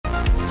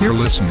You're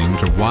listening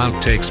to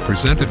Wild Takes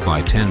presented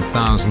by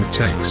 10,000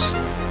 Takes.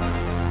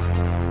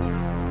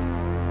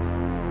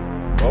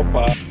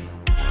 Opa.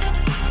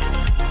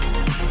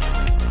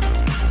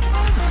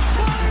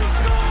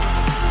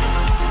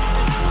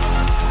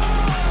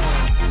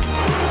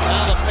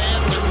 Now the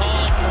fans are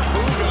calling for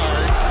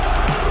Boogaard.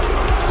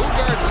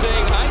 Boogaard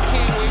saying, I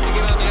can't wait to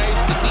get on the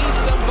ice to be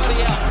somebody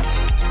else.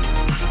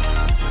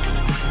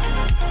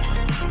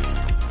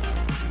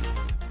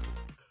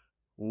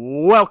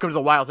 Welcome to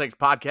the Wild Takes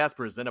podcast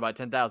presented by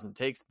 10,000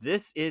 Takes.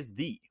 This is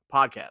the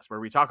podcast where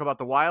we talk about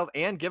the wild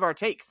and give our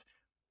takes.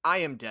 I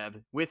am Dev.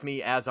 With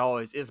me, as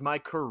always, is my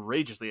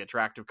courageously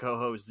attractive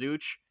co-host,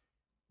 Zooch.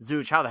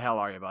 Zooch, how the hell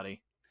are you,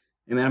 buddy?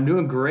 Hey man, I'm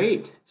doing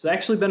great. It's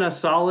actually been a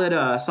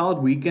solid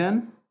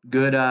weekend.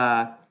 Good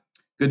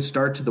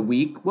start to the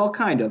week. Well,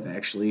 kind of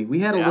actually. We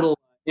had a little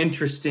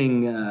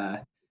interesting,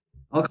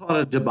 I'll call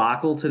it a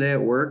debacle today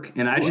at work,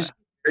 and I just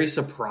very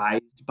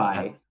surprised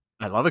by.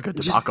 I love a good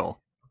debacle.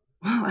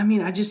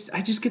 I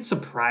just get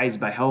surprised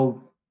by how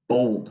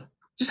bold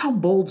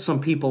some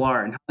people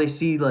are, and how they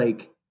see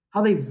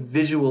how they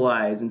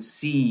visualize and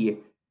see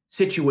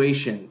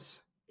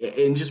situations,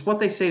 and just what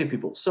they say to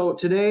people. So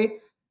today,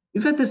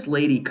 we've had this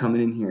lady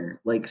coming in here.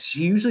 Like,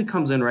 she usually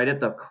comes in right at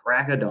the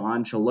crack of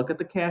dawn. She'll look at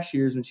the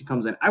cashiers when she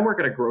comes in. I work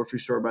at a grocery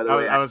store, by the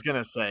way. I was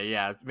gonna say,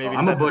 yeah, maybe.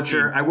 I'm a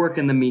butcher. I work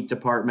in the meat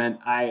department.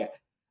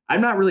 I'm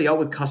not really out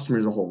with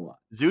customers a whole lot.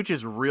 Zooch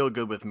is real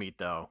good with meat,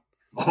 though.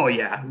 Oh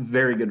yeah,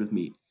 very good with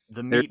meat.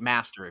 The meat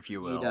master, if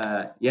you will.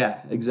 Yeah,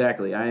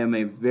 exactly. I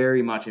am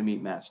very much a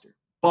meat master,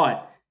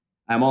 but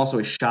I'm also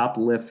a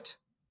shoplift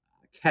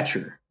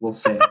catcher. We'll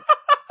say.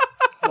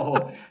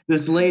 Oh,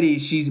 this lady,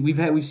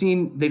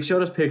 they've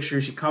showed us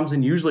pictures. She comes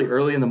in usually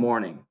early in the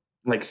morning,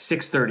 like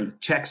 6:30,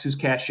 checks who's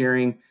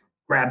cashiering,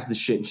 grabs the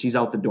shit, and she's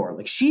out the door.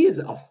 Like, she is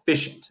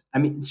efficient. I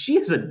mean, she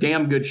is a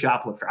damn good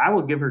shoplifter. I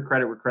will give her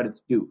credit where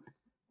credit's due.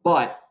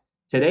 But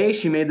today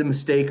she made the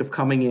mistake of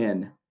coming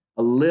in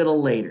a little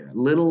later.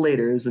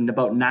 It was in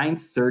about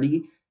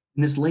 9:30.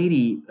 And this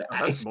lady...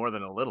 That's more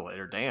than a little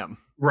later, damn.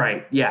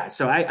 Right, yeah.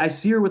 So I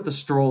see her with the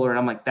stroller, and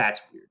I'm like,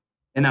 that's weird.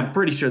 And I'm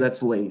pretty sure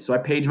that's the lady. So I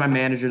page my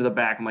manager to the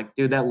back. I'm like,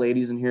 dude, that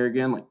lady's in here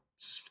again. Like,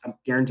 I'm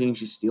guaranteeing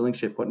she's stealing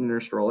shit, putting it in her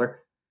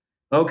stroller.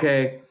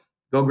 Okay,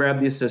 go grab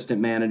the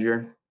assistant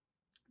manager.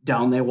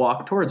 Down they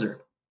walk towards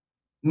her.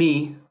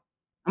 Me,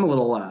 I'm a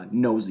little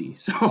nosy.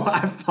 So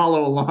I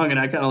follow along, and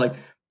I kind of like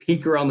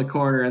peek around the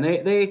corner. And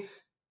they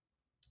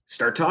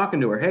start talking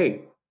to her.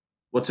 Hey,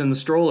 what's in the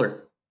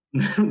stroller?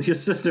 The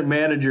assistant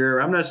manager,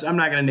 I'm not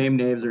going to name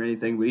names or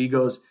anything, but he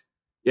goes,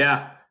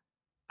 yeah,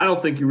 I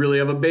don't think you really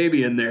have a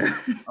baby in there.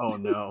 Oh,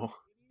 no.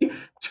 He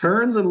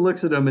turns and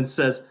looks at him and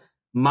says,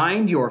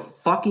 mind your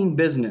fucking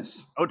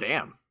business. Oh,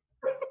 damn.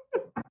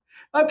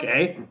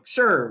 Okay,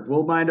 sure,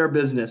 we'll mind our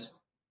business.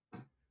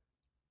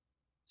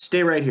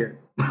 Stay right here.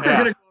 Yeah. We're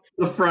going to go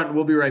to the front.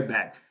 We'll be right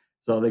back.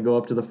 So they go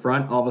up to the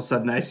front. All of a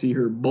sudden, I see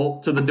her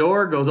bolt to the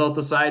door, goes out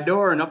the side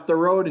door and up the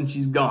road, and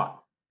she's gone.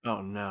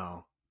 Oh,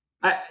 no.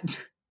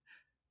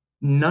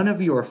 None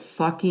of your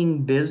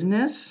fucking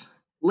business?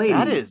 Lady,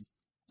 That is...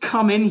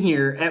 come in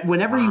here at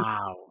whenever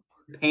Wow.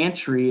 you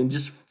pantry and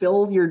just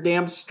fill your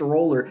damn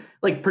stroller,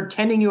 like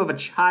pretending you have a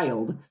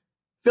child,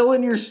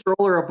 filling your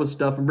stroller up with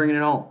stuff and bringing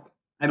it home.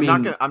 I'm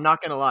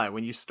not gonna lie.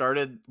 When you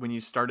started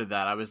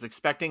that, I was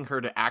expecting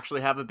her to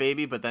actually have a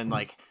baby, but then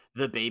like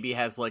the baby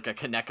has like a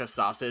Kaneka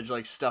sausage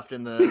like stuffed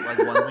in the like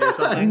onesie or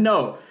something.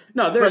 No,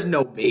 there's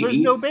no baby. There's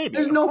no baby.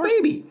 There's no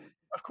baby.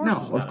 Of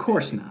course. No, of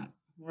course not.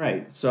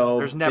 Right. So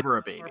there's never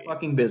a baby. Our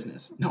fucking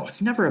business. No,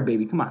 it's never a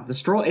baby. Come on. The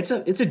stroller, it's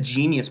a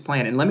genius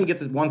plan. And let me get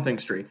the one thing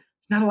straight.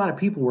 Not a lot of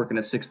people working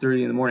at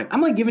 6:30 in the morning.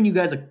 I'm like giving you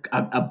guys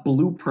a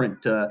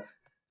blueprint to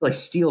like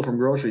steal from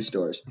grocery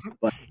stores.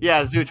 But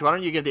yeah, Zooch, why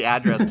don't you get the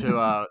address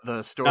to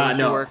the store that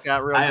you work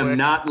at real quick? I am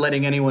not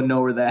letting anyone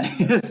know where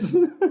that is.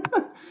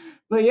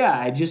 But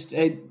yeah,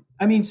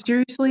 I mean,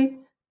 seriously,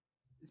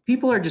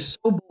 people are just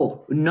so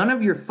bold. None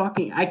of your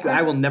fucking,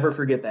 I will never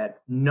forget that.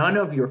 None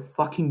of your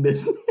fucking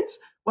business.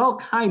 Well,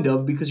 kind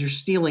of, because you're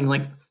stealing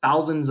like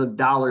thousands of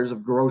dollars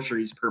of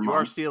groceries per month.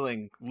 You are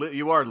stealing.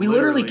 You are. We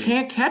literally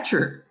can't catch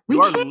her. We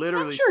are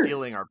literally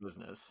stealing our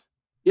business.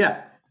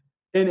 Yeah,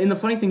 and the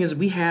funny thing is,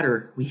 we had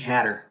her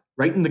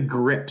right in the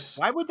grips.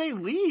 Why would they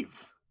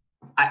leave?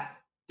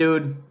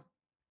 Dude,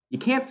 you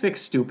can't fix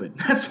stupid.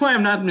 That's why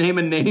I'm not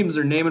naming names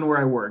or naming where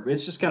I work.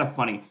 It's just kind of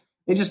funny.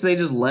 They just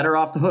let her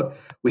off the hook.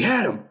 We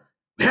had him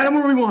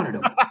where we wanted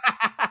him.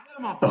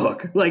 Off the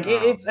hook. Like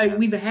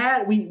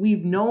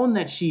we've known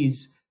that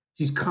she's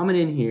coming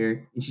in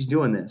here and she's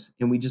doing this,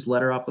 and we just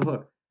let her off the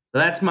hook. So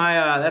that's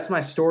my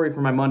story for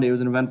my Monday. It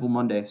was an eventful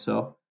Monday,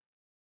 so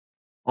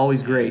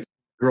always great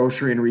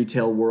grocery and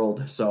retail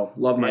world. So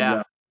love my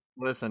job.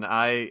 Listen,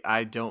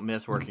 I don't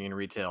miss working in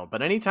retail,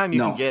 but anytime you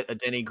can get a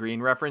Denny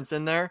Green reference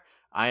in there,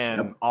 I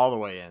am all the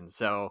way in.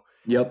 So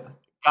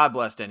God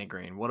bless Denny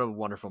Green. What a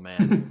wonderful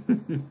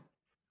man.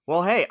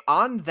 Well, hey,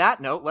 on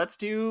that note, let's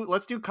do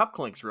cup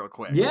clinks real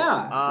quick.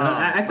 Yeah,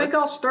 I think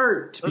I'll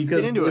start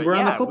because we're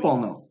on the football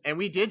note. And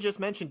we did just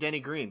mention Denny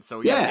Green,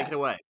 so take it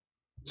away.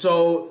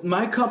 So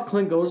my cup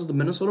clink goes to the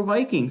Minnesota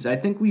Vikings. I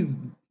think we've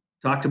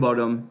talked about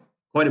them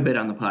quite a bit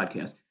on the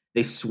podcast.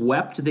 They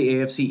swept the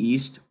AFC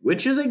East,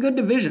 which is a good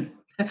division.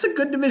 That's a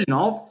good division.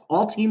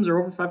 All teams are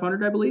over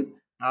 500, I believe.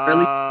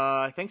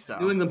 I think so.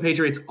 New England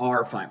Patriots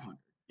are 500.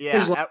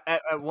 Yeah,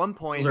 at one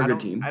point, I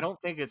don't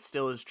think it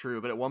still is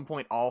true, but at one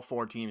point, all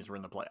 4 teams were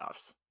in the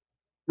playoffs.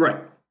 Right.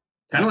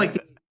 Kind of like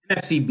the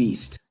NFC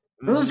Beast.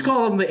 Let's just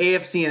call them the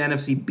AFC and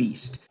NFC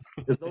Beast,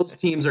 because those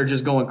teams are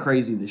just going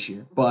crazy this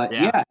year. But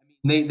yeah,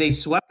 they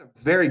swept a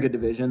very good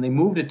division. They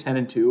moved to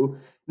 10-2, and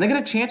they got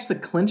a chance to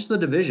clinch the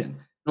division.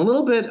 A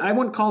little bit, I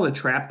wouldn't call it a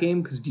trap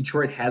game because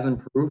Detroit has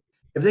improved.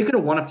 If they could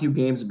have won a few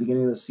games at the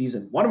beginning of the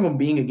season, one of them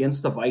being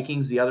against the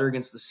Vikings, the other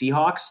against the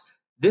Seahawks,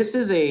 this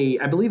is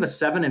I believe, a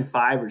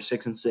 7-5 or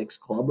 6-6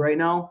 club right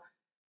now.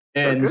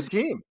 And they're a good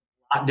team.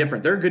 A lot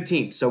different. They're a good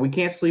team, so we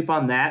can't sleep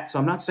on that. So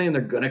I'm not saying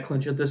they're going to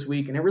clinch it this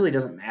week, and it really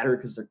doesn't matter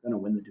because they're going to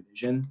win the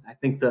division. I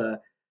think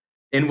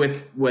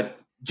with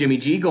Jimmy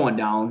G going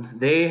down,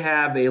 they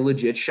have a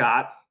legit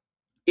shot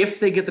if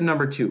they get the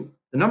number 2.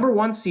 The number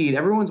 1 seed,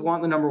 everyone's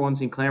wanting the number 1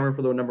 seed, clamoring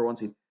for the number 1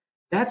 seed.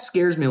 That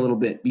scares me a little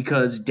bit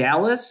because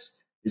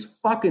Dallas is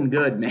fucking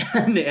good,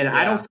 man. And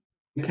I don't think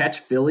they catch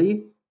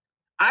Philly.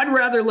 I'd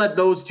rather let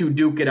those two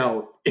duke it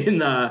out in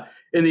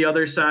the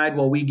other side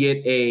while we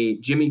get a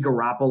Jimmy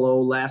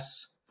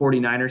Garoppolo-less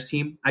 49ers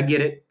team. I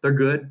get it. They're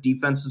good.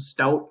 Defense is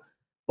stout.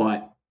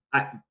 But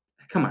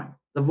come on.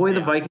 The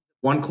Vikings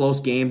won close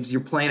games.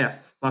 You're playing a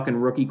fucking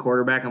rookie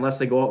quarterback unless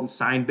they go out and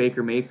sign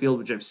Baker Mayfield,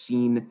 which I've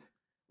seen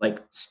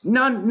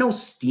no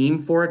steam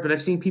for it, but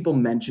I've seen people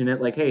mention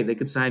it like, hey, they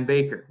could sign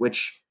Baker,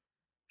 which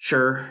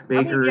sure,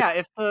 Baker.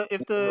 If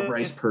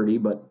the Purdy,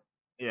 but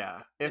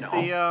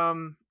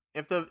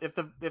if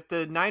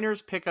the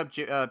Niners pick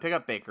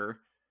up Baker,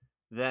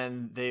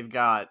 then they've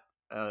got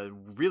a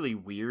really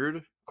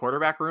weird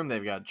quarterback room.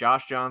 They've got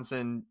Josh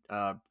Johnson,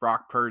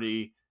 Brock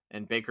Purdy,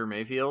 and Baker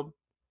Mayfield.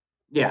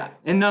 Yeah,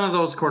 and none of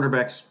those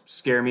quarterbacks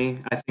scare me.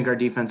 I think our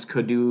defense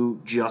could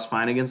do just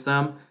fine against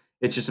them.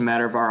 It's just a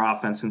matter of our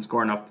offense can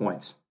score enough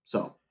points.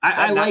 So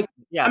I like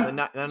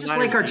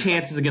our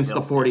chances against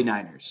the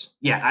 49ers.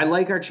 Yeah, I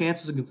like our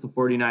chances against the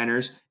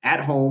 49ers at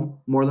home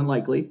more than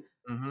likely.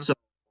 Mm-hmm. So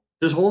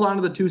just hold on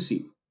to the 2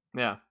 seed.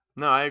 Yeah,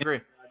 no, I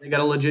agree. They got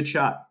a legit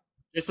shot.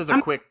 Just as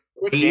a quick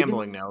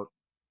gambling note.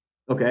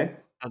 Okay.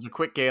 As a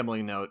quick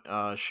gambling note,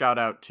 shout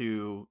out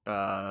to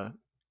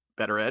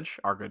Better Edge,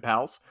 our good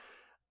pals.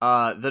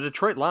 The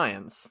Detroit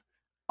Lions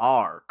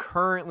are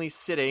currently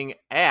sitting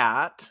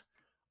at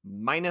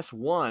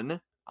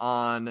 -1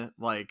 on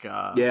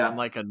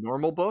a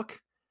normal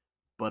book,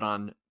 but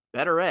on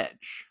Better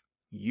Edge,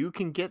 you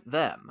can get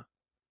them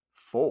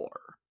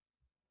for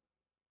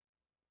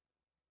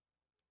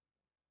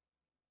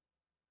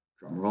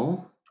drum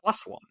roll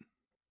 +1.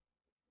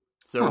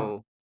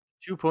 So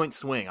 2-point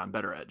swing on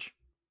Better Edge.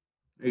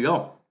 There you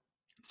go.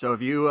 So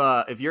if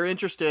you're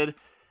interested,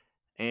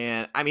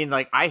 and I mean,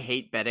 I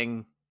hate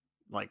betting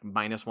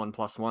 -1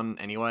 +1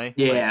 anyway.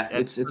 Yeah,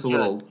 it's a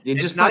little. You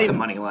just not even the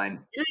money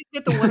line. You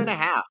get the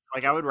 1.5.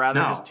 I would rather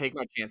just take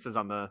my chances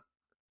on the.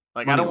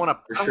 I don't want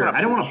to.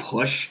 I don't want to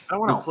push. I don't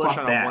want to push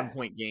on a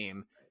 1-point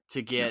game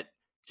to get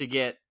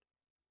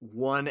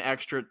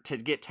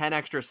 10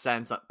 extra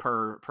cents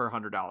per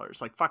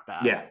 $100. Fuck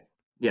that.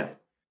 Yeah.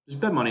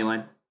 Just bet money line.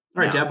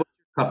 All right, Deb, what's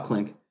your cup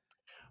clink?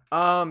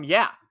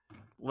 Yeah.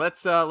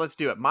 Let's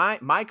do it.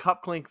 My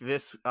cup clink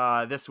this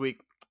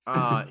week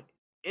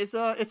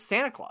it's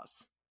Santa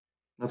Claus.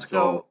 Let's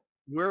go.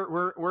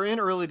 We're in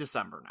early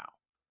December now.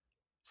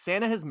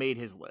 Santa has made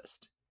his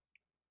list.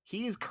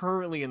 He's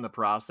currently in the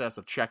process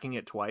of checking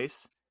it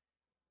twice.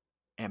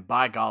 And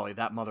by golly,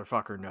 that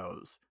motherfucker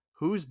knows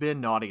who's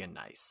been naughty and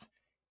nice.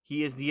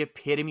 He is the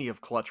epitome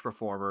of clutch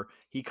performer.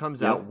 He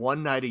comes out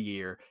one night a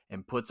year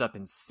and puts up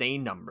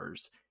insane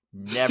numbers.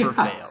 Never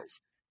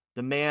fails.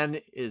 The man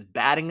is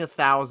batting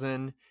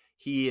 1,000.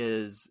 He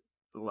is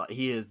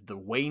the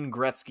Wayne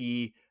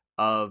Gretzky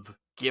of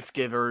gift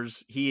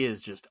givers. He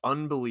is just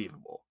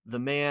unbelievable. The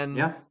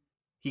man,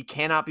 he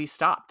cannot be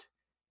stopped.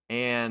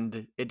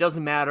 And it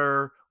doesn't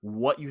matter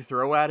what you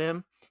throw at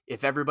him.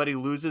 If everybody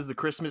loses the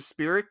Christmas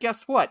spirit,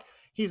 guess what?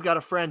 He's got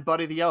a friend,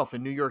 Buddy the Elf,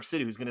 in New York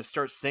City who's going to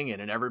start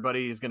singing, and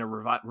everybody is going to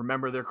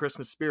remember their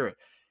Christmas spirit.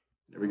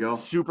 There we go.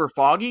 Super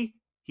foggy.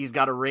 He's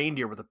got a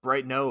reindeer with a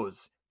bright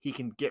nose. He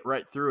can get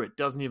right through it.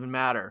 Doesn't even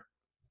matter.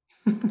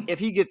 If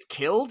he gets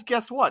killed,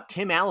 guess what?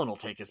 Tim Allen will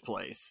take his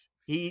place.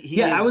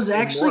 I was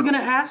actually going to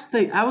ask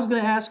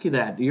you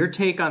that. Your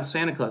take on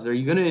Santa Claus. Are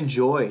you going to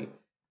enjoy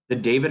the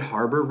David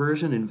Harbour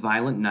version in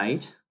Violent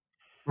Night,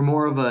 or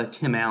more of a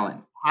Tim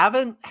Allen?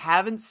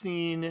 Haven't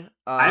seen.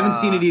 I haven't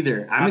seen it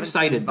either. I'm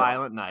excited.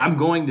 Violent Night. I'm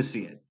going to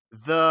see it.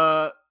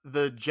 The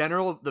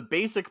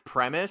basic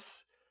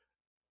premise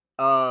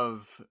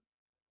of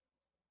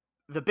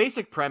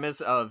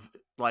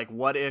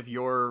what if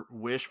your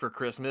wish for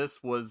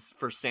Christmas was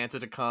for Santa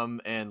to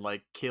come and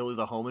kill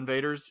the home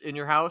invaders in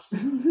your house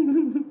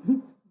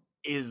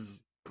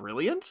is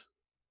brilliant.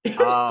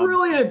 It's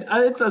brilliant.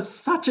 It's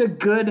such a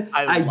good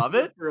I love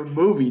it for a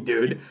movie,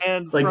 dude.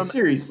 And like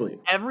seriously,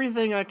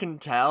 everything I can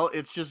tell,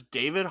 it's just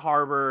David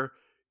Harbour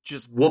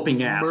just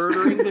whooping ass,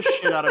 murdering the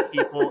shit out of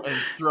people and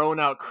throwing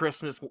out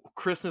Christmas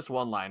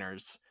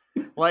one-liners.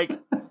 Like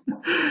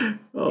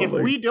if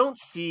we don't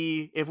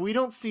see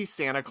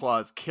Santa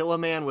Claus kill a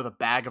man with a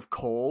bag of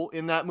coal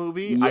in that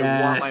movie, yes.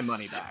 I want my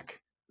money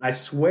back. I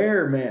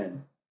swear,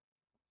 man.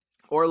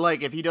 Or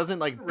like if he doesn't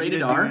like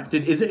rated R.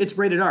 It's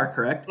rated R,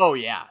 correct? Oh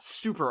yeah,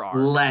 super R.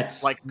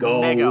 Let's like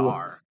go. Mega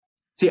R.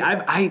 See,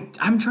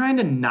 I'm trying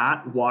to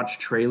not watch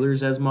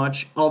trailers as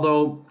much,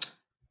 although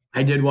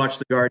I did watch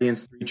the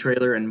Guardians 3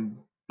 trailer, and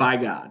by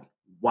God,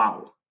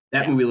 wow,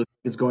 that movie looks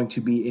like it's going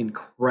to be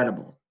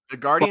incredible. The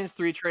Guardians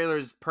 3 trailer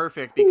is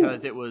perfect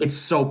because it's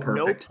so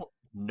perfect.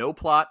 No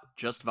plot,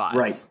 just vibes.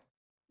 Right.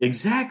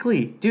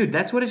 Exactly. Dude,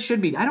 that's what it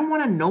should be. I don't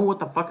want to know what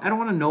the fuck. I don't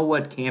want to know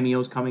what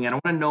cameo's coming. I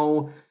don't want to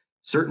know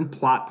certain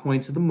plot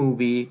points of the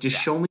movie.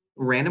 Just show me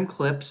random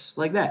clips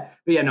like that.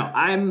 But yeah, no,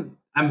 I'm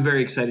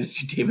very excited to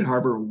see David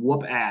Harbour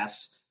whoop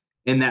ass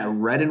in that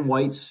red and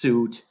white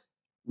suit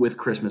with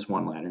Christmas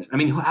one-liners. I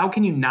mean, how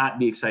can you not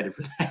be excited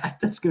for that?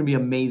 That's going to be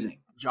amazing.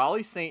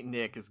 Jolly St.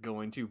 Nick is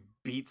going to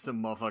beat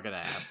some motherfucking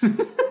ass.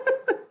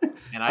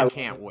 And I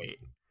can't wait.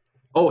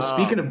 Oh,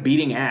 speaking of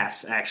beating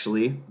ass,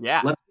 actually.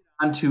 Yeah. Let's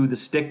get on to the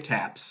stick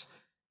taps.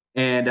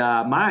 And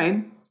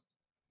mine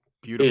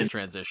beautiful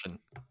transition.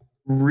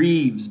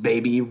 Reeves,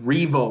 baby.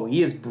 Revo.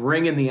 He is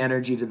bringing the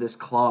energy to this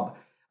club.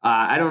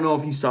 I don't know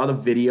if you saw the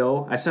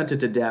video. I sent it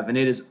to Dev, and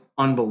it is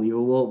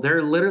unbelievable.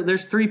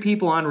 There's 3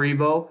 people on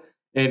Revo,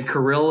 and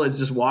Kirill is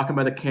just walking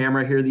by the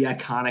camera. Hear the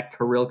iconic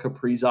Kirill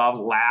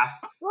Kaprizov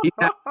laugh. He's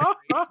having a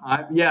great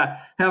time. Yeah,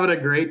 having a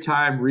great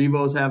time.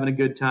 Revo's having a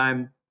good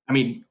time. I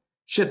mean,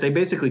 shit, they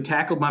basically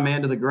tackled my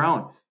man to the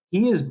ground.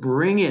 He is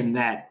bringing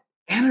that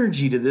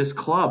energy to this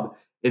club.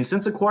 And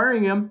since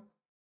acquiring him,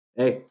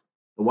 hey,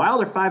 the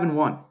Wild are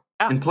 5-1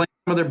 and playing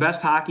some of their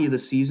best hockey of the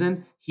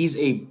season. He's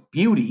a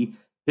beauty.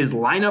 His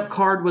lineup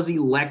card was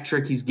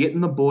electric. He's getting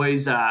the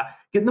boys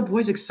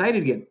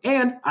excited again.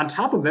 And on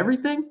top of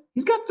everything,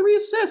 he's got 3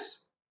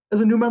 assists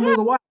as a new member of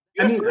the Wild.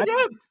 That's pretty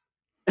good.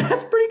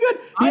 That's pretty good.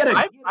 He had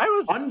I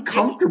was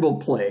uncomfortable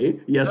play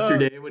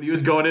yesterday when he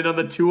was going in on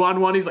the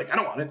 2-on-1. He's like, I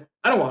don't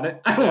want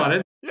it.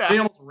 Yeah. He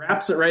almost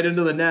wraps it right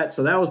into the net.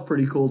 So that was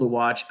pretty cool to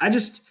watch.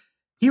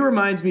 He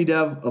reminds me,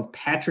 Dev, of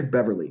Patrick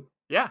Beverley.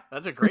 Yeah,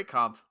 that's a great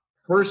comp.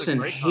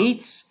 They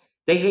hate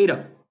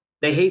him.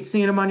 They hate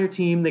seeing him on your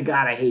team. They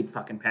gotta hate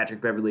fucking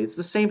Patrick Beverley. It's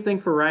the same thing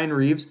for Ryan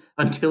Reeves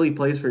until he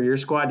plays for your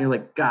squad, and you're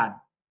like, God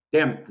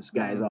damn it, this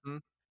guy is up.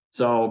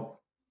 So,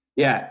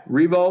 yeah,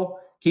 Revo,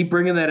 keep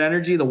bringing that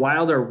energy. The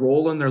Wild are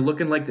rolling. They're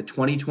looking like the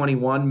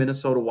 2021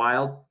 Minnesota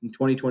Wild in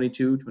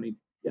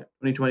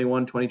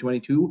 2021,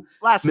 2022.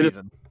 Last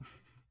season.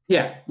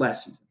 Yeah,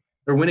 last season.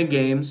 They're winning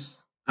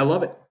games. I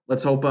love it.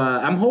 Let's hope.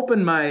 I'm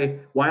hoping my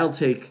Wild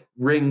take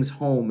rings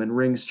home and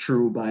rings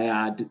true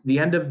by the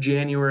end of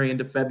January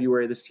into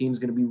February. This team's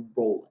going to be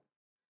rolling.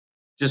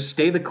 Just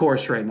stay the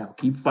course right now.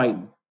 Keep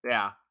fighting.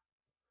 Yeah.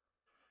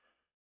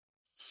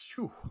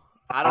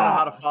 I don't know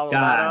how to follow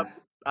that up.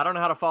 I don't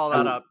know how to follow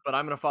that up, but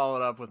I'm going to follow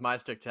it up with my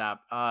stick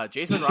tap.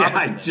 Jason Robertson.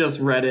 I just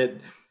read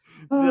it.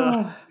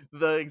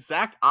 The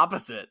exact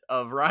opposite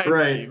of Ryan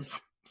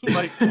Reeves.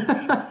 Like,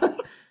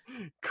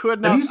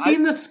 could not. Have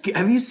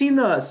you seen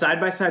the side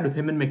by side with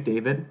him and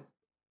McDavid?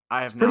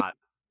 I have not.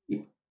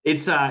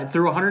 It's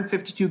through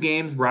 152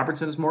 games.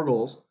 Robertson has more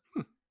goals,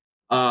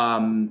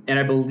 and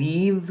I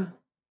believe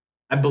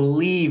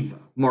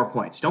more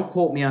points. Don't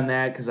quote me on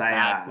that because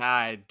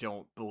I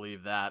don't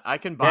believe that. I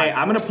can buy. Hey,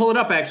 I'm gonna pull it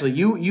up. Actually,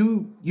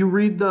 you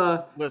read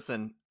the.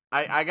 Listen,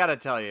 I gotta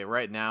tell you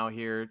right now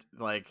here,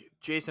 like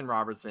Jason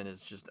Robertson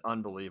is just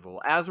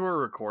unbelievable. As we're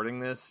recording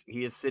this, he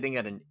is sitting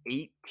at an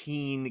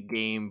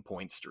 18-game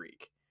point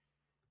streak.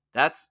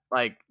 That's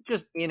like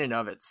just in and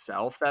of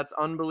itself, that's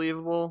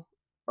unbelievable.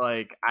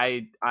 Like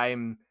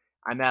I'm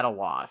at a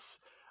loss.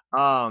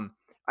 I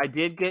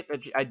did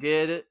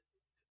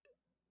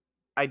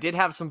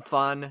have some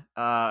fun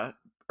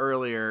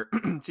earlier.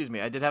 Excuse me.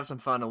 I did have some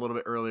fun a little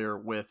bit earlier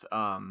with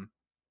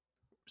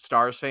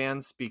Stars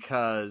fans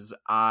because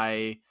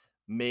I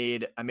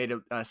made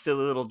a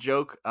silly little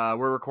joke.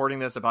 We're recording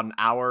this about an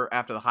hour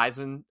after the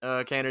Heisman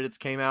candidates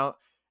came out,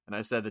 and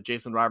I said that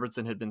Jason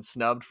Robertson had been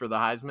snubbed for the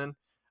Heisman,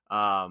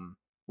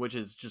 which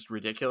is just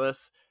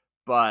ridiculous.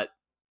 But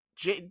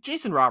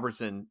Jason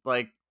Robertson,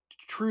 like,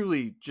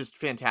 truly just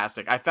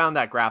fantastic. I found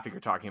that graphic you're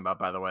talking about,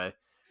 by the way.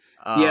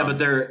 Yeah, but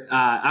they're.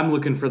 I'm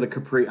looking for the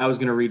Capri. I was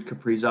going to read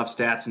Kaprizov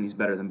stats, and he's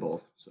better than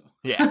both. So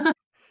yeah,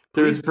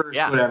 there's first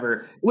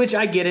whatever. Which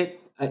I get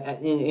it,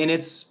 and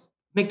it's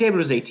McDavid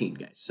was 18,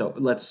 guys. So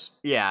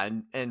let's. Yeah,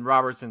 and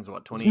Robertson's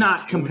what 20. It's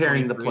not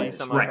comparing the players,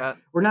 right? Like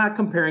we're not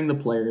comparing the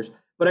players,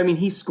 but I mean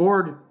he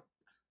scored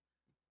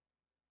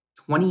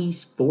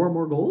 24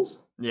 more goals.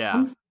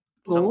 Yeah,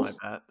 something like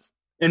that.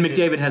 And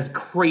McDavid has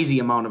crazy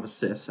amount of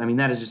assists. I mean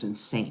that is just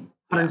insane.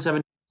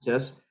 170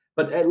 assists.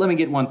 But let me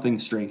get one thing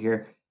straight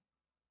here.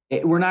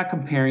 we're not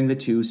comparing the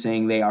two,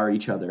 saying they are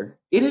each other.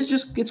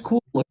 It's cool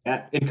to look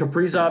at. And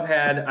Kaprizov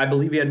I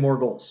believe he had more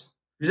goals.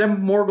 He's had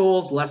more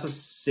goals, less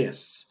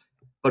assists,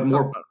 but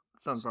more.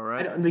 Sounds all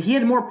right. He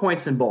had more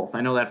points than both.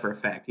 I know that for a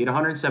fact. He had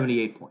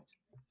 178 points.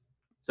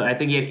 So I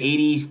think he had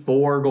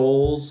 84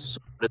 goals.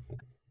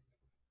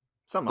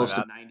 Something close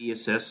like that. to 90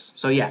 assists.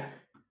 So yeah,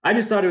 I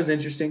just thought it was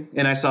interesting,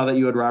 and I saw that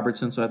you had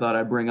Robertson, so I thought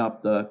I'd bring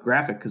up the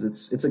graphic because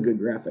it's a good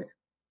graphic.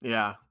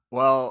 Yeah.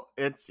 Well,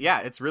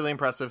 it's really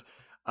impressive.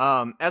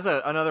 As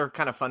another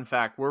kind of fun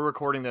fact, we're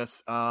recording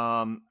this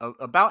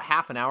about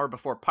half an hour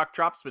before puck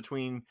drops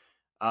between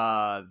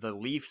the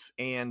Leafs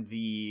and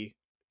the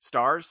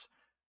Stars.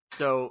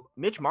 So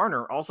Mitch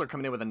Marner also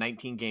coming in with a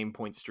 19-game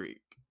point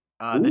streak.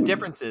 The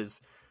difference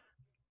is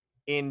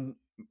in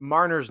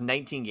Marner's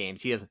 19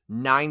 games, he has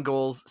 9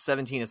 goals,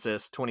 17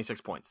 assists,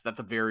 26 points.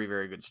 That's a very,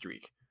 very good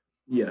streak.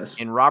 Yes.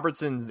 In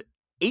Robertson's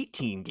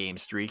 18-game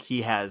streak,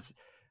 he has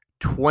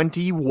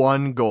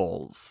 21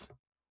 goals.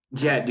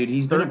 Yeah, dude,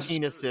 he's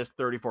 13 assists,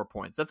 34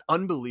 points. That's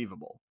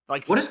unbelievable.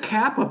 Like, what is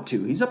Cap up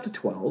to? He's up to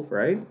 12,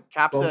 right?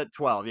 Cap's at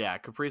 12, yeah.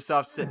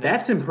 Kaprizov's sitting.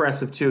 That's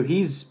impressive too.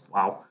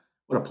 Wow,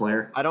 what a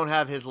player. I don't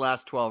have his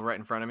last 12 right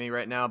in front of me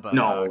right now, but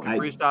no,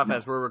 Kaprizov,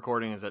 as we're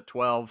recording, is at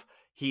 12.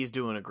 He's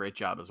doing a great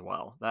job as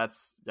well.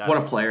 That's what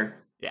a player.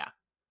 Yeah.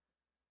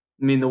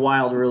 I mean, the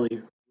Wild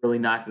really, really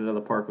knocked it out of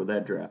the park with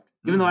that draft.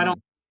 Even though I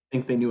don't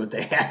think they knew what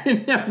they had.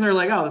 And they're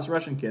like, oh, this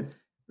Russian kid,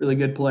 really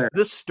good player.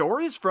 The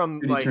stories from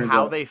like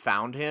how they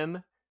found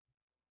him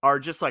are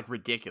just like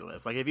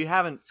ridiculous. Like if you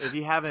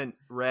haven't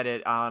read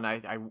it on,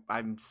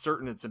 I'm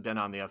certain it's been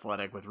on The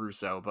Athletic with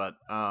Russo, but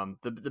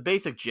the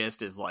basic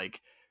gist is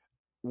like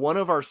one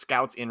of our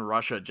scouts in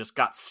Russia just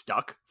got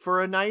stuck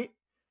for a night.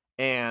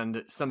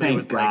 And somebody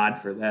Thank God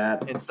for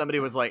that. And somebody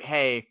was like,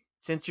 hey,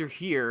 since you're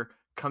here,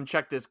 come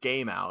check this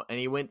game out. And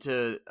he went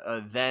to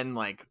a then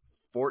like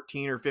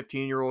 14 or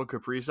 15-year-old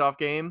Kaprizov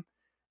game.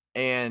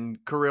 And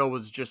Kirill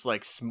was just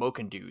like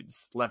smoking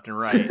dudes left and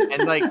right.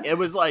 And like, it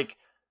was like,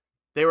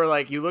 they were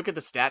like, you look at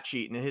the stat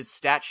sheet and his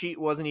stat sheet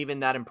wasn't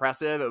even that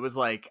impressive. It was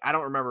like, I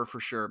don't remember for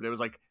sure, but it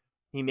was like,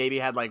 he maybe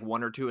had like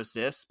 1 or 2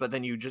 assists. But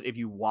then if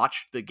you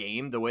watch the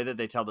game, the way that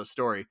they tell the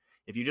story,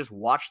 if you just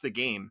watch the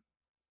game,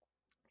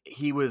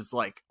 he was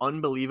like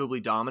unbelievably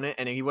dominant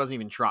and he wasn't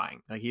even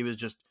trying. Like he was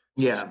just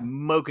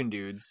smoking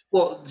dudes.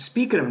 Well,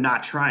 speaking of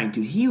not trying,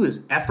 dude, he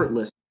was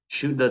effortless.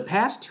 Shoot the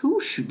past 2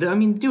 shoot. I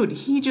mean, dude,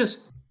 he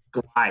just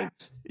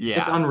glides. Yeah.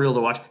 It's unreal to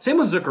watch. Same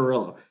with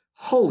Zuccarello.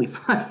 Holy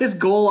fuck. His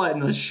goal in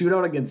the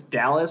shootout against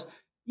Dallas,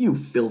 you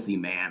filthy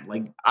man.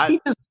 Like he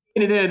just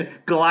hit it in,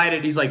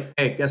 glided. He's like,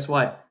 hey, guess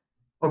what?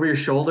 Over your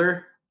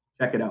shoulder,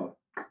 check it out.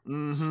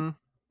 Mm-hmm.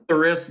 The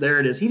wrist,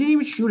 there it is. He didn't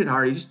even shoot it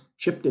hard. He just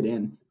chipped it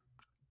in.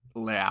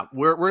 Yeah,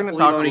 we're going to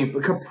talk. We're going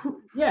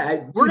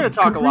to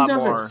talk a lot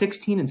more. At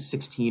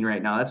 16-16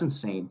 right now. That's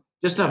insane.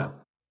 Just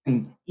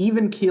an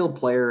even keeled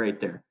player right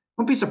there.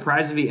 Won't be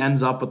surprised if he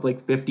ends up with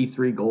like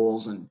 53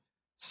 goals and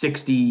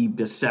 60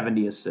 to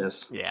 70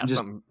 assists. Yeah,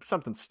 just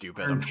something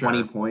stupid. I'm 20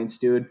 sure. points,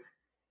 dude.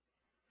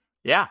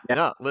 Yeah.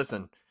 No,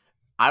 listen.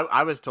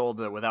 I was told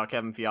that without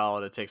Kevin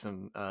Fiala to take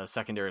some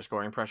secondary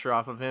scoring pressure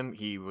off of him,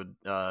 he would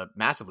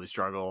massively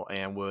struggle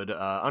and would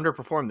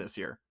underperform this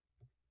year.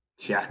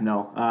 Yeah,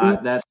 no.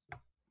 That's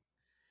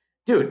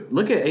dude,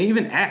 look at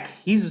even Eck.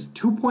 He's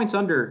 2 points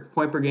under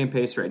point per game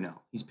pace right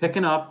now. He's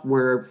picking up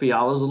where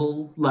Fiala's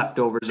little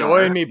leftovers are.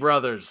 Join me,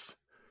 brothers.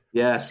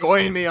 Yes.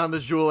 Join me on the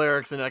Joel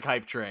Eriksson Eck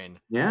hype train.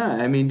 Yeah,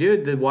 I mean,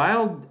 dude, the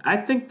Wild, I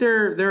think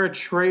they're a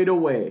trade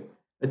away.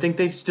 I think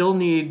they still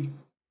need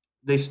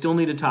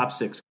a top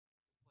 6.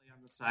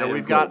 So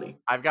we've got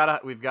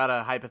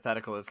a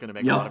hypothetical that's going to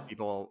make a lot of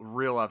people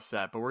real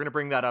upset, but we're going to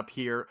bring that up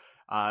here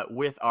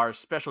with our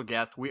special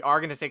guest. We are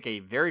going to take a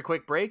very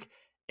quick break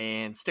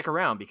and stick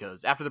around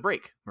because after the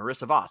break,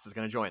 Marissa Voss is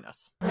going to join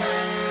us.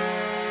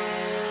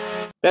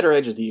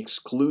 BettorEdge is the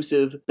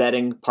exclusive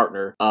betting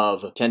partner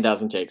of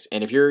 10,000 Takes,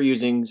 and if you're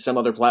using some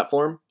other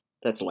platform,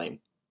 that's lame.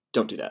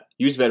 Don't do that.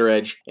 Use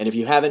BettorEdge, and if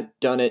you haven't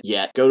done it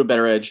yet, go to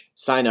BettorEdge,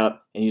 sign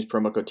up, and use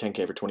promo code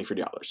 10K for $20 free.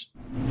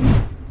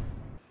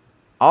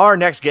 Our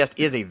next guest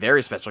is a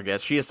very special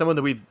guest. She is someone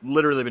that we've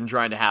literally been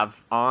trying to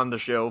have on the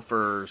show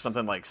for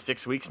something like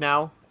 6 weeks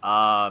now,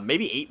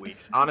 maybe 8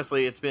 weeks.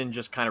 Honestly, it's been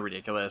just kind of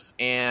ridiculous,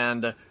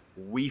 and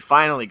we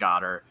finally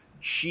got her.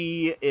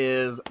 She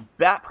is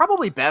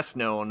probably best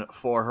known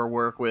for her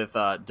work with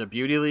the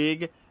Beauty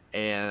League,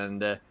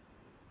 and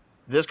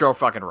this girl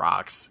fucking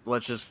rocks.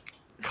 Let's just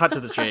cut to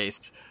the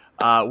chase.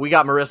 We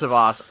got Marissa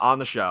Voss on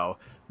the show.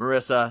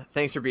 Marissa,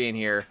 thanks for being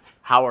here.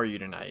 How are you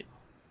tonight?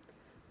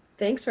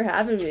 Thanks for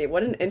having me.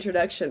 What an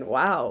introduction.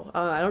 Wow.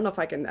 I don't know if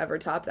I can ever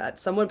top that.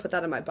 Someone put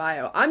that in my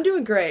bio. I'm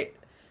doing great.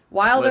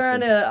 While they're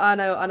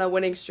on a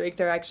winning streak,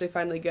 they're actually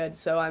finally good,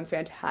 so I'm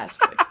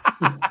fantastic.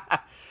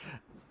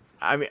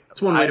 I mean,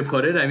 that's one way to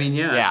put it. I mean,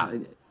 yeah.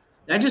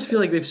 I just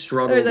feel like they've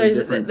struggled.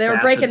 They were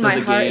breaking my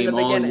heart in the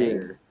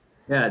beginning.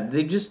 Yeah,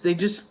 they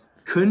just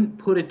couldn't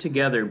put it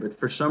together, but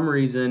for some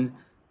reason,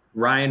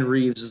 Ryan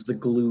Reeves is the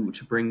glue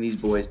to bring these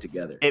boys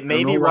together. It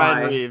may be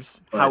Ryan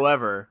Reeves,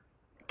 however,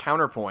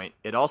 counterpoint,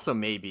 it also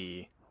may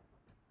be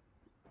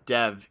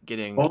Dev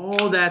getting.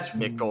 Oh, that's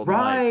Mick Golden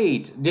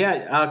right. Light.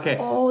 Yeah. Okay.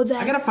 Oh,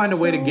 that's I gotta find a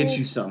way to get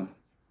you some.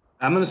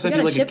 I'm gonna send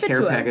you like a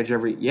care package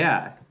every.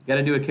 Yeah, you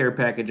gotta do a care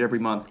package every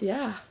month.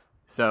 Yeah.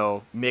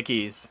 So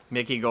Mickey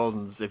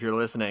Goldens, if you're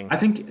listening, I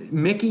think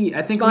Mickey.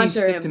 I think we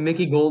stick to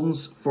Mickey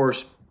Goldens for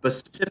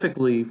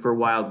specifically for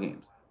Wild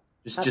games.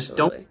 Just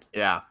don't.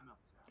 Yeah.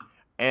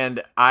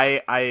 And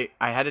I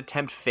had to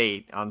tempt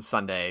fate on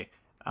Sunday,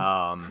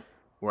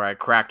 where I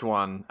cracked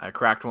one. I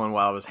cracked one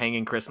while I was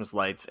hanging Christmas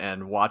lights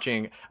and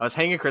watching. I was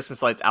hanging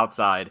Christmas lights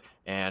outside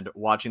and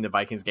watching the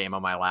Vikings game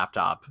on my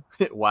laptop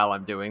while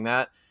I'm doing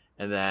that.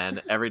 And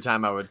then every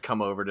time I would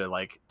come over to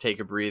like take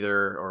a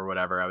breather or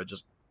whatever, I would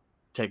just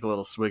take a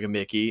little swig of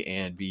Mickey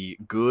and be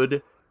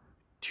good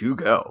to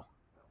go.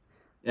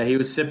 Yeah, he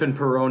was sipping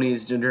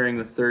Peronis during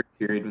the third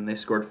period when they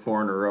scored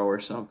 4 in a row or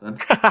something.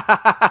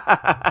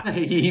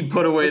 He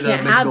put away the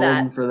Mick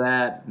Golden for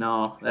that.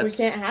 No, we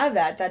can't have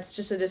that. That's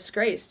just a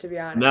disgrace, to be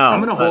honest. No, I'm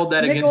gonna hold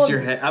that against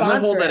your head. I'm gonna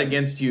hold that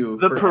against you.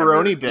 The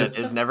Peroni bit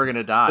is never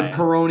gonna die. The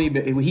Peroni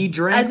bit. He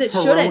drank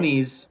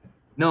Peronis. Shouldn't.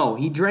 No,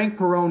 he drank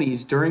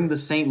Peronis during the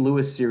St.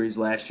 Louis series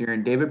last year,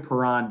 and David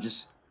Perron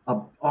just.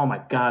 Oh my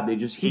God! He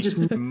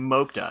just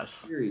smoked us.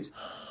 Series.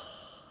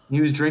 He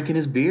was drinking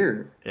his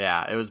beer.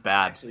 Yeah, it was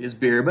bad. Actually, his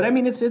beer, but I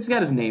mean, it's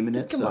got his name in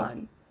it. Come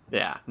on.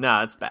 Yeah,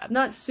 no, it's bad.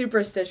 Not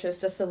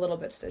superstitious, just a little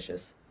bit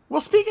stitious.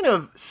 Well, speaking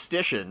of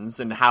stitions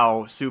and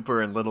how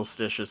super and little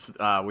stitious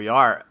we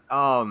are,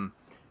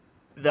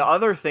 the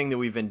other thing that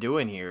we've been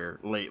doing here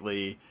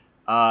lately,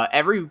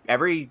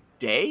 every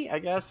day, I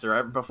guess,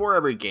 or before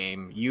every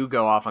game, you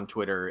go off on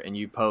Twitter and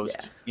you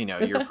post,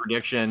 your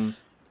prediction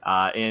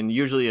in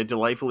usually a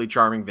delightfully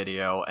charming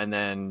video, and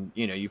then,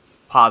 you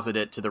posit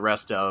it to the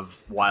rest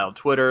of Wild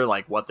Twitter,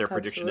 like what their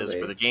prediction is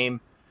for the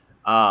game.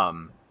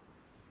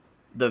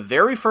 The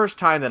very first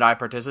time that I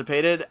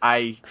participated,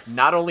 I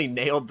not only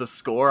nailed the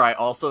score, I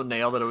also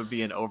nailed that it would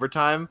be in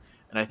overtime,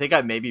 and I think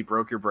I maybe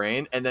broke your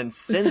brain. And then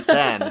since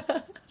then,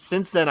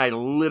 I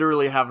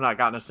literally have not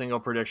gotten a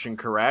single prediction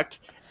correct,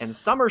 and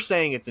some are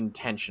saying it's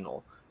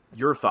intentional.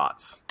 Your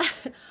thoughts?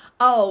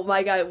 Oh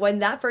my God. When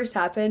that first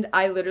happened,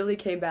 I literally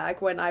came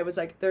back when I was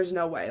like, there's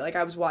no way. Like,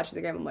 I was watching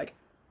the game, I'm like,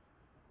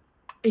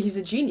 he's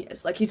a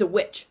genius. Like, he's a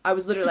witch. I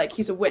was literally like,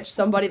 he's a witch.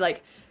 Somebody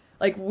like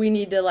we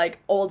need to like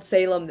Old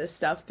Salem this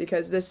stuff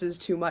because this is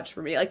too much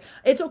for me. Like,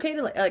 it's okay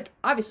to like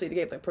obviously to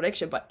get the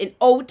prediction, but in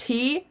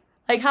OT,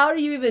 like, how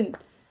do you even?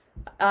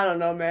 I don't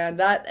know, man.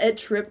 That it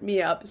tripped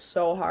me up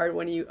so hard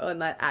when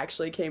that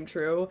actually came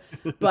true.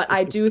 But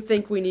I do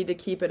think we need to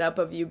keep it up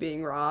of you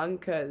being wrong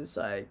because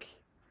like.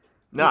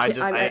 No, I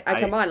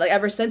come on. Like,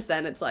 ever since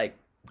then, it's like.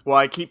 Well,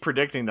 I keep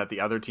predicting that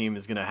the other team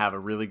is going to have a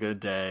really good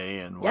day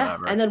and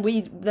whatever. Yeah, and then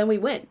we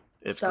win.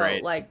 It's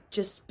great. Like,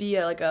 just be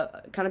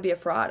a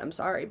fraud. I'm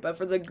sorry, but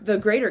for the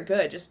greater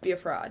good, just be a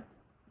fraud.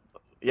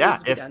 Yeah.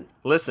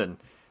 Listen,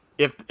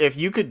 if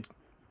you could,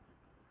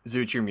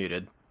 Zoot, you're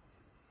muted.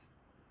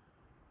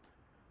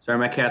 Sorry,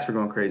 my cats were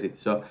going crazy.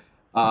 So,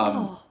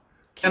 kind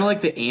of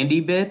like the Andy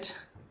bit,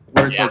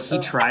 where it's like he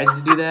tries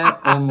to do that,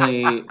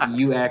 only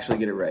you actually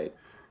get it right.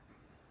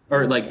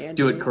 Or like Andy.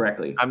 Do it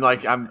correctly. I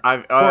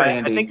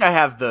think I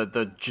have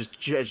the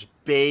just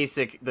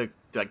basic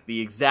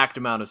the exact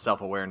amount of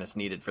self-awareness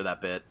needed for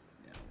that bit.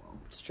 Yeah, well,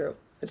 it's true.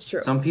 It's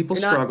true. Some people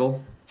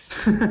struggle.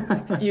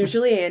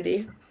 Usually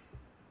Andy.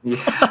 Yeah,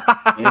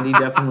 Andy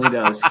definitely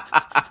does.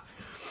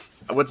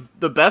 What's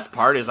the best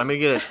part is I'm gonna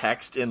get a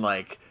text in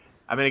like.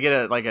 I'm going to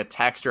get a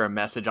text or a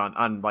message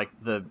on like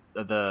I'm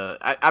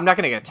not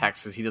going to get a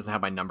text because he doesn't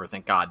have my number.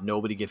 Thank God.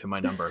 Nobody give him my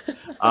number.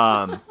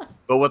 But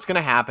what's going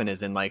to happen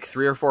is in like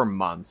 3 or 4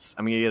 months,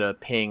 I'm going to get a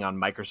ping on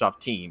Microsoft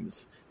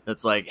Teams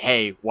that's like,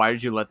 hey, why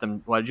did you let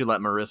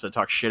Marissa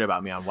talk shit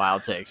about me on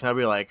Wild Takes? And I'll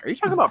be like, are you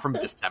talking about from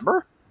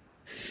December?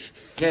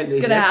 Yeah, it's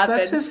going to happen.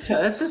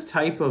 That's his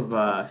type of,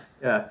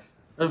 yeah.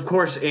 Of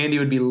course, Andy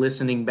would be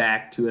listening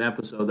back to an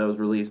episode that was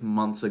released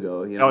months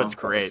ago. Oh, it's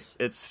great!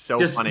 It's so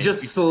funny.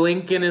 Just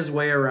slinking his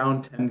way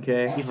around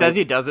 10K. He says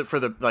he does it for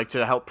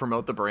to help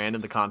promote the brand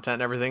and the content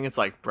and everything. It's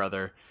like,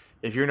 brother,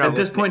 if you're not at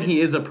this point, he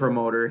is a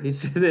promoter.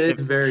 It's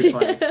very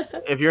funny.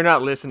 If you're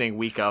not listening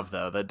week of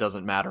though, that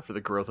doesn't matter for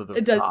the growth of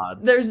the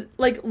pod. There's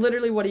like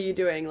literally, what are you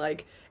doing?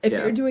 Like, if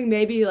you're doing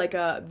maybe like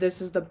this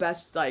is the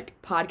best like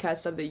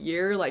podcast of the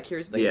year. Like,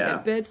 here's the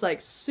tidbits.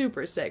 Like,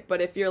 super sick.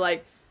 But if you're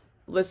like.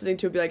 Listening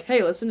to it, be like,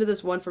 hey, listen to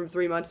this one from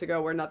 3 months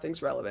ago where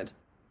nothing's relevant.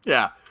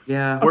 Yeah.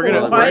 We're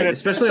gonna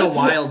especially a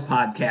Wild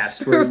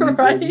podcast where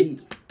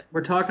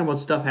we're talking about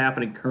stuff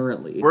happening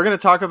currently. We're gonna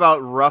talk about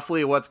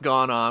roughly what's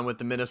gone on with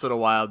the Minnesota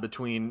Wild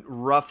between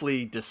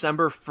roughly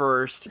December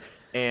 1st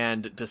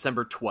and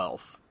December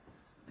 12th.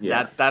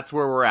 Yeah. That's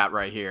where we're at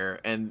right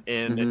here. And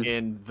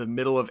in the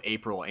middle of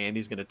April,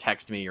 Andy's gonna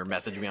text me or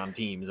message me on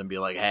Teams and be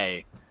like,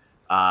 hey,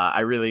 I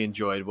really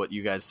enjoyed what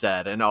you guys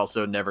said, and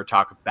also never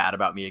talk bad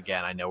about me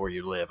again. I know where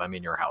you live. I'm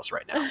in your house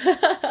right now.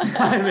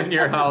 I'm in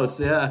your house,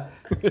 yeah.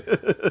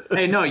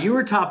 Hey, no, you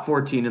were top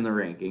 14 in the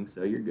ranking,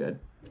 so you're good.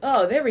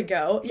 Oh, there we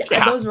go.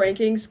 Yeah, those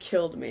rankings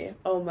killed me.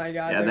 Oh my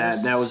god. Yeah,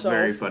 that was so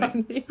very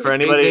funny. For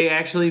anybody,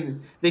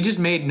 they just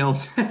made no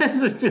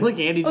sense. I feel like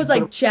Andy. It was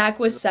like Jack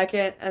was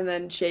second, and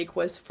then Jake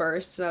was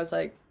first, and I was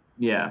like,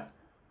 yeah.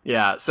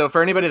 So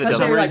for anybody that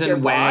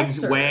doesn't,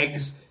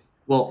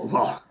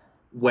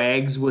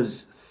 Wags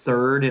was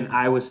third, and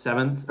I was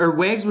seventh. Or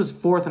Wags was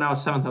fourth, and I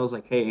was seventh. I was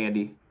like, hey,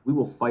 Andy, we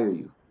will fire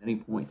you at any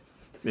point.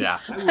 Yeah,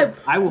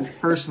 I will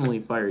personally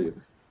fire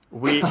you.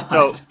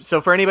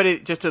 So for anybody,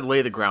 just to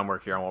lay the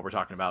groundwork here on what we're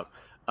talking about,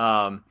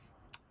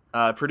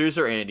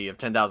 producer Andy of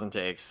 10,000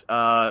 Takes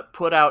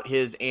put out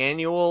his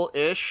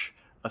annual-ish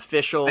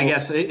official, I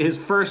guess his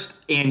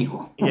first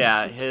annual.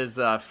 Yeah, his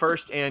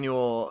first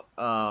annual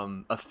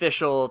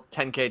official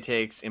 10K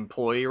Takes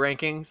employee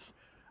rankings,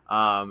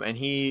 and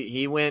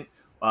he went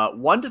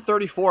 1 to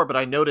 34, but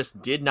I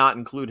noticed did not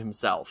include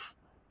himself.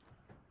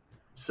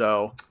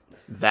 So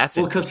that's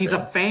because he's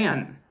a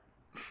fan.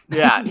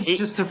 Yeah, he's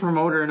just a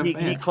promoter and a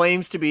fan. He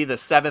claims to be the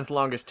 7th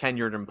longest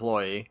tenured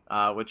employee,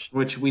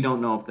 which we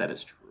don't know if that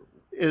is true.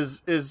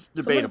 Is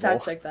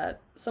debatable.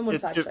 Someone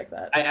fact check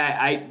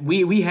that.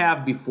 We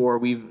have before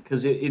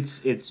because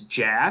it's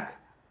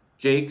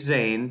Jake,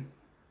 Zane.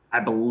 I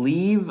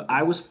believe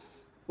I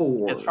was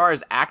 4. As far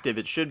as active,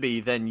 it should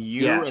be then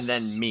you and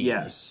then me.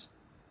 Yes,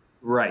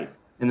 right,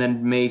 and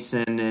then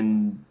Mason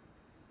and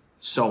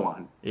so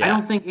on. Yeah. I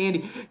don't think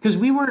Andy because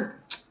we weren't.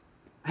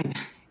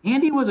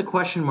 Andy was a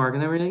question mark,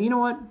 and then we're like, you know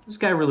what? This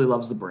guy really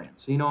loves the brand,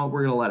 so you know what?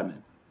 We're gonna let him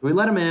in. So we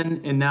let him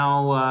in, and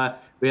now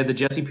we had the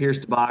Jesse Pierce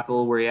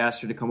debacle where he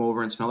asked her to come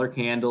over and smell her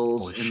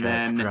candles,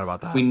 I forgot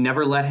about that. We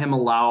never let him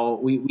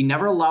we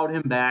never allowed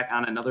him back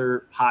on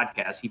another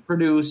podcast. He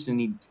produced, and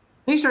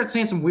he started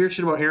saying some weird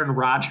shit about Aaron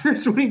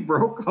Rodgers when he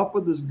broke up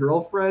with his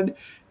girlfriend.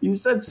 He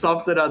said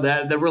something on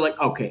that, and then we're like,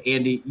 okay,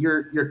 Andy,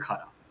 you're cut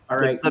up. All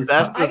right, the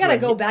best. I gotta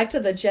go back to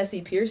the Jesse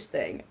Pierce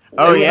thing.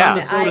 Oh yeah, on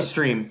the Soda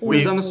Stream. We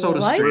was on the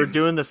Soda Stream. We were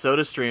doing the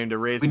Soda Stream to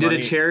raise. We money,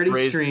 did a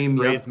charity stream.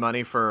 Raise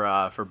money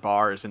for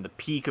bars in the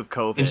peak of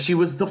COVID. And she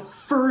was the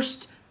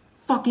first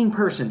fucking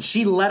person.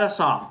 She let us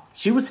off.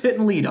 She was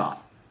hitting lead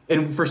off.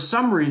 And for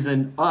some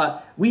reason,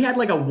 we had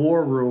like a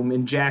war room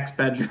in Jack's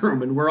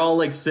bedroom, and we're all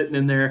like sitting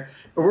in there,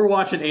 and we're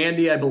watching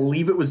Andy. I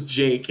believe it was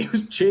Jake. It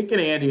was Jake and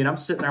Andy, and I'm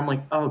sitting there. I'm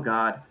like, oh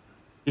god.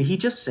 Did he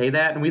just say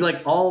that? And we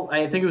like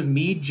I think it was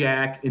me,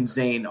 Jack, and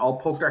Zane all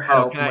poked our head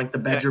out from like the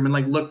bedroom and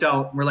like looked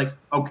out. And we're like,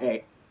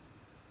 okay.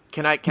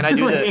 Can I do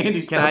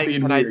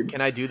the can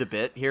I do the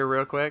bit here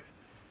real quick?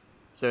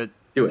 So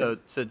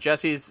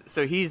Jesse's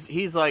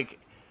he's like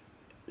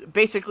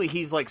basically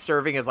he's like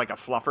serving as like a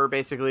fluffer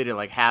basically to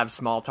like have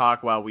small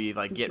talk while we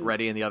like get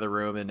ready in the other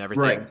room and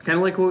everything. Right. Kind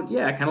of like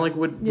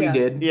what we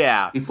did.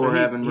 Yeah. Before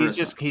having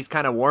he's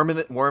kind of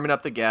warming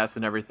up the guests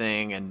and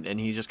everything and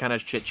he's just kind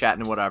of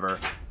chit-chatting and whatever.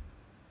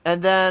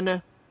 And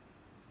then,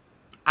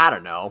 I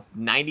don't know,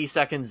 90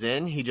 seconds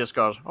in, he just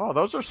goes, "Oh,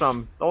 those are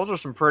some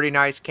pretty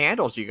nice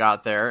candles you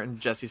got there." And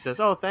Jesse says,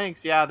 "Oh,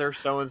 thanks. Yeah, they're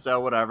so and so,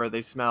 whatever.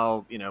 They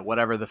smell,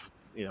 whatever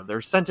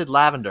they're scented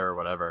lavender or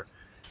whatever."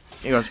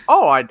 He goes,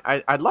 "Oh,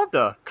 I'd love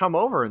to come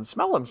over and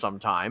smell them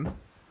sometime."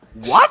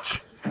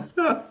 What? Oh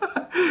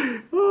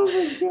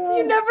my god!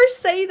 You never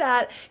say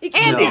that. It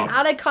can't be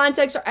out of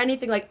context or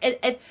anything. Like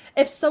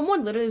if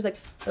someone literally was like,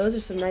 "Those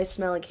are some nice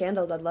smelling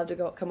candles. I'd love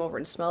to come over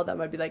and smell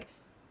them," I'd be like,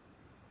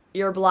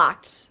 "You're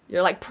blocked.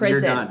 You're like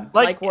prison. You're done.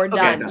 Like we're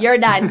done. You're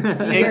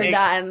done. You're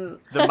done."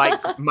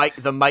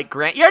 The Mike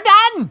Grant. You're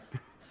done.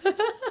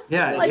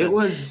 Yeah, like, it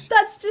was.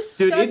 That's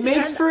disgusting. Dude, it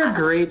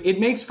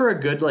makes for a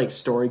good like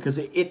story because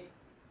it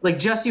like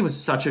Jessie was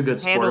such a good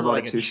sport about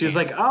it too. She was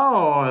like,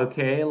 "Oh,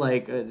 okay,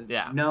 like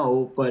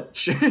no, but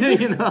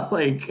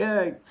like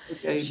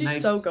okay." She's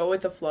nice. So go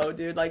with the flow,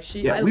 dude. Like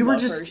I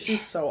love her.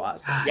 She's so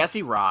awesome.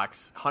 Jessie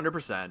rocks,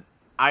 100%.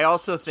 I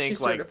also think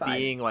she's like certified.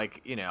 being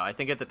like I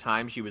think at the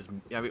time she was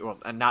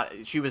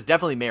she was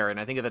definitely married. And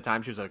I think at the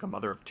time she was like a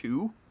mother of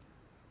 2.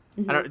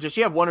 Mm-hmm. Does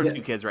she have 1 or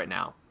 2 kids right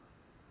now?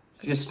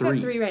 She's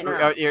 3. 3 right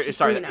now.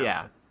 Sorry, 3 now.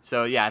 Yeah.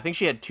 So yeah, I think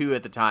she had 2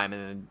 at the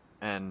time,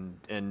 and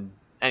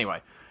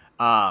anyway,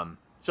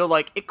 so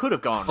like it could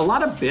have gone. A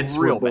lot of bits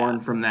were born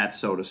from that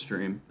Soda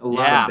Stream. A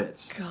lot of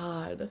bits.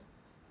 God.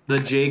 The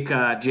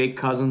Jake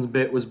Cousins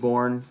bit was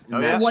born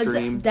in that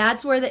stream.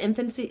 That's where the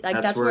infancy,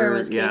 that's where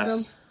it came from?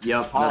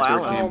 Yep, Paul that's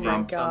Allen. where it came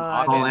from.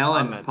 God.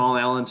 Paul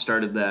Allen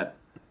started that.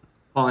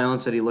 Paul Allen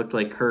said he looked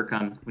like Kirk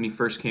when he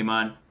first came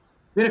on.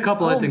 We had a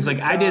couple of things. Like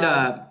I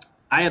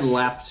had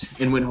left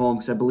and went home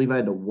because I believe I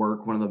had to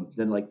work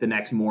the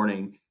next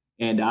morning.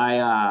 And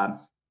I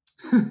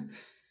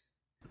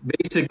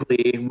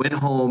basically went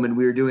home and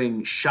we were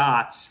doing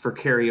shots for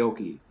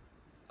karaoke.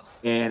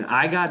 And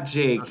I got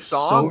Jake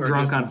so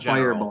drunk on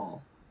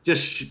Fireball.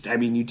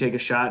 You take a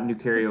shot and do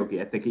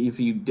karaoke. I think if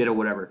you did or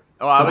whatever.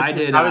 Oh, I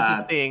was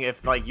just seeing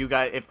if like you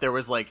guys, if there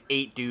was like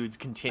 8 dudes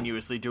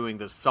continuously doing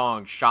the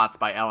song "Shots"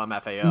 by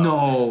LMFAO.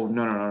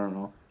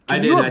 No. I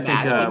did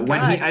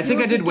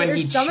when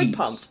he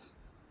cheats.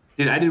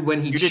 Dude, I did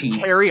when he cheats. You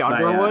did Carrie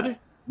Underwood?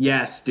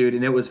 Yes, dude,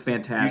 and it was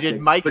fantastic. You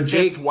did Mike's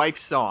Jake's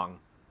wife's song.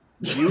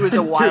 You as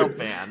a Wild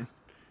fan.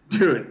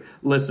 Dude,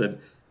 listen.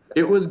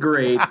 It was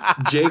great.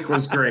 Jake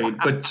was great,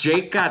 but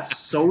Jake got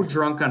so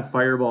drunk on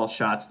fireball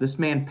shots, this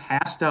man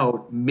passed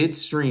out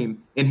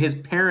midstream, and his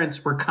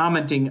parents were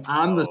commenting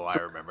on the. Oh, I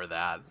remember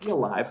that. Is he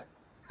alive?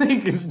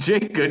 Is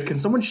Jake good? Can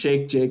someone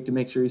shake Jake to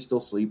make sure he's still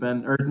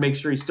sleeping or make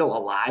sure he's still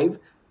alive?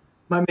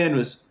 My man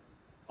was.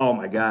 Oh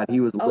my God, he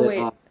was lit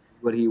up.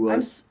 What he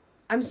was.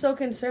 I'm so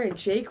concerned.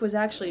 Jake was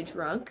actually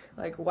drunk.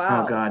 Like,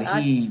 wow. Oh God,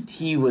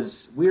 he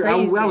was.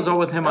 I was out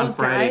with him on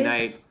Friday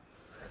night.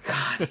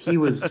 God, he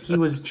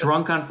was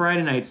drunk on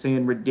Friday night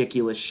saying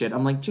ridiculous shit.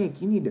 I'm like, Jake,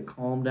 you need to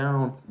calm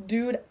down.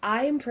 Dude,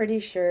 I'm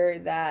pretty sure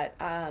that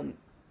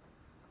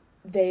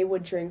they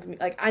would drink me.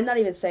 Like, I'm not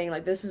even saying,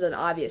 like, this is an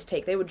obvious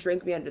take. They would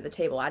drink me under the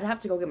table. I'd have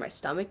to go get my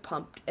stomach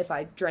pumped if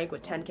I drank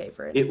with 10K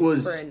for a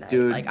night.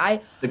 Dude,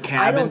 like, the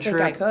cabin I don't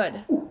trip, think I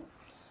could.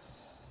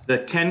 The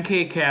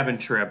 10K cabin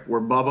trip where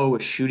Bubba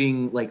was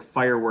shooting, like,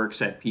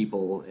 fireworks at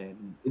people.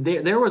 And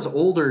there was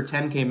older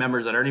 10K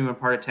members that aren't even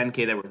part of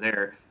 10K that were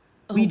there.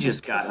 We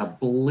just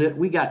got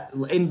we got,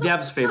 in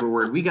Dev's favorite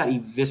word, we got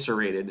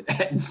eviscerated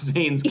at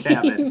Zane's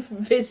cabin.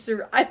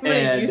 I'm going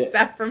to use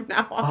that from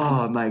now on.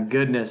 Oh, my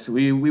goodness.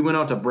 We went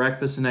out to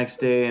breakfast the next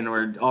day, and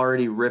we're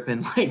already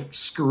ripping, like,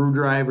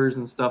 screwdrivers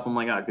and stuff. I'm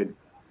like, oh, good.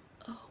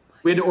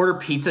 We had to order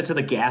pizza to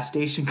the gas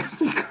station because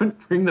they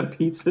couldn't bring the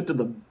pizza to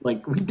the,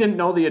 like, we didn't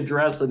know the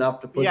address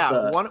enough to put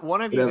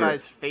one of you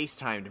guys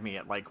FaceTimed me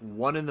at, like,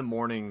 1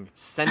 a.m.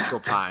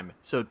 Central Time,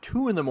 so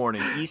 2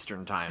 a.m.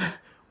 Eastern Time.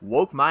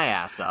 Woke my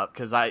ass up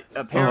because I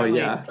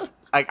apparently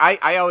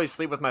I always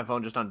sleep with my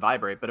phone just on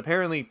vibrate, but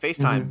apparently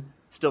FaceTime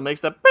still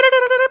makes that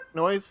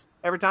noise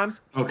every time.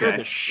 Scared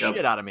the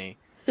shit out of me.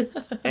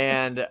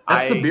 And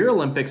that's the beer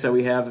Olympics that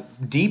we have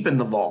deep in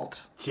the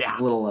vault. Yeah,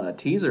 little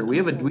teaser. We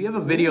have a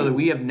video that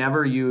we have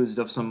never used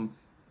of some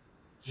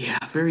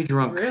very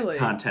drunk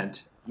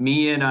content.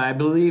 Me and I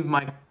believe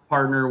my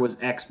partner was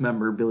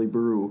ex-member Billy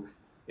Brew,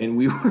 and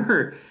we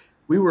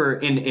were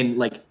in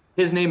like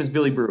his name is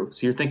Billy Brew.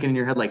 So you're thinking in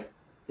your head like,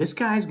 this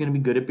guy's going to be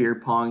good at beer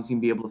pong. He's going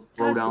to be able to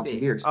throw down some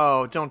beers.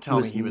 Oh, don't tell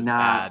me he was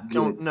bad.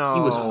 Don't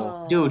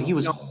know. He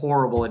was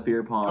horrible at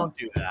beer pong. Don't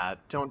do that.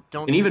 Don't.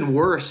 And even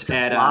worse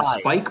at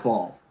spike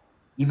ball.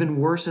 Even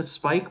worse at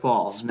spike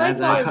ball. Spike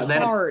ball is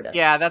hard.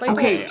 Yeah, that's spike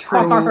okay.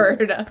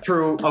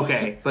 True.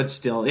 Okay, but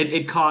still, it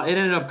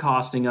ended up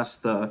costing us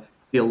the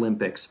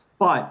Olympics.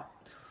 But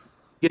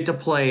get to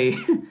play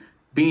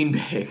bean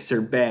bags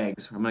or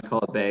bags. I'm going to call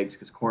it bags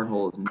because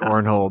cornhole is not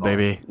cornhole,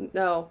 baby.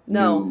 No.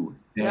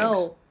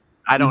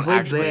 I don't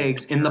actually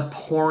bags in the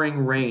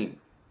pouring rain,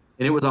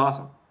 and it was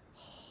awesome.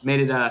 Made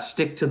it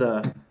stick to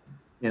the,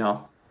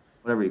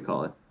 whatever you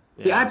call it.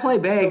 Yeah, I play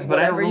bags, but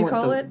I don't know you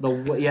call it. The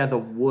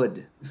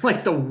wood,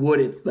 like the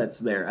wood that's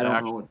there. I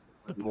don't know what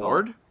the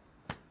board.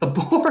 The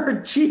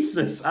board,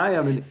 Jesus! I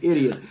am an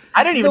idiot.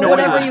 I didn't even know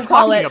whatever you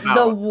call it. About.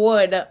 The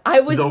wood.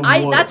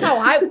 That's how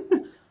I.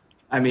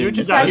 I mean, Such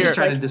is out here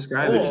trying to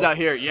describe it. Is out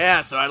here.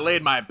 Yeah, so I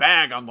laid my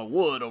bag on the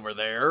wood over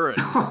there.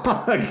 And...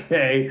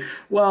 Okay.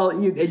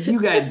 Well, you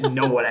guys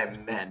know what I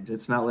meant.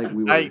 It's not like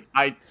we were.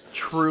 I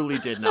truly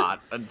did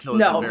not until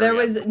there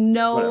was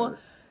no. Whatever.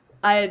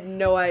 I had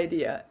no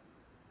idea.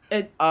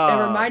 It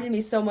reminded me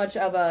so much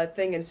of a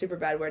thing in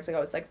Superbad where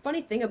it's like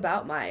funny thing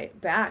about my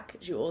back,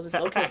 Jules, is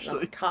located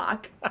on the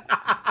cock,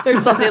 or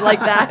something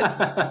like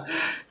that.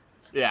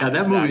 Yeah,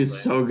 that movie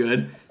is so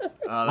good.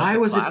 Why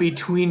was it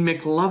between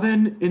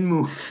McLovin and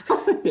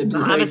Muhammad?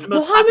 Muhammad's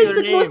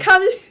the most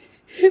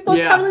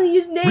commonly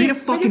used name. Read a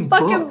fucking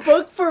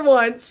book for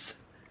once.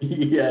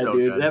 Yeah, so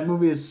dude, that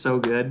movie is so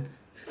good.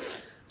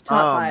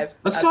 Top 5.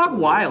 Let's talk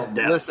Wild,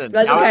 Dev. Listen,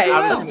 that's okay.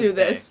 Let's do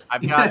this.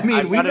 I've got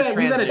a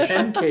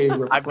transition.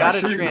 10K I've got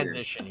a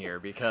transition here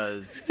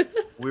because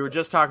we were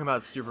just talking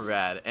about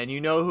Superbad, and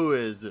you know who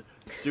is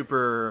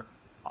super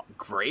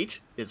great?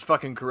 It's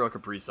fucking Kirill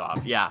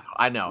Kaprizov. Yeah,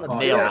 I know.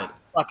 Nailed it.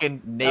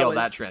 Fucking nailed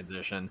that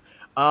transition.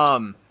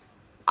 Listen,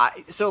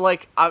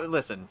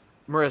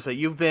 Marissa,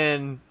 you've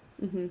been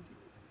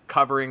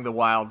covering the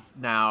Wild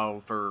now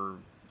for,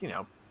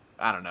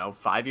 I don't know,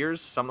 5 years,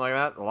 something like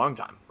that. A long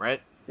time,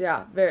 right?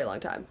 Yeah, very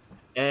long time.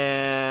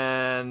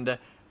 And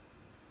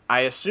I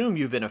assume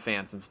you've been a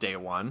fan since day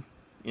one.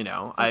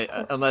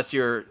 Unless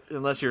you're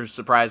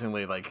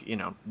surprisingly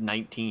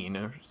 19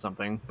 or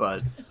something,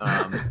 but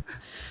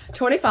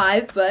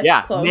 25, but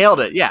yeah, close.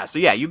 Nailed it. Yeah, so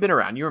yeah, you've been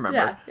around. You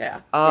remember?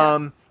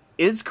 Yeah.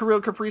 Is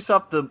Kirill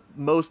Kaprizov the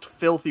most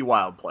filthy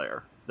Wild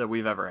player that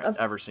we've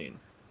ever seen?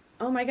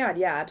 Oh my God,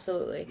 yeah,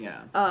 absolutely.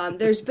 Yeah.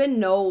 There's been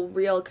no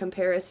real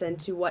comparison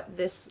to what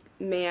this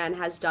man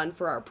has done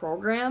for our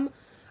program.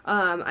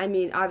 I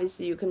mean,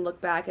 obviously you can look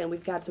back and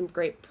we've got some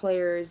great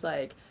players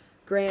like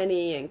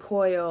Granny and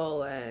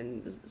Coyle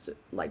and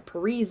like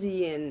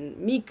Parisi and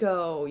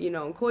Mikko,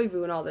 and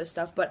Koivu and all this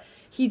stuff. But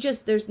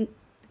there's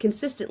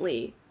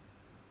consistently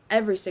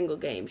every single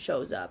game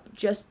shows up.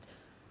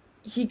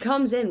 He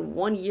comes in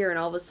 1 year and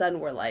all of a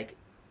sudden we're like,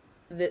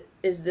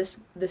 is this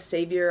the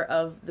savior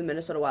of the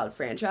Minnesota Wild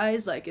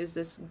franchise? Like, is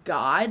this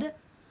God?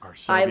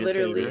 I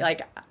literally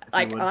savior.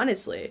 like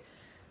honestly,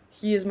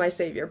 he is my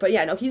savior. But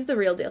yeah, no, he's the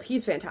real deal.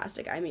 He's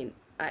fantastic. I mean,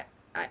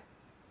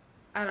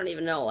 I don't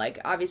even know. Like,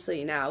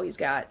 obviously now he's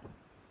got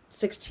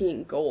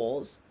 16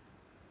 goals.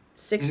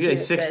 16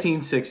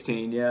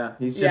 16, yeah.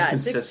 He's just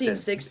consistent.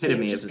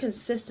 16, just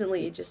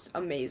consistently just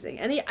amazing.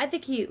 And I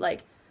think he,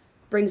 like,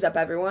 brings up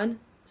everyone.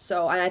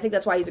 So, and I think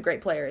that's why he's a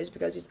great player, is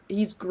because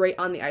he's great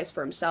on the ice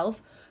for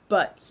himself,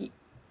 but he,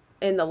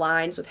 in the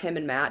lines with him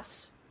and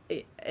Mats,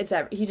 he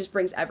just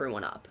brings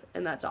everyone up,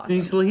 and that's awesome.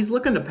 He's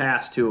looking to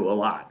pass, too, a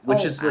lot,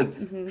 which is,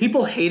 like,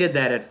 people hated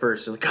that at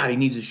first. They're like, God, he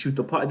needs to shoot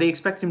the puck. They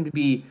expect him to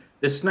be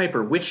the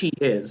sniper, which he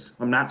is.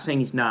 I'm not saying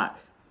he's not.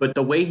 But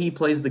the way he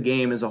plays the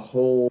game is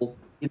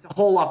it's a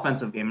whole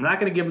offensive game. I'm not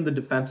going to give him the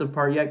defensive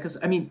part yet because,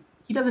 I mean,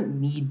 he doesn't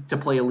need to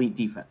play elite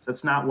defense.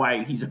 That's not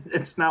why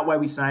it's not why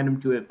we signed him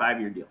to a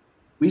 5-year deal.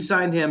 We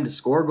signed him to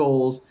score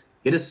goals,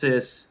 get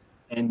assists,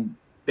 and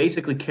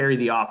basically carry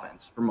the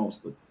offense for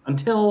most of it.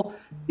 Until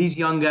these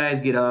young guys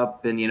get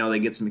up and, they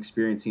get some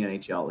experience in the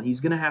NHL. He's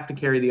going to have to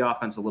carry the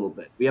offense a little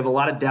bit. We have a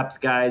lot of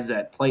depth guys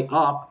that play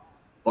up,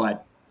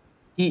 but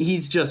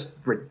he's just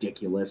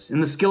ridiculous.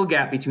 And the skill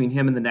gap between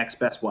him and the next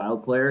best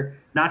Wild player,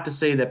 not to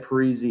say that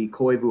Parise,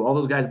 Koivu, all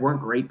those guys weren't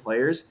great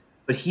players,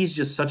 but he's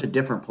just such a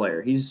different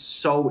player. He's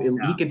so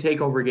he can take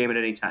over a game at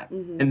any time,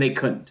 and they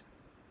couldn't.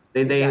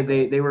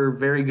 They were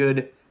very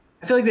good.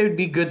 I feel like they would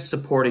be good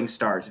supporting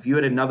stars. If you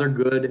had another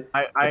good,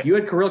 if you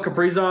had Kirill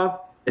Kaprizov,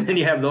 and then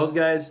you have those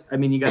guys, I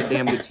mean, you got a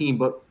damn good team.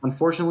 But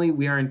unfortunately,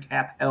 we are in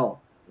cap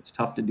hell. It's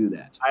tough to do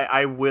that.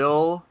 I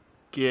will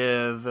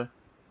give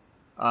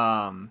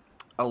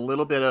a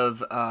little bit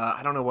of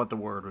I don't know what the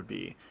word would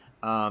be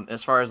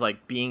as far as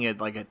like being a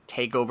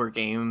takeover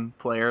game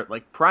player.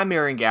 Like Prime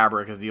Marian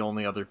Gaborik is the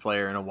only other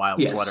player in a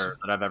Wild sweater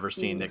that I've ever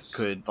seen that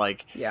could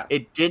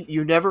it didn't.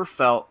 You never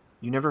felt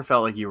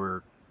like you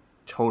were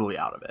totally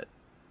out of it.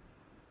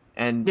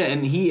 And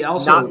and he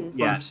also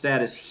from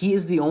status, he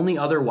is the only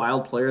other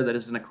Wild player that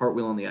is in a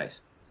cartwheel on the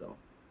ice. So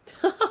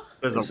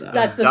that's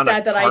the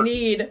stat that I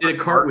need. Did a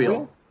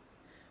cartwheel.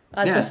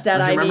 That's the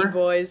stat I need,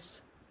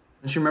 boys.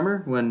 Don't you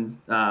remember when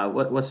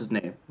what's his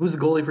name? Who's the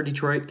goalie for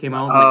Detroit? Came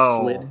out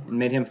and slid and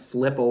made him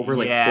flip over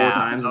 4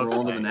 times and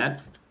roll into the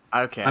net.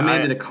 Okay, my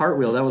man did a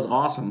cartwheel. That was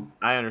awesome.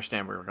 I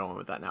understand where we're going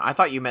with that now. I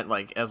thought you meant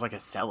as a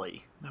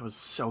celly. I was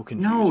so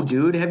confused. No,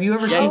 dude. Have you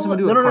ever seen someone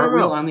do a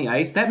cartwheel on the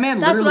ice? That man.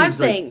 That's what I'm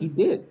saying. He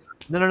did.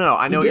 No.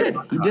 I know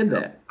he did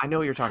that. I know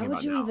what you're talking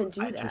about. How would you even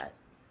do that?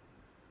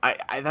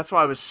 I that's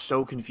why I was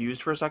so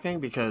confused for a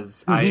second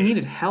because he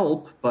needed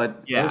help,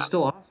 but it was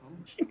still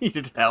awesome. He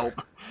needed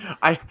help.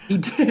 He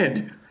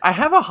did. I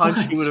have a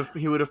hunch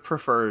he would have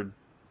preferred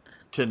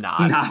to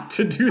not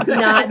to do that.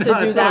 Not to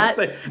do that.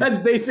 That's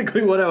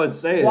basically what I was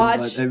saying.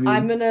 Watch,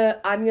 I'm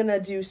gonna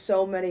do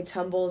so many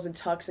tumbles and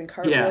tucks and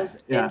cartwheels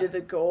into the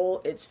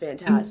goal. It's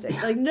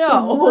fantastic.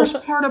 No. The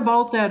worst part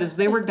about that is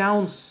they were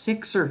down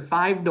 6 or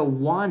 5-1,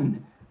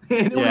 and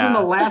it was in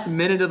the last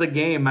minute of the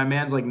game. My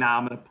man's like, "Nah,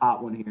 I'm gonna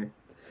pop one here."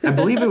 I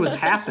believe it was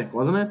Hasek,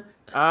 wasn't it?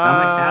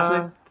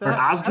 Hasek or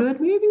Osgood,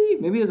 maybe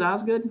it was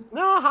Osgood.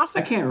 No, Hasek.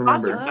 I can't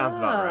remember. Hasek sounds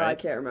about right. I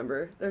can't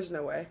remember. There's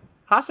no way.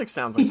 Hasek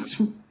sounds like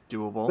it's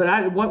doable.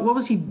 But what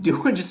was he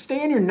doing? Just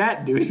stay in your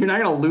net, dude. You're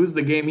not gonna lose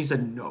the game. He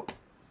said, "No,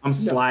 I'm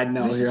sliding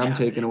out here. I'm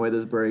taking away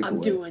this break.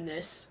 I'm doing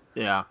this."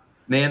 Yeah.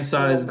 Man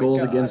saw his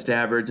goals against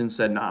average and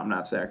said, "No, I'm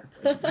not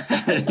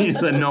sacrificing." He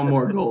said, "No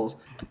more goals."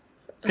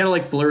 It's kind of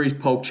like Fleury's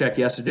poke check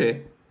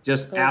yesterday.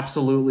 Just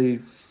absolutely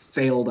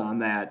failed on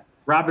that.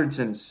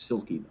 Robertson is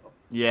silky though.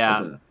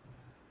 Yeah.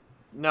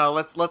 No,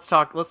 let's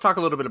talk a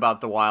little bit about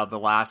the Wild the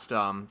last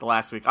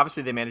week.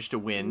 Obviously, they managed to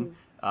win.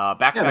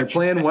 They're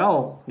playing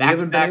well. We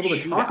haven't been able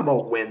to talk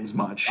about wins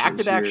much.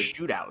 Back-to-back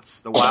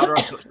shootouts. The Wild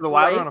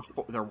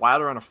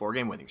are on a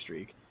 4-game winning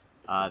streak.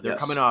 They're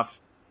coming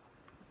off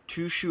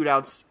 2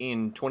 shootouts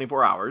in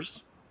 24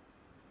 hours.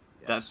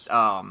 Yes.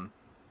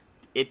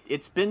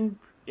 It's been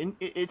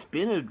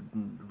a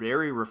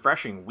very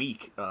refreshing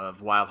week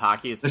of Wild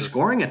hockey. They're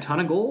scoring a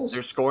ton of goals.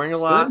 They're scoring a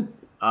lot.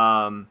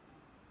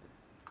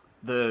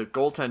 The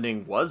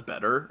goaltending was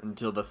better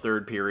until the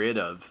third period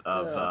of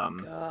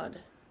God.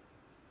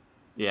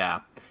 Yeah.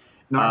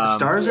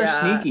 Stars are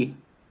sneaky.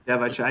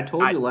 Dev, I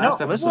told you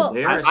last episode.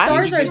 They are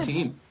a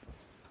team.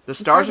 The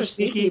Stars are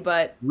sneaky,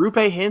 but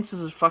Roope Hintz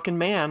is a fucking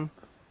man.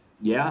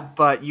 Yeah.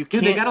 But you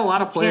can't. Dude, they got a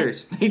lot of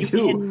players. They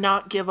do. You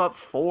cannot give up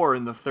 4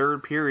 in the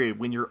third period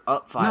when you're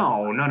up 5.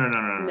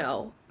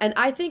 No. And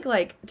I think,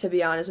 to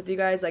be honest with you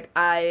guys,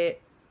 I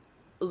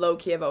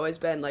low-key have always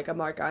been, a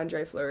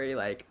Marc-Andre Fleury,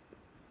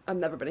 I've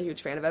never been a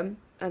huge fan of him,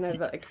 and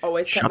I've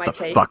always kept my take.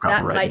 Shut the fuck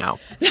up right now.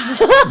 No,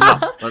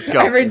 let's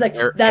go. Everybody's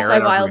that's my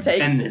wild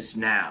take. End this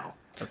now.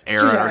 Let's air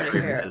out our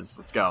grievances.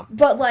 Let's go.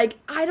 But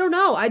I don't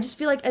know. I just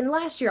feel and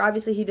last year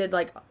obviously he did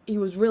he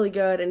was really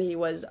good, and he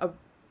was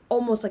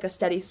almost a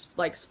steady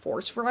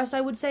force for us,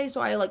 I would say. So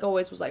I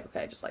always was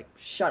okay, just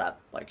shut up,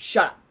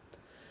 shut up.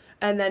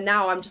 And then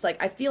now I'm just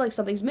I feel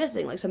something's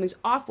missing, something's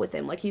off with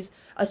him. He's,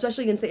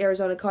 especially against the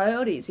Arizona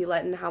Coyotes, he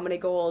let in how many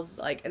goals,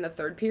 in the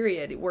third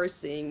period. We're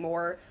seeing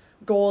more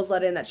goals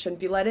let in that shouldn't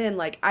be let in.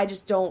 I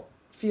just don't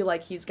feel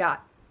he's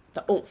got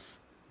the oomph.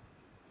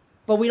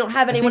 But we don't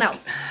have anyone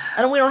else.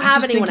 We don't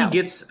have anyone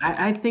else.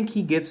 I think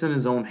he gets in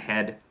his own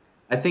head.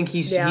 I think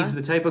he's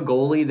the type of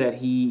goalie that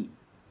he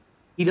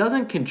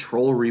doesn't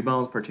control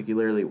rebounds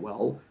particularly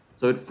well,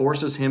 so it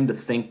forces him to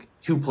think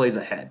 2 plays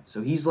ahead.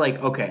 So he's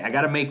like, okay, I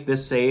got to make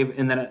this save,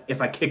 and then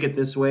if I kick it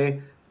this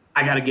way,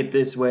 I got to get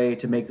this way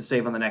to make the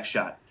save on the next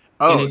shot.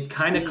 And it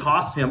kind of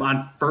costs him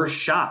on first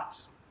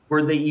shots where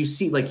you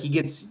see like he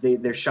gets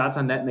their shots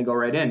on net and they go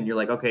right in. And you're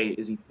like, okay,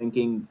 is he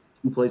thinking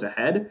 2 plays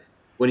ahead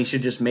when he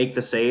should just make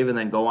the save and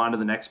then go on to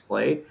the next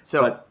play?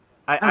 So. But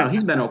I don't know.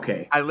 He's been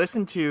okay. I'm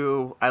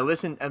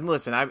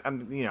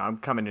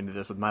coming into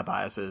this with my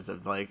biases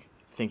of like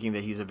thinking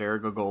that he's a very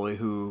good goalie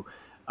who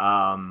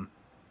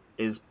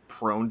is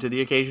prone to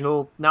the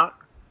occasional not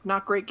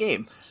great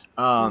game.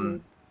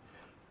 But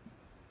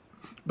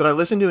I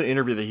listened to an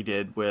interview that he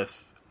did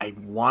with, I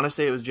want to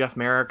say it was Jeff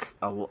Merrick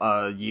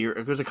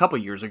it was a couple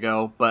years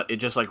ago, but it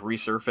just like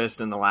resurfaced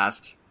in the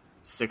last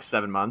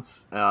 6-7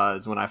 months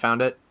is when I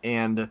found it.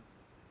 And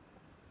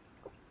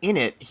in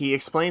it, he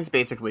explains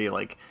basically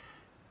like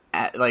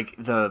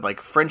the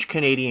French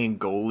Canadian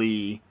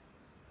goalie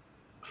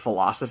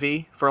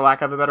philosophy, for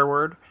lack of a better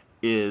word,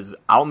 is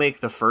I'll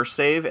make the first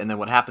save, and then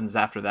what happens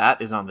after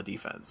that is on the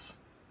defense.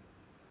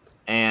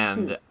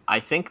 And I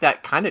think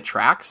that kind of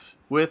tracks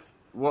with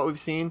what we've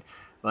seen.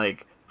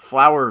 Like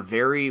Flower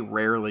very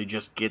rarely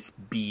just gets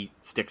beat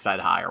stick side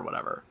high or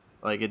whatever.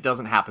 Like it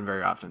doesn't happen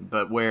very often.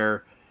 But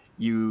where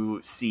you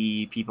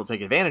see people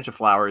take advantage of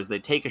Flower is they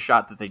take a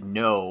shot that they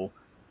know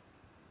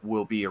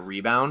will be a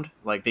rebound.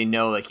 Like they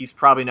know like he's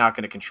probably not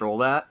going to control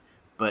that,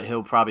 but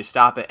he'll probably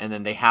stop it, and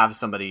then they have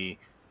somebody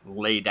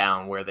lay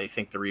down where they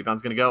think the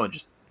rebound's going to go and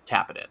just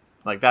tap it in.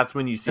 Like that's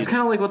when you see. It's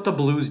kind of like what the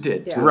Blues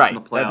did to right. us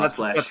in the playoffs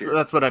last year.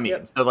 That's what I mean.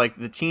 Yep. So like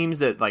the teams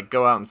that like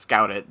go out and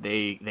scout it,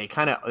 they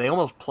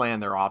almost plan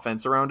their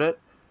offense around it,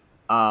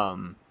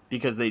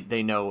 because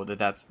they know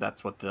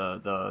that's what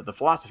the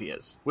philosophy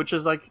is, which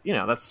is like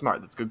that's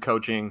smart. That's good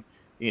coaching.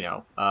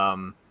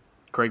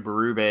 Craig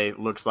Berube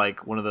looks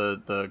like one of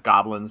the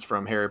goblins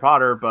from Harry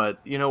Potter,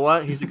 but you know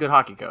what? He's a good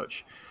hockey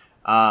coach.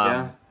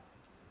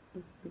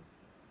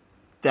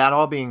 That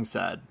all being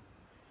said,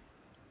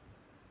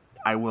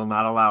 I will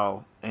not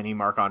allow any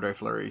Marc-Andre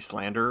Fleury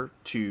slander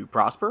to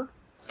prosper.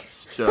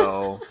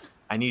 So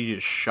I need you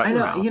to shut your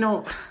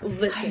mouth.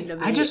 Listen to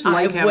me. I just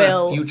like having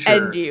a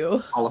future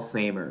Hall of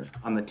Famer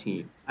on the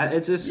team.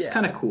 It's just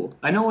kind of cool.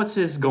 I know it's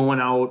his going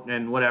out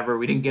and whatever.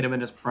 We didn't get him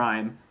in his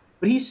prime,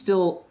 but he's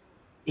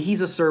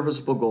a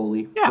serviceable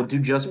goalie. Yeah. He'll do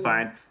just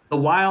fine. The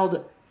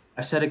Wild,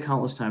 I've said it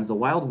countless times, the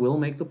Wild will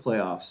make the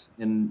playoffs,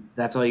 and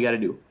that's all you got to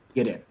do.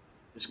 Get in.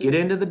 Just get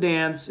into the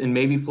dance, and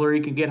maybe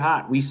Fleury could get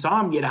hot. We saw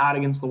him get hot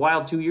against the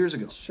Wild 2 years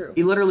ago. It's true.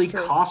 He literally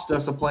cost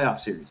us a playoff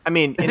series. I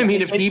mean,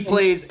 if he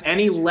plays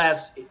any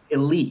less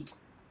elite,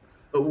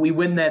 we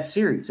win that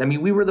series. I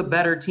mean, we were the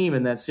better team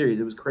in that series.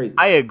 It was crazy.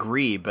 I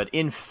agree, but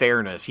in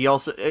fairness,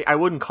 I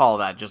wouldn't call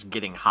that just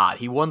getting hot.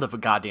 He won the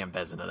goddamn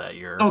Vezina that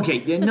year.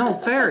 Okay, no,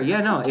 fair. Yeah,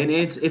 no, and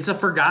it's a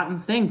forgotten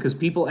thing because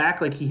people act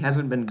like he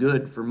hasn't been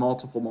good for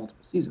multiple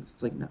seasons.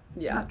 It's like, no,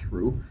 it's not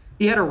true.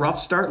 He had a rough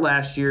start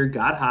last year,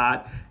 got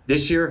hot.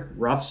 This year,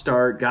 rough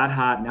start, got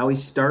hot. Now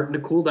he's starting to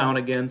cool down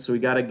again, so we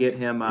got to get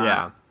him.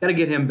 Got to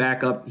get him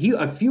back up.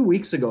 A few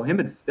weeks ago, him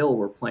and Phil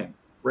were playing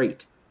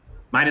great,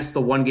 minus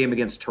the one game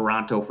against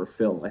Toronto for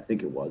Phil, I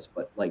think it was.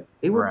 But like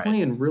they were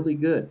playing really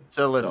good.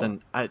 So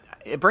listen,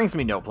 it brings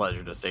me no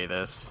pleasure to say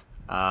this,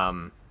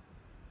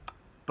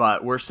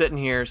 but we're sitting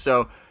here.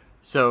 So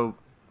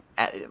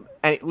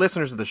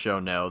listeners of the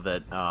show know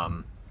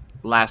that.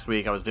 Last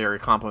week, I was very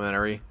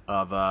complimentary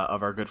of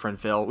our good friend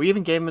Phil. We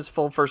even gave him his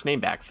full first name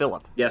back,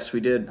 Philip. Yes,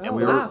 we did. And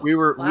we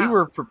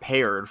were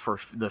prepared for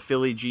the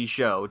Philly G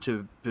show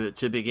to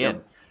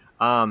begin.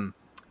 Yep.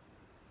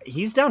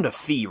 He's down to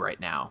fee right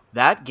now.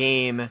 That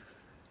game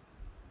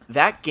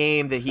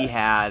that he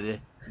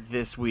had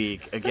this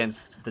week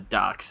against the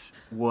Ducks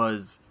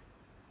was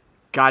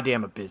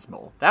goddamn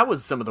abysmal. That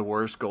was some of the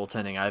worst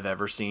goaltending I've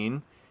ever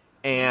seen.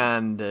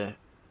 And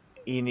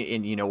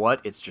you know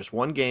what? It's just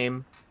one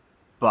game.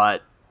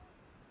 But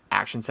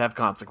actions have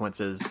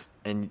consequences,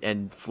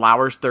 and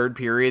Flowers' third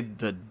period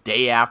the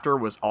day after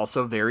was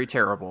also very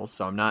terrible.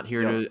 So I'm not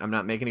here I'm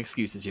not making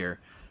excuses here.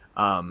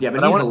 But he's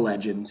a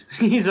legend.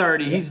 He's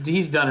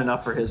done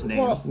enough for his name.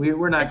 Well,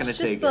 we're not going to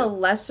take it. It's just the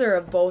lesser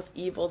of both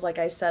evils, like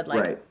I said.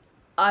 Like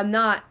I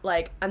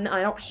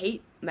don't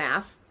hate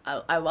Math.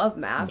 I love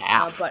Math.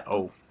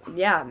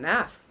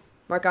 Math.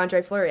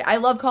 Marc-Andre Fleury. I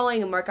love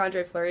calling him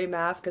Marc-Andre Fleury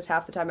Math because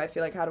half the time I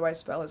feel like, how do I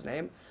spell his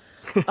name?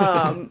 So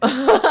I'm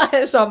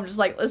just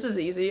like, this is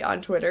easy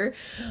on Twitter.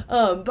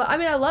 But I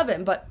mean, I love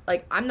him, but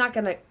like, I'm not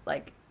gonna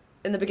like,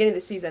 in the beginning of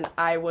the season,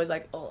 I was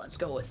like, oh, let's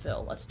go with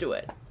Phil. Let's do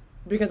it.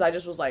 Because I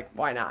just was like,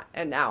 why not?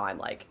 And now I'm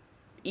like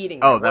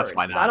eating. That's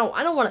why not. I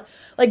don't want to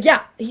like,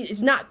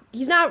 he's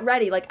not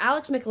ready. Like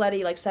Alex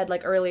McLetty like said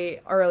like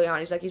early on,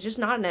 he's like, he's just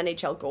not an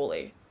NHL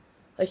goalie.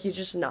 Like he's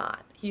just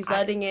not. He's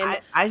letting in.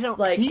 I don't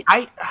like.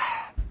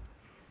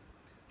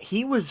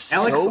 He was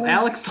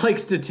Alex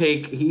likes to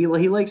take he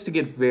likes to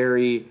get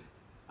very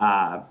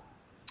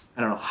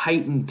I don't know,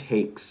 heightened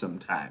takes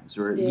sometimes.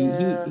 Or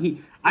Yeah.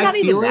 he Not I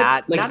even feel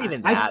that. Like, Not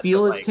even that, I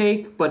feel but, his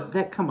take, but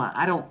that come on,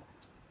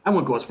 I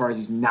won't go as far as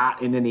he's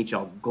not an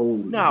NHL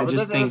goalie. No, I but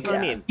just think that's what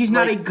I mean. he's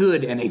not Like, a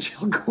good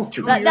NHL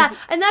goalie.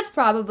 And that's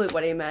probably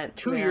what he meant.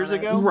 2 to be years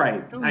honest. ago,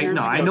 Right. 2 years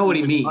ago, I know what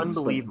he was means.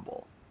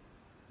 Unbelievable.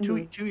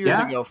 Mhm. 2 years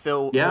ago,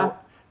 Phil,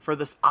 for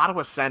the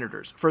Ottawa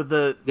Senators, for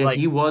the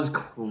he was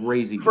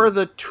crazy. For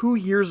the 2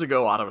 years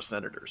ago Ottawa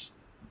Senators,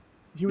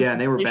 he was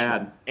and they were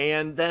bad.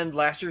 And then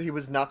last year he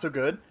was not so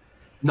good.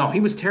 No,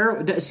 he was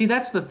terrible. See,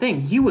 that's the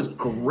thing. He was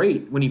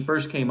great when he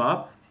first came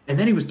up, and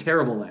then he was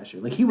terrible last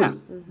year. Like, he was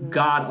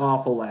god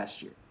awful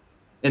last year.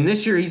 And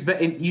this year he's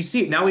been. You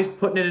see it now. He's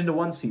putting it into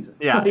one season.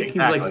 Yeah, like,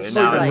 exactly. He's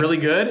been really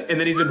good, and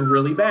then he's been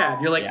really bad.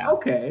 You're like,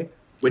 okay,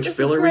 which This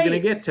Phil is are we going to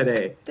great. get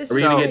today? This Are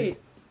we is going to great.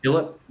 get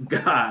Philip?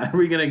 God, are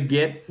we going to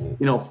get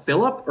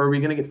Philip, or are we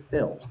going to get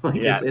Phil? Like,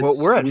 Well,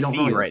 we're at we don't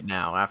fee know right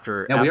now.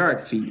 After we are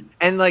at fee.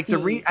 And like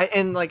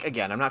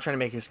again, I'm not trying to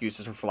make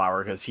excuses for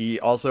Flower because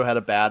he also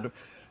had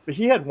but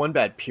he had one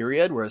bad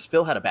period, whereas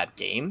Phil had a bad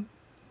game.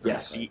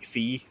 Yes,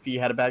 Fee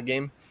had a bad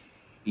game.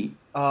 Fee.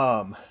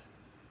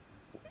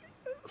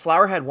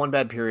 Flower had one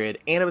bad period,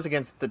 and it was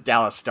against the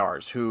Dallas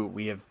Stars, who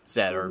we have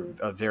said are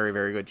a very,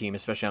 very good team,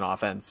 especially on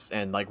offense.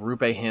 And like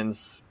Rupe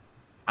Hintz,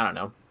 I don't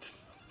know,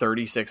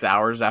 36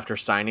 hours after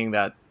signing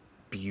that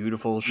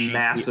beautiful sheet,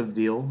 massive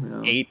deal.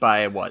 8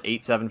 by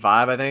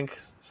 875, I think,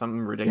 something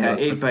ridiculous.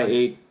 Yeah, 8 by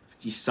 8,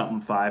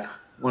 50-something 5.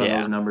 One of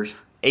those numbers.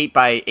 8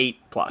 by 8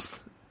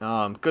 plus.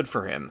 Good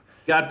for him.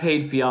 Got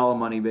paid Fiala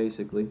money,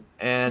 basically.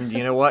 And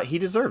you know what? He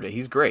deserved it.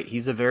 He's great.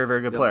 He's a very, very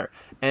good player.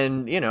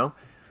 And,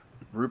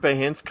 Rupe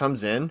Hintz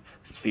comes in,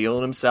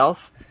 feeling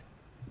himself,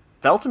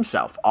 felt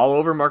himself all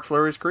over Mark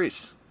Fleury's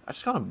crease. I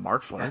just called him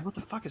Mark Fleury. What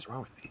the fuck is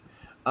wrong with me?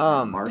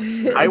 Mark.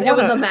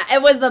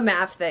 It was the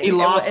math thing. He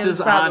lost his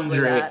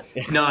Andre.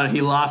 No, he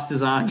lost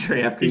his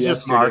Andre after he's yesterday.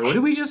 Just Mark. What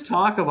did we just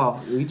talk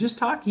about? We just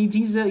talked.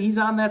 He's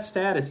on that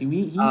status.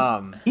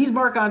 He's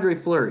Marc-Andre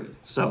Fleury.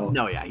 So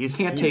no, yeah, he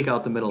can't take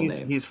out the middle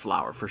name. He's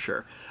Flower for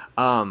sure.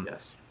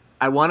 Yes.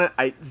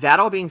 That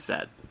all being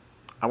said,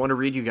 I want to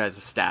read you guys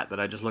a stat that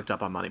I just looked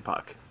up on Money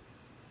Puck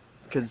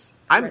because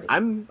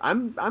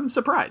I'm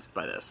surprised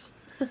by this.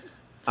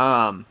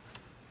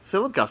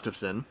 Philip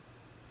Gustafsson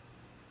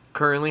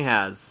currently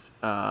has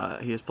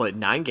he has played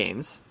 9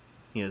 games.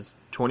 He has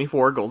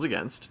 24 goals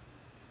against.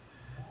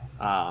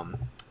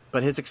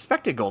 But his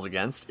expected goals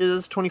against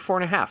is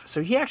 24.5.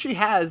 So he actually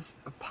has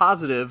a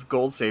positive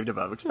goals saved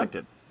above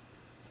expected.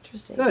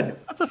 Interesting. Good.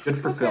 That's a good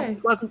for Phil.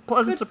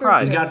 Pleasant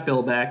surprise. He's got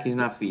Phil back. He's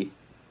not Fee.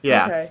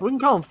 Yeah, we can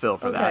call him Phil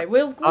for that.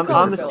 We'll call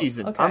on him the Phil.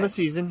 season. Okay. On the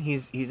season,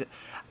 he's.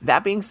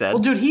 That being said,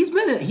 well, dude, he's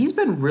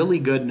been really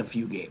good in a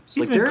few games.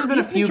 There's been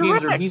a few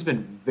games where he's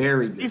been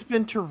very good. He's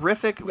been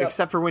terrific,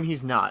 except for when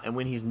he's not, and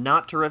when he's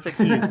not terrific,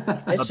 he's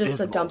it's just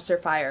a dumpster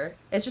fire.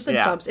 It's just a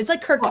dumpster. It's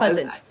like Kirk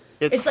Cousins.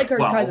 It's like Kirk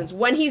Cousins.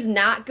 When he's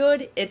not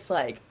good, it's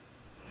like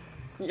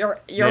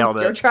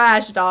you're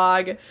trash,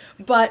 dog.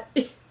 But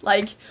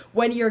like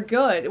when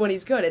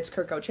he's good, it's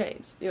Kirk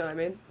O'Chains. You know what I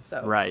mean?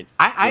 So right.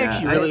 I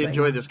actually really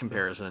enjoy this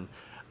comparison.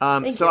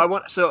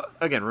 So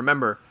again,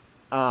 remember,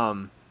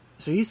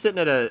 so he's sitting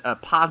at a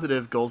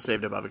positive goals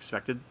saved above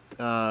expected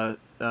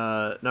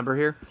number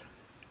here.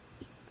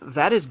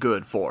 That is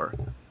good for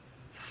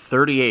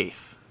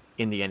 38th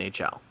in the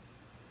NHL.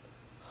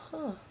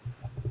 Huh.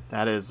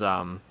 That is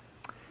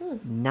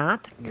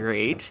not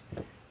great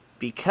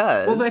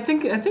because. Well, I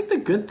think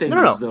the good thing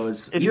is though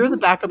is if you're the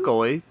backup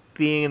goalie,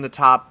 being in the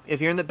top.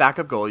 If you're in the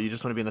backup goal, you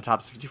just want to be in the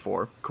top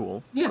 64.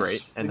 Cool,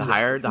 great, and the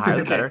higher the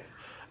better.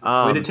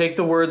 Way to take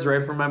the words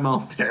right from my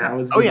mouth there. I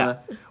was.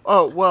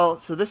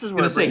 So this is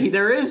where I'm gonna say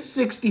there is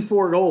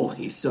 64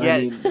 goalies. So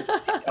I mean,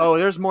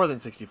 there's more than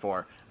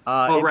 64.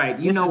 Right.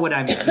 You know what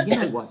I mean. You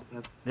know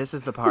what? This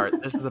is the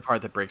part. This is the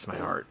part that breaks my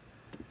heart.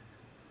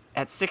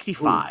 At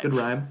 65, good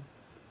rhyme.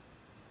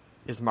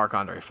 Is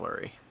Marc-Andre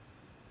Fleury.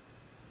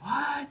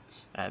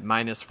 What? At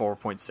minus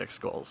 4.6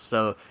 goals.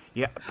 So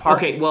yeah.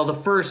 Well, the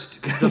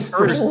first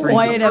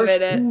wait a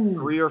minute.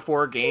 3 or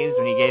 4 games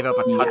when he gave up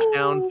a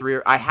touchdown.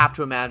 I have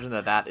to imagine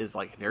that is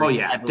like very.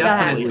 That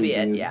has to be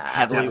it. Yeah,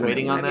 heavily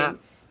waiting on that.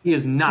 He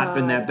has not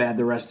been that bad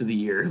the rest of the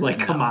year. Like,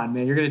 come on,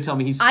 man. You're going to tell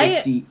me he's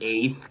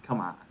 68th?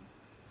 Come on.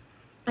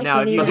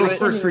 Now, but those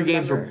first 3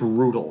 games were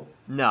brutal.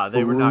 No,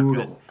 they were not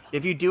good.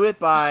 If you do it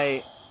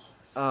by,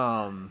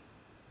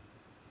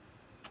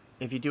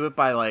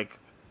 like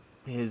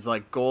his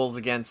like goals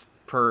against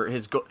per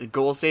his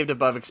goals saved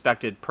above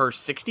expected per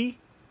 60,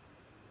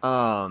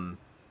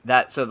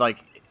 that so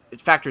like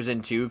it factors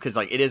in too because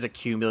like it is a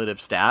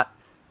cumulative stat.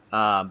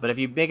 But if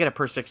you make it a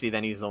per 60,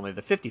 then he's only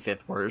the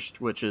 55th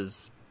worst, which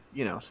is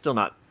still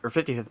not, or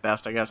 55th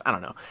best, I guess. I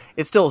don't know.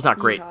 It still is not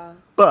great,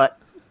 but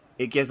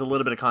it gives a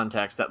little bit of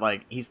context that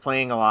like he's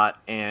playing a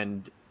lot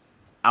and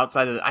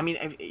outside of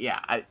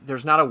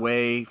there's not a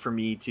way for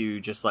me to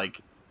just like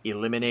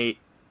eliminate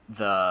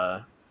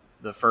the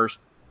first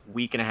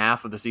week and a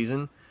half of the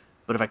season,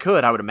 but if I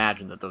could, I would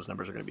imagine that those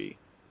numbers are going to be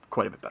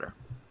quite a bit better.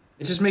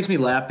 It just makes me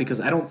laugh because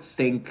I don't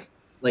think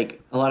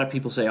like a lot of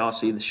people say, oh,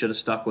 see, they should have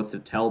stuck with the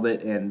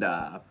Talbot and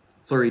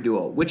Fleury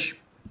duo, which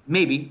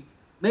maybe,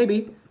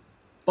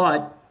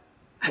 but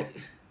I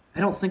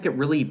don't think it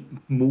really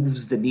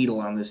moves the needle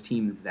on this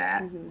team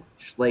that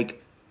much.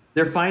 Like,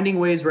 they're finding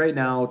ways right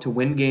now to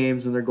win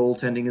games when their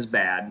goaltending is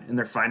bad, and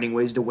they're finding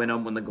ways to win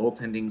them when the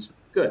goaltending's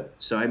good.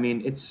 So, I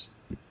mean,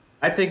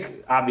 I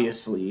think,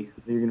 obviously,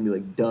 you're going to be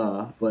like,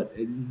 duh, but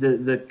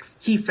the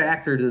key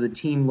factor to the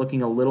team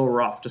looking a little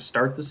rough to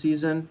start the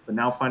season, but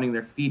now finding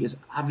their feet, is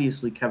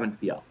obviously Kevin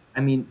Fiala. I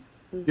mean,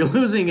 you're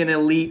losing an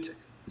elite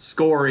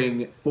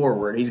scoring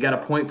forward. He's got a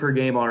point per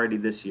game already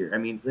this year. I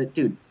mean,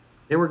 dude,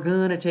 they were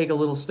going to take a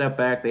little step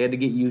back. They had to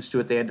get used to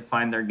it. They had to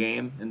find their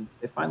game, and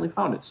they finally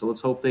found it. So let's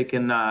hope they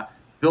can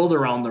build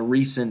around the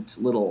recent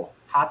little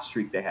hot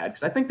streak they had,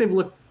 because I think they've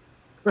looked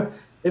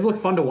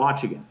fun to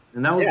watch again.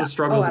 And that was the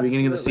struggle at the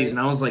beginning of the season.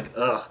 I was like,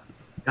 ugh,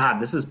 God,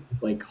 this is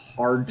like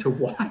hard to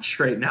watch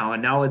right now.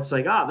 And now it's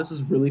like, this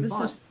is really fun.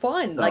 This is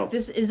fun. So, like,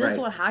 is this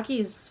what hockey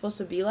is supposed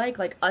to be like?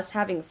 Like, us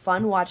having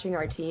fun watching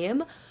our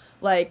team?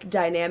 Like,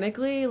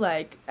 dynamically,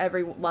 like,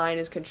 every line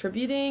is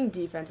contributing,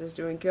 defense is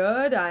doing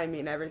good. I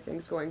mean,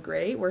 everything's going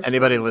great.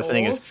 Anybody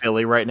listening in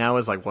Philly right now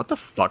is like, what the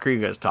fuck are you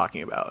guys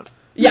talking about?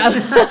 Yeah.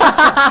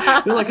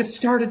 They're like, it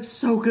started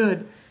so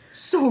good.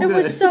 It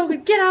was so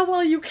good. Get out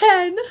while you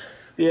can.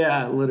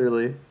 Yeah,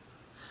 literally.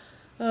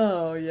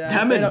 Oh, yeah.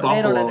 Them and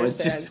Buffalo,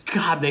 it's just,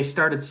 God, they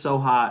started so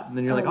hot. And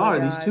then you're like,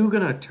 are these two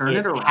going to turn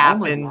it around?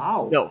 Happens. Like,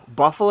 wow. No,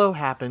 Buffalo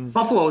happens.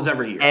 Buffalo is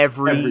every year.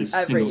 Every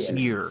single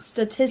year.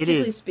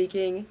 Statistically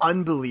speaking.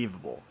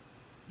 Unbelievable.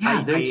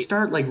 Yeah, they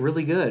start, like,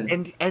 really good.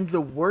 And the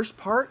worst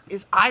part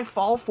is I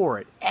fall for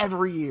it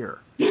every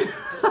year.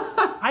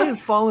 I have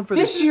fallen for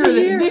this year.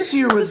 This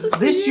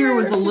year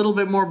was a little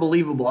bit more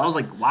believable. I was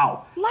like,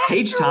 wow.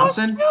 Tage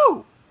Thompson.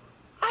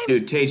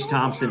 Dude, Tage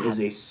Thompson is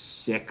a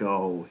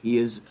sicko. He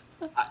is.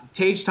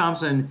 Tage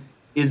Thompson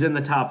is in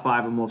the top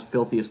 5 of most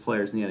filthiest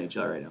players in the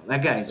NHL right now.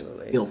 That guy is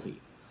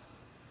filthy.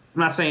 I'm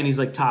not saying he's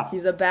like top.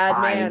 He's a bad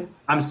 5. man.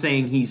 I'm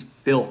saying he's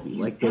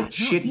filthy.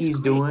 He's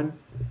doing.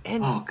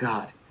 And oh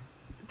God.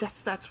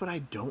 That's what I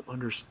don't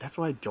understand. That's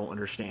what I don't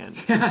understand.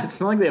 Yeah, it's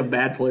not like they have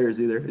bad players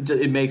either.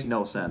 It makes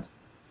no sense.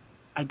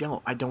 I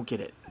don't get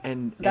it.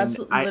 And that's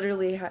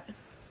literally.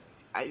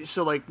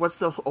 So like, what's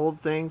the old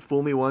thing?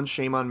 Fool me once,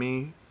 shame on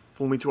me.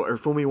 Fool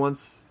me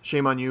once,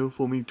 shame on you.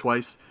 Fool me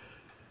twice,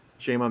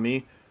 shame on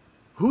me.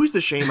 Who's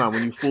the shame on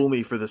when you fool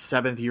me for the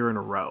 7th year in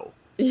a row?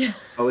 Yeah.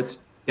 Oh,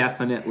 it's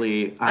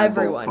definitely on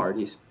both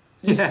parties.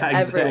 Yeah,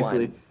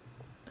 exactly.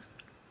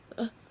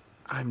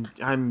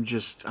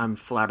 I'm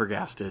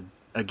flabbergasted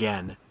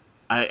again.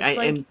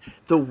 And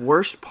the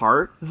worst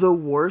part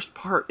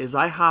is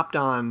I hopped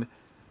on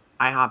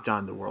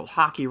the World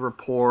Hockey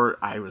Report.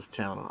 I was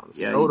telling on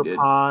Soda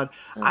Pod.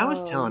 I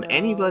was telling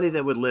anybody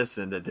that would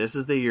listen that this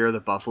is the year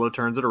that Buffalo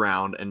turns it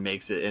around and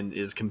makes it and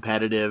is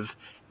competitive,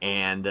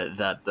 and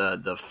that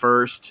the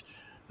first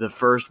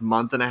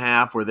month and a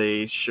half where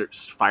they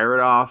fire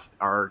it off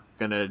are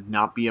gonna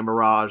not be a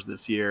mirage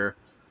this year.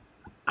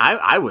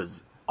 I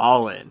was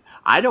all in.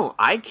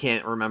 I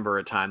can't remember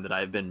a time that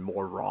I've been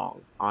more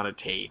wrong on a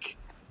take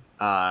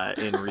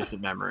in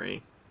recent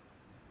memory.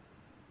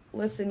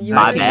 Listen, you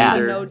have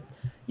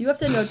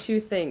to know 2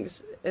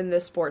 things in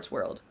this sports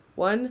world.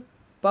 1,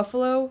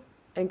 Buffalo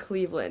and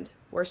Cleveland,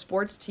 where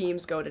sports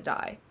teams go to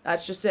die.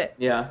 That's just it.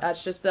 Yeah.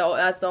 That's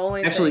the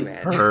only thing,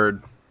 man.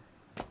 Heard.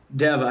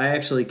 Dev, I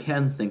actually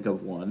can think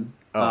of one.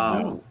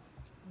 No.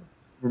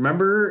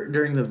 Remember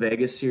during the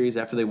Vegas series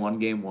after they won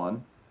Game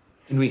 1,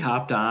 and we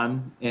hopped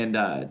on, and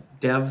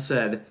Dev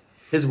said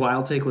his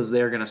wild take was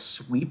they're going to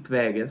sweep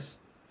Vegas,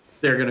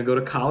 they're going to go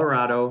to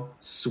Colorado,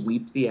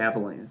 sweep the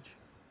Avalanche.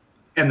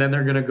 And then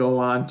they're going to go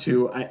on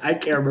to I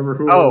can't remember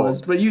who it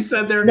was, but you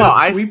said they're going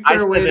to sweep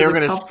their way to the Cup final. They were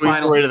going to sweep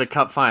their way to the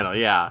Cup final.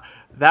 Yeah,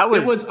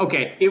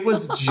 it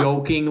was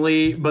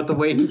jokingly, but the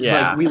way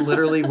we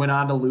literally went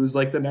on to lose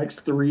like the next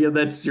 3 of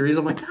that series.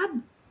 I'm like,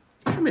 God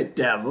damn it,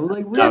 Dev! I'm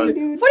like,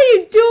 dude, what are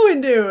you doing,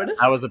 dude?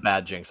 That was a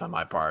bad jinx on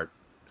my part.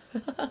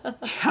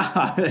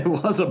 Yeah, it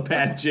was a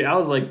bad jinx. I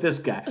was like, this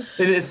guy.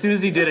 And as soon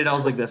as he did it, I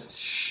was like,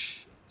 this.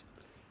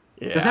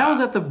 Because that was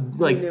at the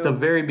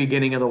very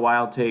beginning of the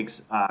Wild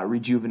Takes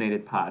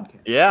Rejuvenated podcast.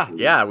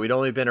 Yeah. We'd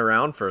only been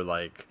around for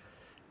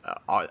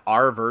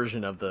our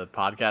version of the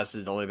podcast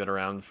had only been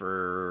around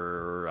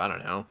for, I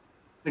don't know.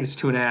 I think it's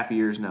 2.5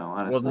 years now,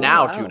 honestly. Well,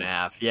 now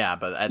 2.5, yeah.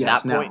 But at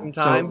that point in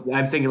time. So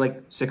I'm thinking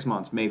like 6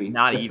 months, maybe.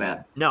 Not even.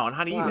 That. No,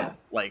 not even.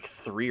 Like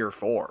 3 or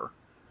 4.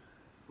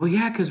 Well,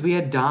 yeah, because we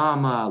had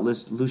Dom,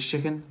 loose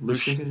chicken,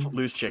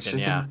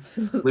 yeah.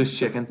 Loose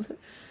chicken.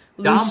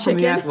 Dom from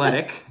the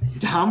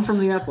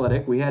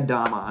Athletic. We had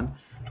Dom on,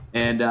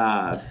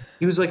 and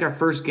he was like our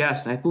first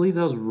guest. And I believe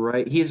that was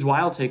right. His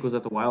wild take was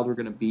that the Wild were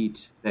going to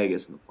beat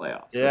Vegas in the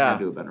playoffs. Yeah, that had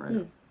to have been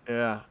right.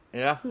 Yeah.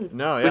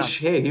 No, yeah. Which,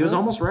 hey, he was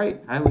almost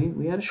right.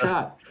 We had a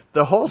shot.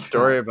 The whole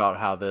story about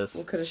how the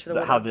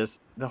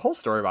whole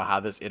story about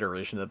how this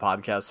iteration of the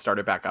podcast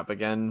started back up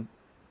again,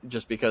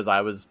 just because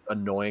I was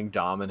annoying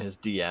Dom and his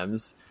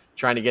DMs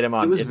trying to get him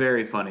on. It was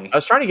very funny. I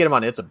was trying to get him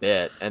on It's a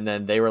Bit, and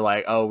then they were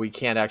like, "Oh, we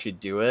can't actually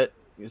do it."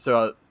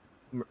 So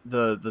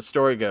the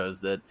story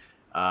goes that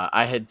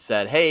I had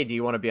said, "Hey, do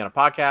you want to be on a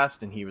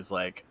podcast?" And he was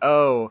like,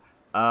 "Oh,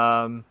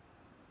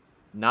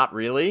 not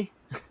really."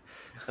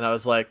 And I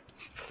was like,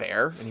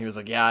 "Fair." And he was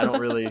like, "Yeah, I don't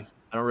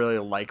really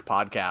like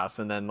podcasts."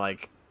 And then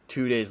like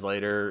 2 days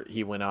later,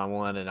 he went on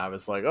one, and I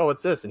was like, "Oh,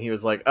 what's this?" And he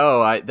was like,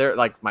 "Oh, they're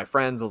like my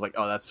friends." I was like,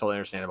 "Oh, that's totally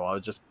understandable." I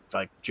was just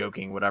like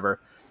joking, whatever.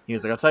 He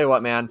was like, "I'll tell you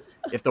what, man.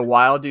 If the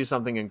Wild do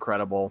something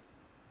incredible,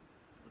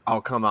 I'll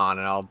come on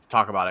and I'll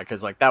talk about it."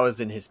 Because like that was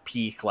in his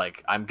peak.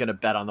 Like I'm gonna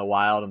bet on the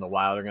Wild, and the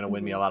Wild are gonna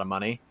win me a lot of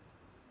money.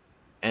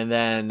 And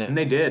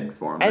they did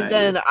for him. And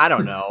then I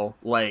don't know,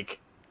 like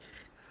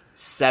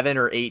 7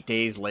 or 8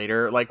 days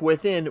later, like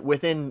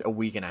within a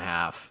week and a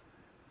half,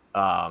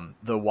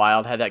 the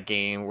Wild had that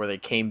game where they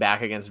came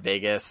back against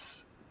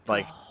Vegas,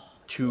 like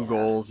 2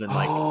 goals in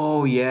like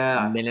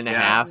a minute and a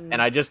half,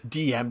 and I just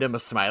DM'd him a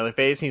smiley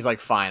face, and he's like,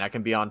 "Fine, I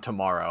can be on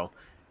tomorrow."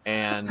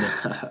 And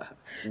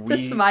the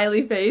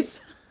smiley face.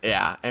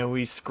 Yeah, and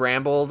we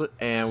scrambled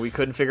and we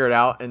couldn't figure it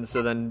out, and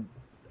so then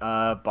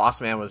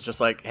Boss Man was just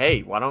like,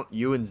 "Hey, why don't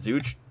you and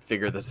Zooch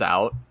figure this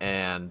out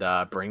and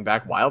bring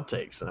back Wild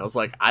Takes?" And I was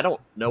like, "I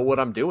don't know what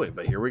I'm doing,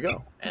 but here we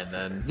go." And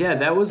then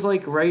that was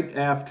like right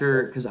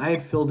after, because I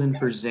had filled in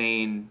for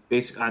Zane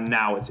basically on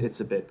Now It's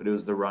a Bit, but it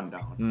was the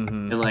rundown,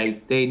 and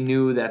like they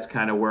knew that's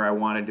kind of where I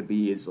wanted to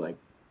be, is like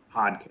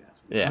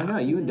podcast. Yeah, why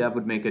not? You and Dev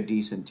would make a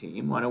decent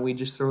team. Why don't we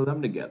just throw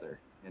them together?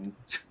 And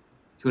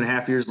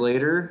 2.5 years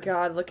later,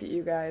 God, look at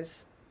you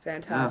guys.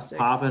 Fantastic.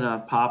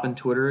 Popping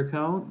Twitter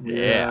account.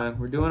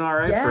 We're doing all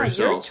right for ourselves.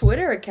 Yeah, your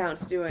Twitter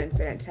account's doing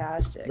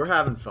fantastic. We're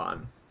having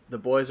fun. The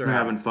boys are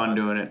having fun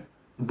doing it.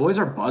 The boys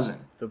are buzzing.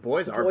 The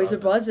boys are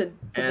buzzing.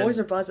 Boys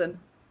are buzzing.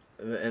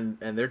 And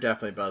they're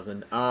definitely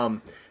buzzing.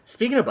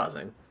 Speaking of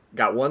buzzing,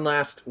 got one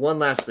last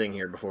thing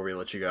here before we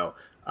let you go.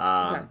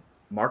 Okay.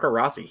 Marco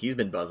Rossi, he's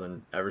been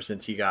buzzing ever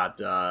since he got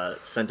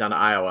sent down to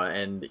Iowa,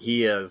 and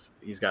he's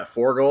got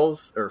 4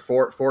 goals or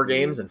four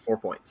games and 4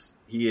 points.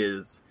 He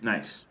is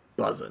nice.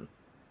 Buzzing.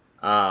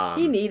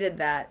 He needed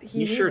that.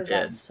 He sure needed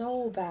that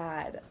so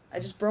bad. I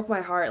just broke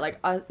my heart. Like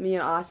me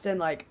and Austin,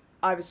 like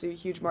obviously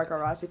huge Marco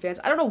Rossi fans.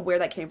 I don't know where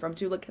that came from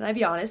too. Like, can I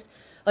be honest?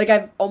 Like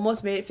I've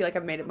almost made it feel like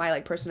I've made it my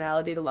like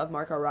personality to love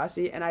Marco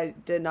Rossi, and I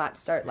did not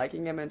start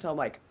liking him until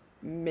like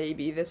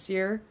maybe this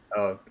year.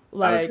 Oh,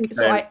 like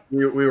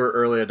we were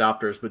early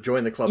adopters, but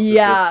join the club.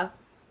 Yeah.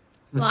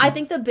 Well, I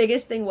think the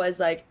biggest thing was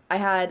like I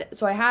had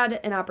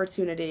an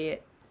opportunity.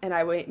 And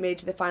I made it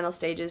to the final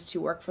stages to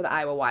work for the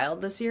Iowa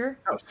Wild this year.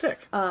 Oh,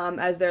 sick!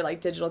 As their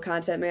like digital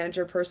content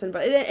manager person,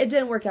 but it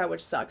didn't work out,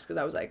 which sucks because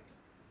I was like,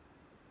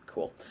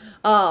 cool.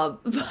 But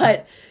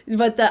I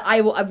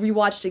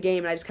rewatched a game,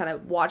 and I just kind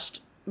of watched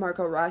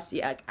Marco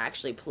Rossi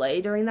actually play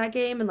during that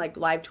game, and like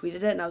live tweeted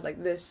it, and I was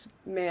like, this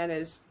man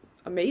is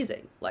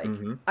amazing. Like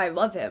I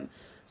love him.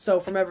 So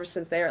from ever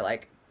since there,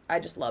 like I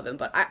just love him.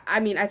 But I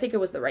mean, I think it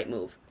was the right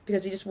move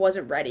because he just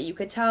wasn't ready. You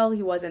could tell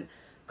he wasn't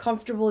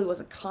comfortable, he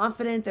wasn't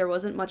confident, there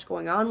wasn't much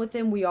going on with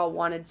him. We all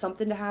wanted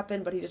something to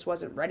happen, but he just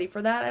wasn't ready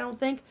for that, I don't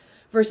think.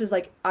 Versus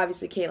like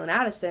obviously Kalen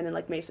Addison and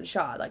like Mason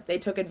Shaw, like they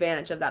took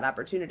advantage of that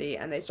opportunity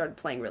and they started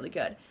playing really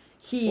good.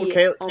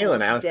 Kalen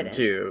Addison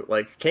too.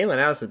 Like Kalen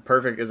Addison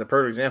is a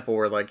perfect example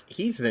where like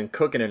he's been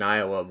cooking in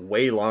Iowa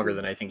way longer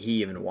than I think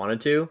he even wanted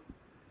to.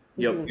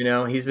 Yep. You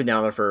know, he's been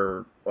down there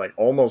for like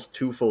almost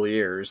 2 full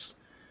years,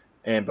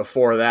 and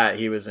before that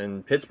he was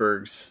in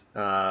Pittsburgh's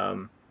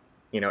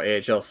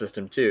AHL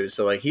system too.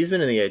 So like he's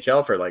been in the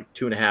AHL for like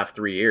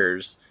 2.5-3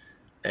 years,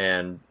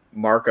 and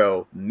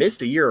Marco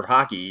missed a year of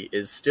hockey,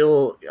 is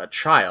still a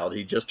child.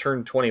 He just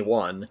turned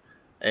 21,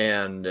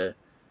 and oh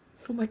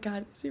my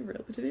God, is he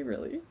really? Did he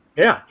really?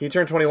 Yeah, he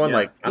turned 21.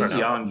 Like I don't know. He's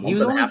young. He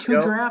was only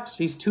 2 drafts.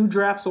 He's 2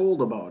 drafts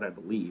old, I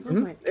believe. Oh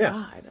my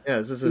God. Yeah,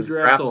 this is 2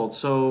 drafts old.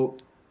 So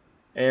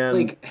and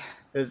like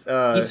he's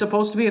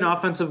supposed to be an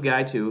offensive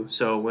guy too.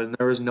 So when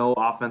there was no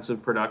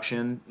offensive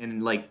production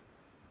and like.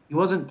 He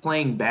wasn't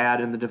playing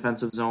bad in the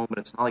defensive zone, but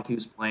it's not like he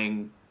was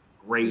playing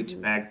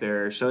great back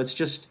there. So it's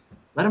just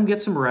let him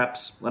get some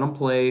reps. Let him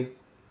play.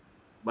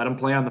 Let him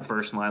play on the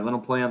first line. Let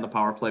him play on the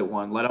power play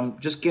 1. Let him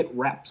just get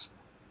reps.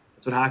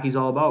 That's what hockey's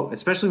all about,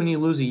 especially when you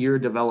lose a year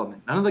of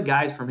development. None of the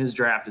guys from his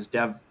draft, as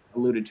Dev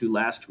alluded to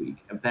last week,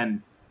 have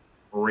been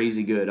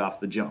crazy good off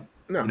the jump.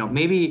 No. You know,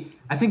 maybe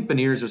I think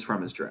Beniers was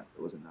from his draft.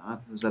 Was it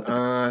not? Was that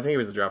I think it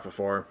was the draft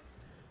before.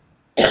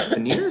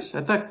 Beniers?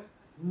 I thought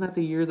wasn't that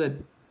the year that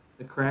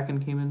the Kraken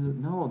came in?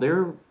 No,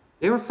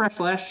 they were fresh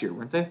last year,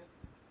 weren't they?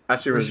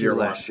 Last year was year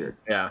last year.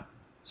 Yeah.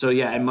 So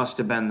yeah, it must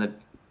have been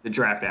the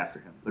draft after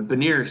him. But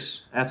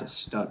Beniers, that's a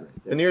stud right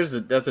there.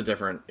 Beniers, that's a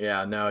different.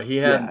 Yeah, no, he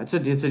had. Yeah,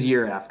 it's a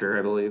year after,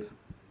 I believe.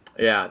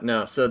 Yeah,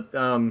 no. So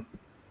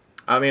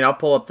I mean, I'll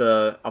pull up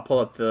the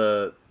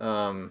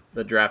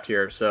draft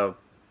here. So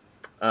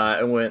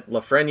it went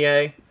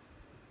Lafreniere,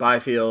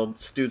 Byfield,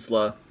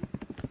 Stützle.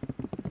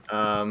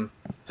 So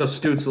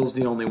Stützle's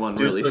the only one,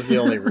 really. Stützle's the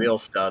only real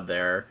stud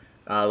there.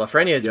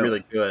 Lafreniere is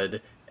really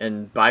good,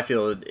 and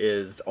Byfield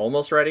is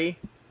almost ready.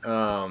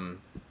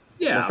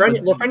 Yeah,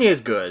 Lafreniere is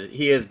good.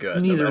 He is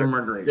good. Neither of them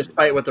are great.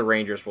 Despite what the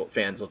Rangers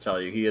fans will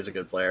tell you, he is a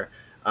good player.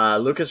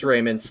 Lucas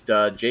Raymond,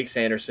 stud. Jake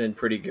Sanderson,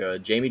 pretty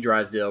good. Jamie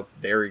Drysdale,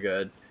 very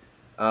good.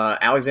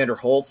 Alexander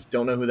Holtz,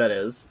 don't know who that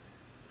is.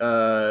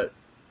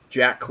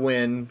 Jack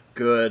Quinn,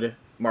 good.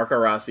 Marco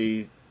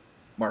Rossi.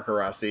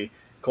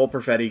 Cole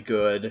Perfetti,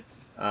 good.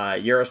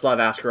 Yaroslav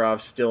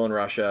Askarov, still in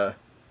Russia.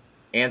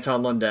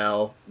 Anton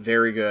Lundell,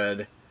 very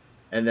good.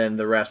 And then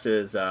the rest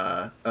is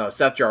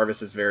Seth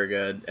Jarvis is very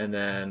good. And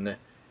then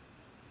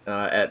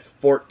at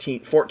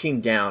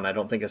 14 down, I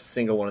don't think a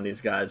single one of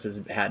these guys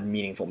has had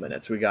meaningful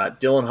minutes. We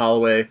got Dylan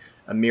Holloway,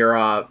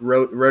 Rodion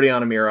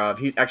Amirov.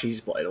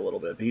 He's played a little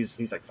bit, but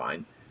he's like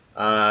fine.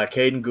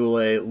 Caden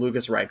Goulet,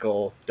 Lucas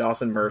Reichel,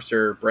 Dawson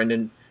Mercer,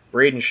 Braden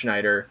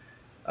Schneider,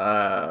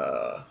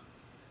 God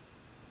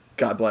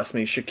bless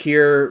me,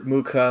 Shakir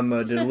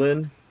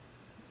Mukhamadulin.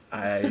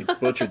 I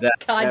butchered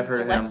that. God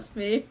bless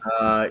me.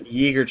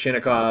 Yegor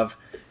Chinnikov,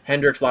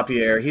 Hendrix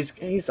Lapierre.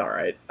 He's all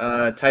right.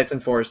 Tyson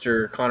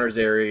Forrester, Connor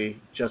Zary,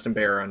 Justin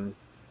Barron,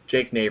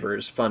 Jake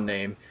Neighbors, fun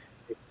name.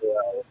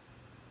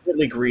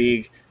 Ridley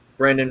Grieg,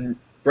 Brendan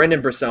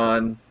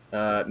Brisson,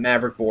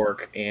 Maverick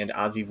Bork, and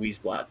Ozzy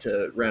Wiesblatt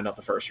to round out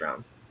the first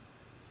round.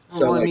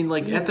 So I mean,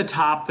 like at the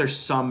top, there's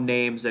some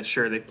names that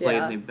sure they've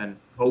played and they've been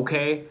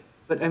okay,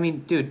 but I mean,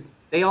 dude,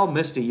 they all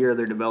missed a year of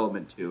their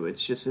development too.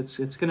 It's just it's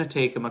going to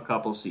take them a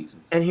couple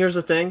seasons. And here's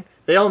the thing: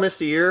 they all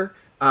missed a year.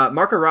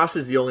 Marco Rossi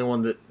is the only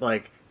one that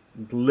like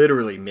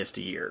literally missed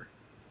a year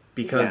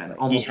because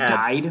almost he had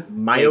died.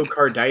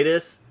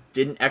 Myocarditis,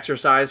 didn't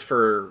exercise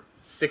for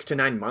 6 to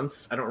 9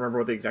 months. I don't remember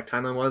what the exact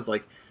timeline was.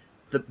 Like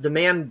the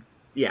man,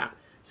 yeah.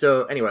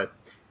 So anyway,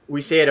 we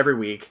say it every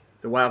week.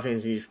 The Wild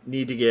fans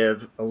need to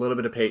give a little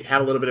bit of patience,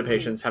 had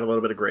a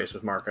little bit of grace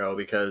with Marco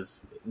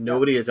because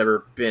nobody has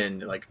ever been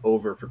like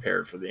over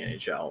prepared for the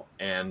NHL.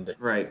 And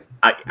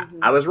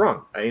I was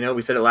wrong.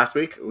 We said it last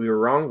week. We were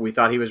wrong. We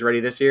thought he was ready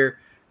this year.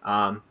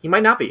 He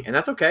might not be, and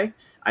that's okay.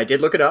 I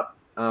did look it up.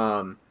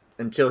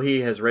 Until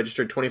he has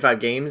registered 25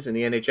 games in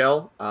the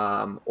NHL,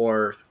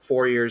 or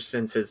 4 years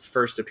since his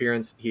first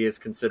appearance, he is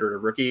considered a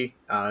rookie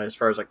as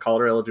far as like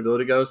Calder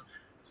eligibility goes.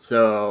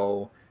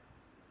 So,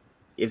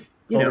 if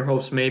Calder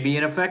hopes may be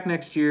in effect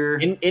next year.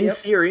 In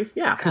theory,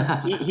 yeah,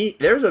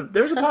 there's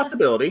a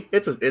possibility.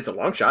 It's a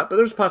long shot, but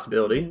there's a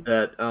possibility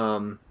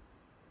that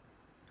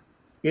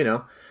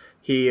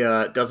he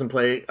doesn't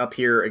play up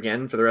here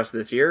again for the rest of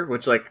this year.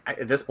 Which, like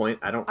at this point,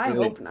 I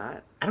hope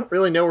not. I don't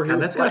really know where he.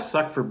 That's gonna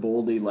suck for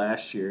Boldy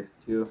last year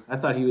too. I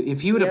thought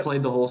if he would have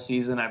played the whole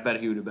season, I bet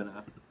he would have been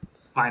a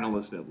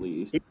finalist at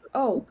least.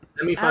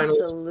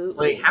 Semi-finalist, absolutely.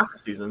 play half the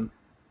season.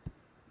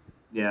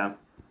 Yeah,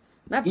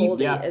 Matt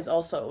Boldy is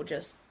also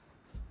just.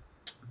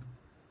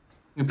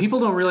 People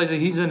don't realize that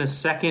he's in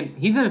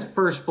his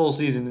first full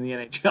season in the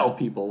NHL.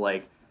 People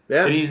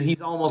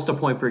he's almost a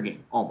point per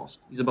game. Almost,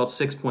 he's about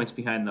 6 points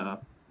behind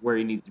where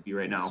he needs to be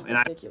right now. It's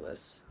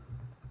ridiculous.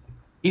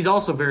 He's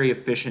also very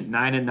efficient,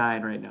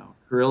 9-9 right now.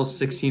 Kirill's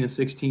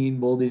 16-16,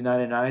 Boldy's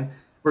 9-9.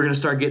 We're gonna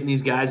start getting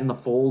these guys in the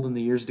fold in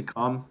the years to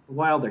come. The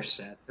Wild are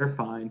set; they're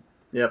fine.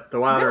 Yep, the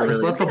Wild are really.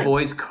 Just let the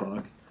boys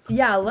cook.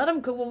 Yeah, let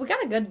them cook. Well, we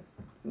got a good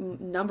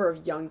number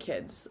of young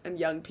kids and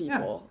young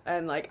people,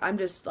 and like I'm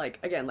just like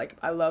again like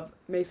I love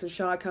Mason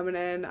Shaw coming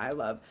in. I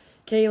love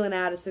Kalen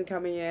Addison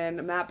coming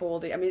in, Matt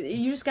Boldy. I mean,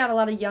 you just got a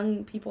lot of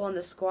young people on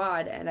the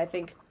squad, and I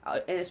think,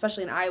 and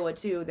especially in Iowa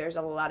too, there's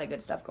a lot of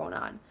good stuff going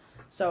on.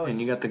 So and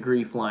you got the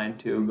grief line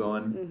too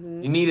going.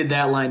 Mm-hmm. You needed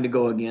that line to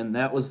go again.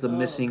 That was the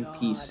missing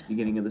piece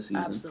beginning of the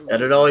season. Absolutely.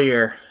 Said it all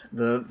year.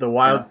 The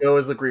Wild go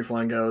as the grief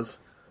line goes.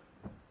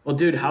 Well,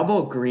 dude, how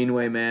about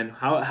Greenway, man?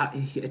 How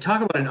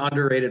talk about an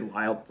underrated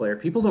Wild player.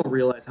 People don't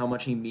realize how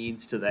much he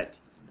means to that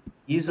team.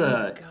 He's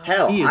a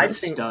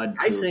stud.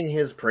 I sing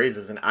his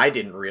praises, and I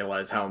didn't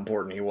realize how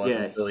important he was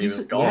until he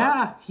was gone.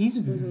 Yeah, he's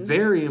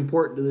very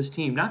important to this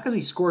team. Not because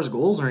he scores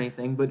goals or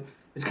anything, but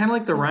it's kind of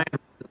like the Ryan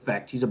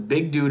effect. He's a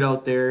big dude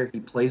out there. He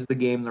plays the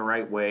game the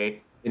right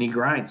way, and he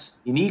grinds.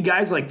 You need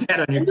guys like that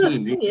on your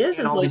team. The thing is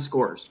all these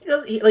scores.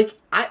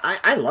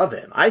 I love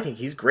him. I think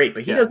he's great,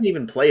 but he doesn't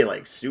even play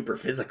like super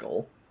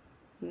physical.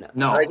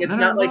 No, it's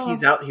not like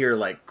he's out here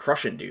like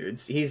crushing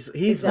dudes. He's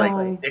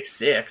exactly. Like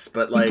 6'6",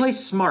 but like he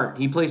plays smart.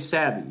 He plays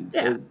savvy.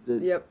 Yeah.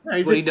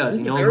 That's what he does.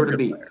 He knows where to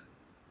be.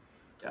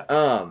 Yeah.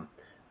 All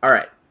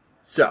right.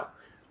 So,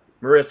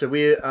 Marissa,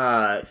 we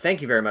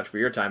thank you very much for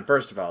your time,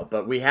 first of all.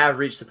 But we have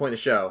reached the point of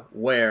the show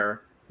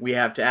where we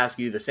have to ask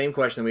you the same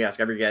question we ask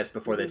every guest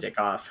before they take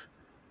off.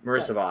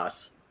 Marissa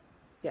Voss,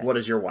 what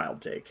is your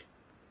Wild take?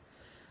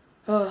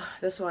 Oh,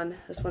 this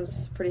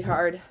one's pretty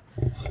hard.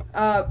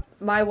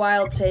 My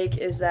Wild take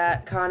is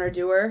that Connor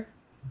Dewar,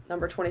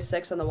 number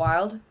 26 on the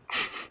Wild,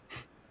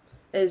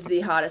 is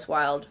the hottest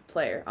Wild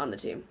player on the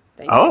team.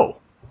 Thank you.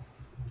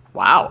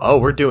 Wow. Oh,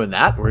 we're doing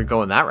that? We're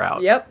going that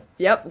route?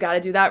 Yep. Got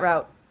to do that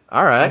route.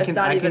 All right. It's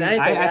not even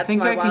anything. I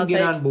think I can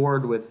get on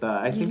board with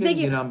I think I can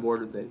get on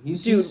board with it.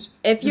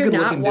 If you're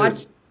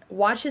not,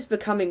 watch his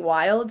Becoming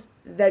Wild,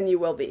 then you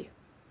will be.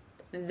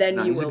 He's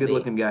a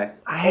good-looking guy.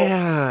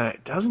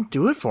 It doesn't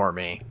do it for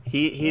me.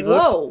 He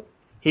looks.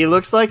 He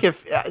looks like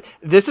if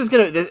this is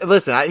gonna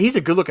listen. He's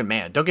a good-looking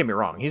man. Don't get me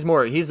wrong. He's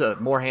a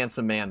more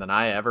handsome man than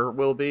I ever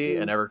will be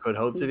and ever could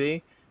hope to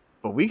be.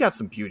 But we got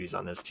some beauties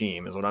on this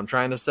team, is what I'm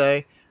trying to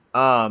say.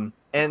 And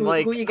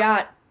who you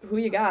got? Who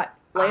you got?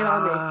 Lay it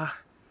on me.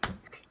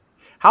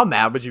 How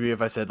mad would you be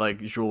if I said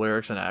like Joel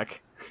Eriksson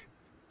Ek?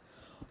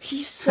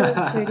 He's so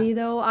pretty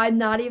though. I'm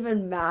not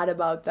even mad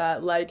about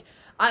that. Like,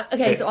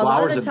 so a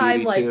lot of the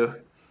time,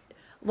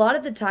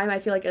 I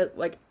feel like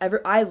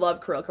I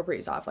love Kirill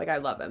Kaprizov. Like, I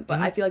love him, but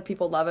I feel like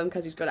people love him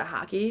because he's good at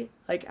hockey.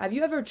 Like, have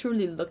you ever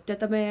truly looked at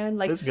the man?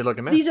 Like, he's a good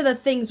looking man. These are the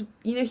things,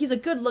 he's a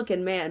good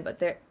looking man, but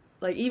they're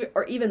like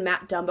even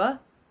Matt Dumba.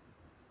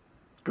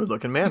 Good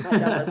looking man.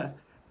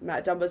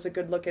 Matt Dumba's a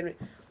good looking.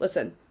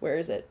 Listen, where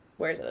is it?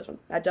 This one.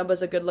 Matt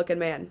Dumba's a good looking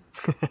man.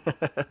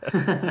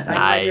 Sign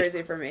my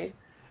jersey for me.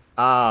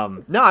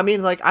 No, I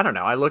mean, like, I don't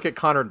know. I look at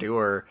Connor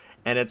Dewar,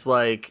 and it's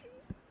like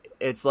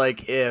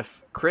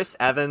if Chris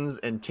Evans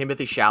and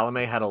Timothy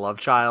Chalamet had a love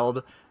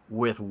child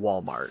with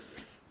Walmart.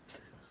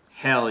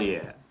 Hell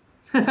yeah.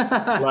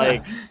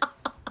 Like,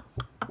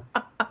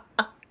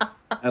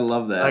 I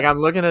love that. Like, I'm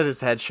looking at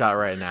his headshot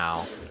right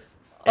now.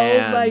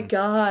 Oh my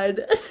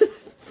God.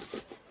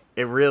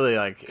 It really,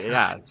 like,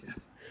 yeah.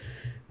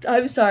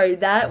 I'm sorry.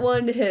 That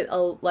one hit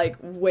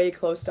way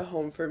close to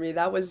home for me.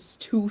 That was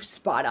too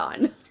spot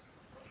on.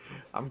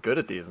 I'm good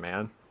at these,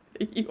 man.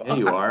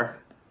 You are.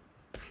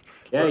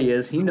 Yeah, he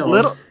is. He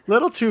knows.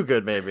 Little too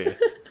good, maybe.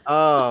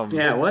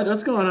 Yeah,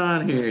 what's going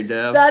on here,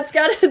 Dev? That's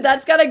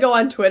gotta go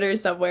on Twitter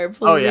somewhere,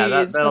 please. Oh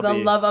yeah, for the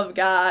love of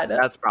God.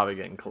 That's probably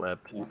getting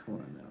clipped. Yeah, come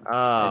on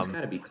now. It's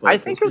gotta be clipped. I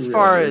think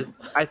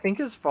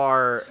as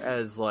far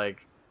as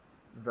like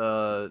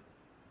I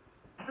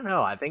don't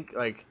know. I think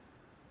like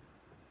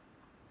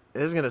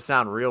this is gonna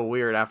sound real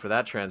weird after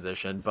that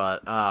transition,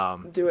 but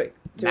do it.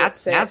 Matt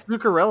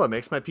Zuccarello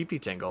makes my pee-pee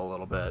tingle a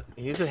little bit.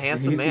 He's a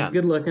handsome man. He's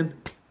good looking.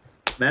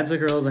 Matt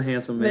Zuccarello's a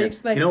handsome man.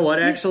 You know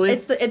what? Actually,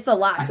 it's the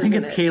locks. I think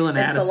it's Kalen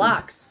Addison. It's the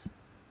locks.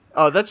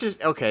 Oh, that's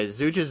just okay.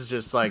 Zooch is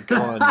just like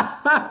going.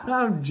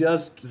 I'm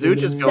just kidding.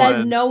 Zooch is going.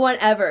 Said no one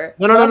ever.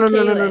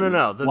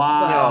 No.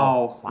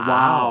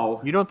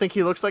 Wow. You don't think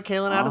he looks like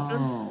Kalen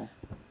Addison?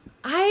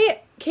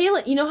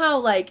 Kalen, you know how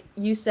like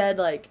you said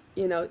like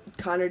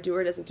Connor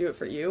Dewar doesn't do it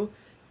for you.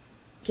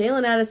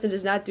 Kalen Addison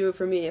does not do it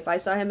for me. If I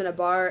saw him in a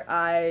bar,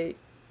 I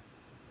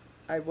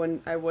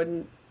wouldn't. I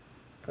would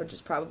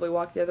just probably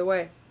walk the other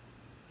way.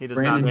 He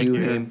does not make you.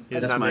 He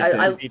does not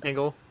make you pee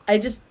tingle. It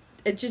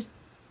just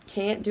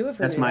can't do it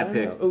for me. That's my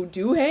pick. Oh,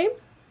 Duhaime?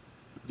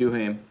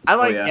 Duhaime. I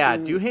like,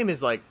 Duhaime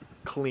is like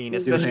clean,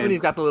 especially when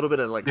he's got the little bit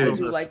of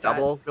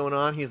stubble going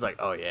on. He's like,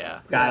 oh yeah.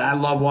 God, I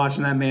love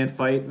watching that man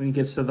fight when he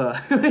gets to the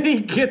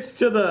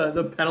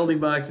the penalty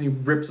box and he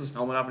rips his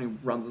helmet off and he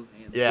runs his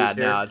hands. Yeah,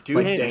 no,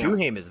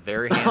 Duhaime is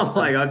very handsome. I'm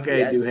like, okay,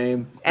 yes.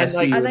 Duhaime, I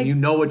see you. You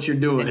know what you're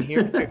doing.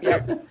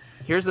 And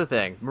here's the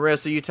thing,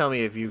 Marissa. You tell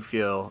me if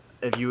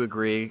you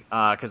agree,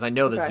 because I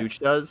know that Zooch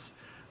does.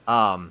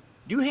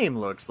 Duhaime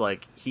looks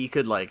like he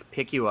could like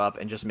pick you up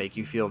and just make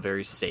you feel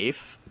very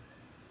safe.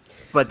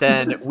 But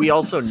then we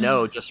also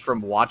know just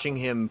from watching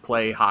him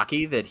play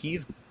hockey that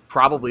he's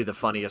probably the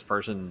funniest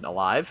person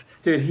alive.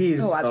 Dude,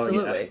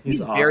 absolutely.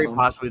 He's awesome. Very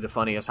possibly the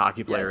funniest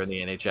hockey player in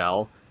the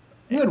NHL.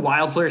 You had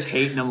Wild players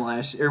hating him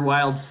last year,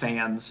 Wild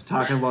fans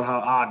talking about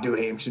how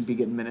Duhaime should be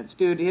getting minutes.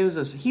 Dude, he was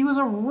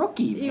a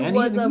rookie, man. He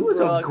was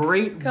a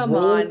great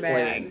role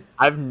playing.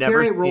 I've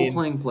never seen role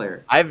playing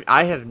player.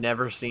 I have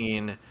never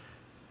seen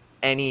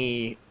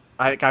any.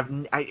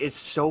 It's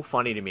so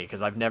funny to me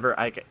because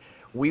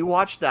we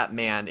watched that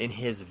man in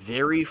his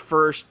very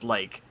first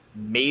like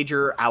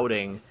major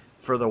outing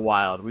for the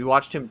Wild. We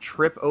watched him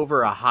trip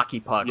over a hockey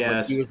puck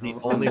when he was the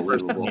only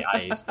person on the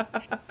ice,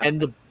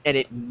 and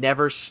it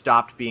never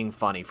stopped being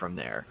funny from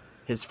there.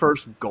 His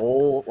first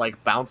goal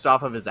like bounced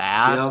off of his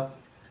ass.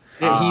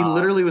 Yep. He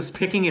literally was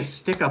picking his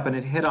stick up and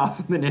it hit off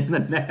him and in the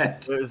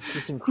net. It was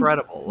just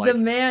incredible. The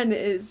man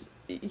is.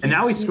 And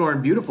now he's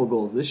scoring beautiful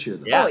goals this year.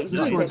 Though. Yeah, he's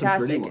doing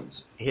fantastic.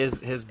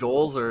 His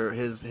goals and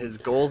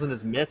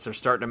his mitts are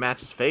starting to match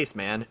his face,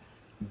 man.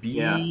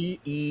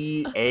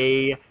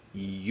 BEA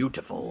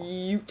beautiful.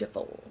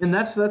 And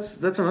that's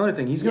another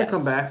thing. He's gonna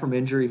come back from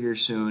injury here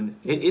soon.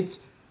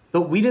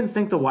 But we didn't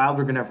think the Wild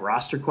were gonna have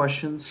roster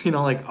questions.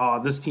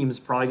 This team is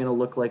probably gonna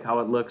look like how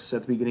it looks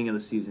at the beginning of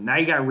the season. Now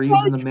you got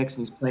Reeves in the mix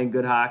and he's playing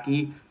good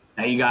hockey.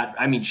 Now you got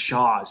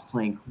Shaw is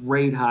playing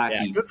great hockey.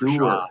 Yeah, good for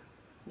Shaw.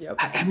 Yep.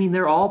 I mean,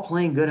 they're all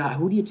playing good.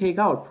 Who do you take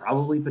out?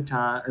 Probably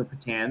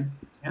Patan.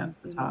 Yeah.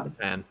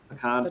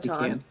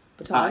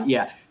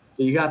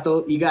 So you got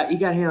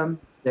him.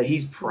 That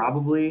he's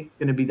probably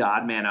going to be the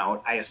odd man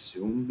out, I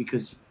assume,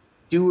 because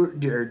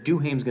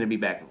Duhaime's going to be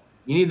back.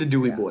 You need the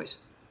Dewey boys.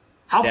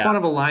 How fun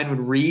of a line would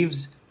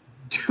Reeves,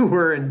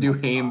 Dewar, and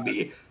Duhaime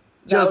be?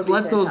 Just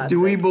let those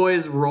Dewey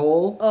boys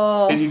roll,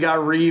 and you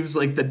got Reeves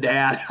like the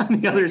dad on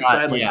the other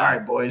side. All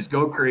right, boys,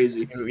 go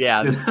crazy.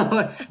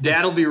 Yeah,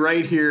 Dad'll be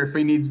right here if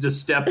he needs to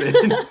step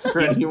in for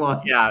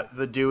anyone. Yeah,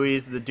 the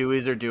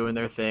Deweys are doing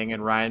their thing,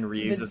 and Ryan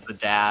Reeves is the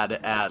dad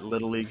at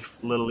Little League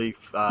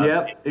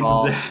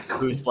baseball, exactly.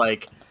 who's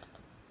like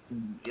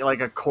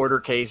like a quarter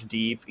case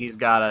deep. He's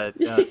got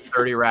a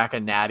 30 rack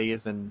of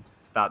natties, and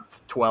about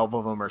 12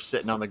 of them are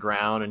sitting on the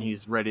ground, and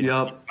he's ready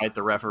to fight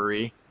the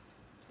referee.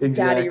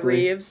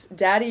 Exactly.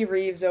 Daddy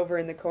Reeves over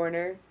in the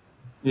corner.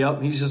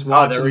 Yep, he's just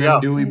watching them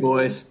Dewey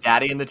boys.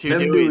 Daddy and the two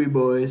Dewey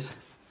boys.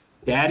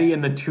 Daddy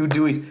and the two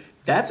Deweys.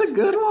 That's a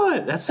good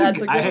one. That's a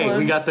good one. Hey,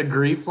 we got the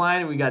grief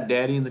line, and we got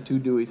Daddy and the two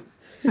Deweys.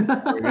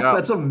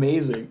 That's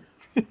amazing.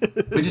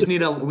 We just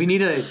need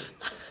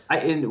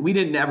and we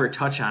didn't ever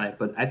touch on it,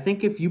 but I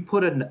think if you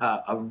put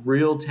a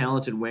real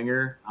talented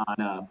winger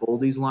on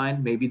Boldy's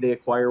line, maybe they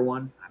acquire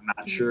one. I'm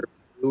not sure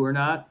who or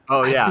not.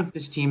 Oh yeah, I think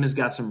this team has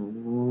got some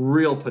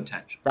real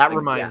potential. That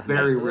reminds me,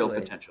 very real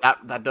potential.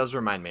 That does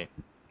remind me.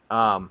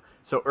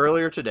 So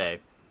earlier today,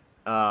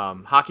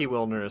 Hockey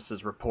Wilderness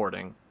is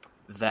reporting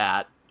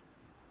that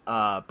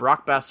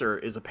Brock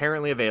Boeser is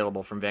apparently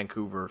available from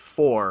Vancouver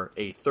for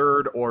a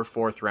 3rd or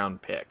 4th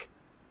round pick.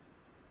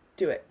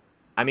 Do it.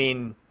 I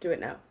mean, do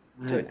it now.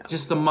 Do it now.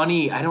 Just the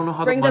money. I don't know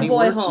how Bring the money the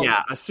boy works. home.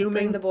 Yeah, assuming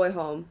bring the boy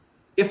home.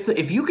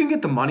 If you can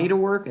get the money to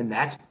work and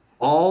that's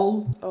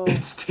all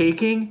it's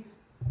taking,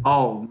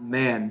 oh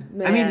man.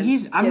 I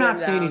mean, I'm not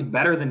saying he's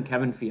better than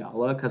Kevin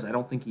Fiala because I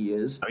don't think he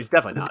is. No, he's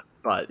definitely not.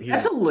 But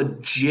that's a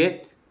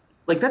legit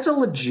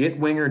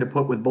winger to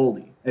put with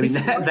Boldy. I mean,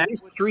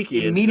 that's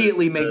streaky.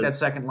 Immediately make that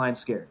second line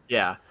scared.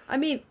 Yeah. I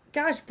mean,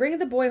 gosh, bring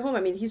the boy home.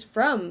 I mean, he's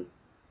from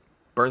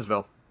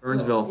Burnsville.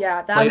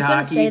 Yeah, I was going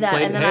to say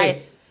that, and then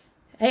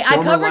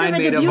I covered him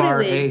in Debut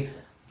League.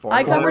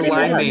 I covered him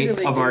in Debut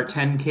League. Of our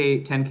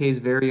 10K's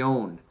very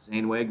own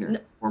Zane Wagner,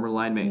 former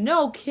line mate.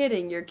 No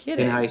kidding, you're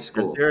kidding. In high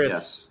school,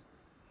 yes.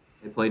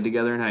 They played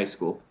together in high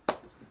school.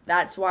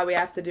 That's why we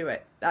have to do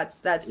it.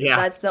 That's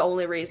the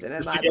only reason.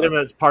 Just to get him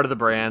as part of the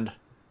brand.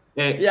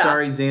 Hey,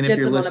 sorry, Zane, if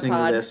you're listening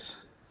to this.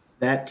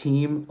 That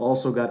team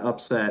also got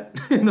upset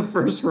in the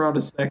first round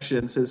of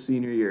sections his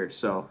senior year.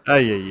 So,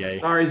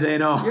 sorry,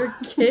 Zano. You're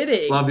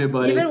kidding. Love you,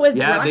 buddy. Even with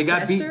Brock they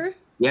got beat.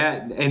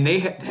 Yeah, and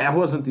that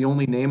wasn't the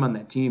only name on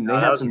that team. They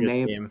had some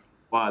names.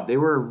 Wow, they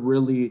were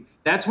really.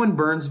 That's when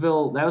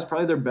Burnsville. That was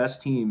probably their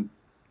best team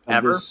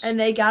ever. And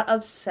they got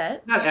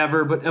upset. Not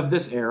ever, but of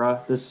this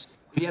era.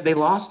 They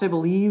lost, I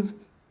believe.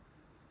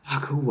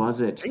 Fuck, who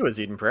was it? I think it was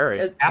Eden Prairie.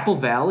 It was Apple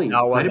Valley.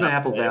 No, it might have been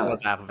Apple Valley. It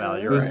was Apple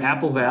Valley. It was right.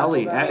 Apple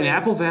Valley. In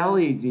Apple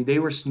Valley, they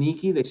were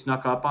sneaky. They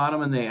snuck up on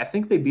them, and I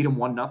think they beat them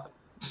 1-0.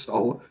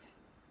 So,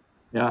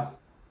 yeah.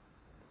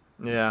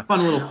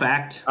 Fun little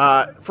fact.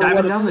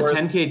 Diving down the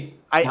 10K.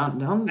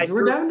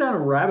 We're diving down a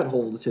rabbit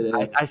hole today.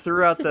 I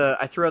threw out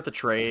the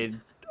trade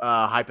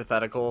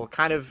hypothetical,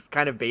 kind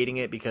of baiting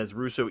it because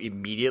Russo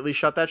immediately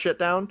shut that shit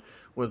down.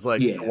 Was like,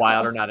 the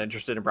Wild are not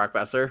interested in Brock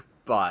Boeser,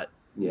 but.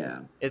 Yeah,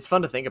 it's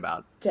fun to think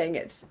about. Dang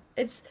it!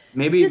 It's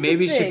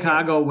maybe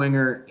Chicago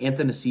winger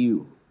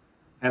Athanasiou.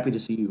 Happy to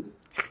see you.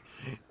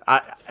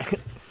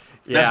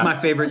 That's my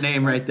favorite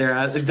name right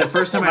there. The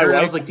first time I heard it,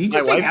 I was like, "Did you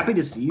just say happy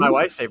to see you?" My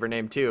wife's favorite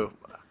name too.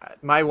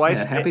 My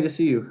wife's happy to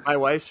see you. My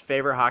wife's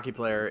favorite hockey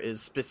player is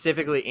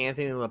specifically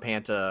Anthony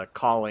LaPanta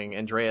calling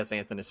Andreas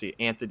Athanasiou.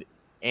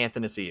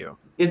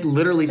 It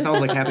literally sounds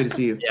like happy to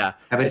see you. Yeah,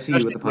 happy to see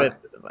you with the puck.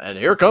 And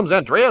here comes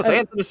Andreas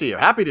Athanasiou.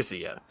 Happy to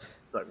see you.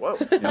 It's like, whoa.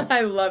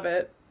 I love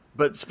it.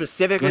 But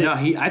specifically...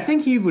 I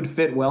think he would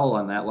fit well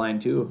on that line,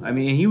 too. I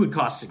mean, he would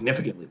cost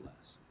significantly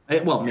less.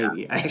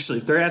 Maybe. Actually,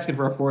 if they're asking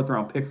for a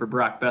 4th-round pick for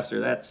Brock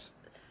Boeser, that's...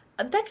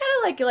 That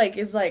kind of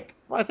is like...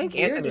 Well, I think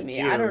weird to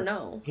me. I don't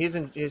know. He's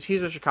in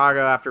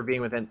Chicago after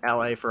being within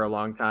L.A. for a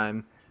long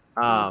time.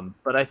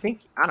 But I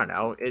think... I don't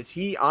know. Is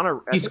he on a...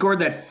 He scored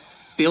that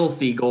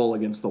filthy goal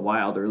against the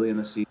Wild early in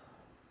the season.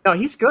 No,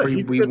 he's good.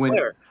 He's a good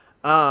player.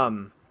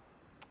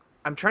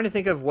 I'm trying to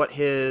think of what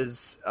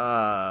his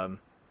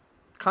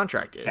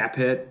contract is. Cap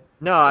hit?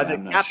 No, the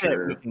cap hit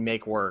we can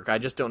make work. I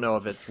just don't know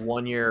if it's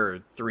 1 year or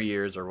 3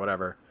 years or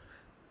whatever.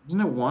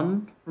 Isn't it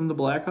 1 from the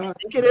Blackhawks? I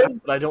think it is,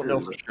 but I don't know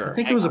for sure. I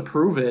think it was a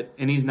prove it,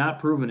 and he's not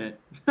proving it.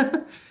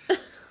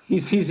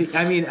 he's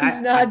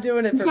not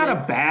doing it. He's not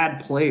a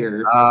bad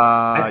player.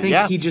 I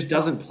think he just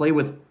doesn't play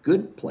with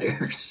good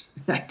players.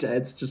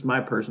 It's just my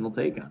personal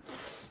take on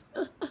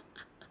it.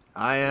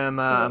 I am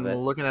I'm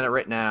looking at it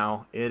right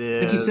now. It is.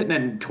 I think he's sitting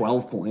at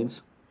 12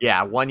 points.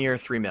 Yeah, 1 year,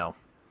 $3 million.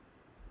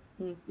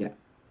 Yeah.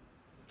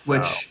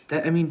 So.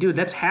 Dude,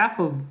 that's half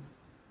of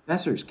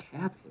Boeser's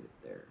cap hit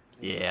there.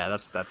 Yeah,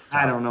 that's tough.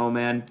 I don't know,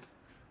 man.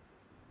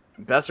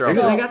 Boeser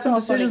also. They got some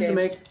decisions to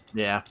make.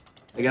 Yeah.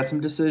 They got some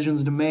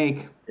decisions to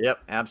make.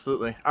 Yep,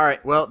 absolutely. All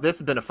right. Well, this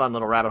has been a fun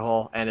little rabbit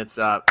hole, and it's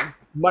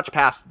much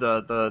past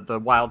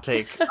the wild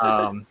take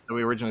that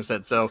we originally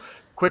said. So,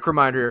 quick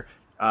reminder.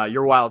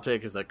 Your wild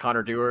take is that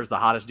Connor Dewar is the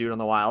hottest dude on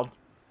the Wild.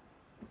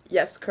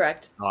 Yes,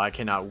 correct. Oh, I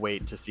cannot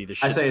wait to see the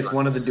shit. I say it's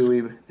one of the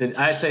Dewey.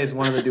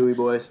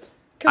 Boys.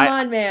 Come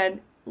on, man.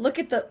 Look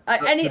at the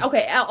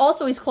okay.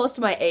 Also, he's close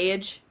to my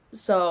age,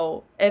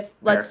 so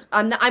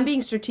I'm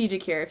being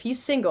strategic here. If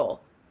he's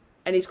single,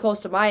 and he's close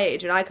to my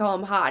age, and I call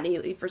him hot,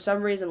 and he for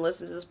some reason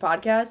listens to this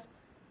podcast.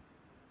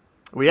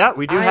 Well, yeah,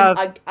 we do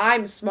have.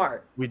 I'm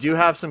smart. We do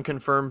have some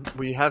confirmed.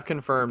 We have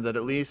confirmed that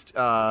at least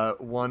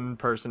one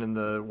person in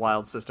the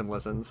Wild system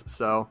listens.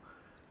 So,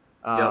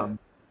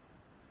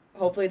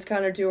 Hopefully it's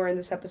Connor Dewar in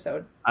this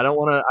episode. I don't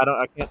want to.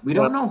 I can't. We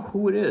don't know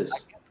who it is. I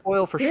can't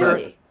spoil for really? sure.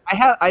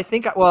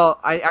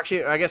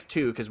 I guess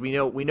two, because we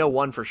know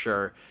one for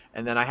sure,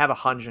 and then I have a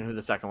hunch on who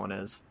the second one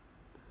is.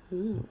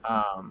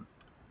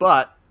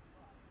 But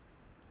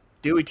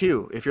Dewey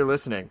too, if you're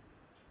listening,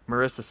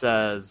 Marissa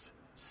says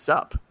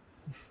sup.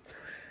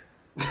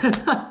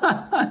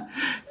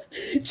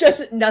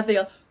 Just nothing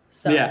else.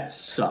 Sup. Yeah,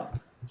 sup.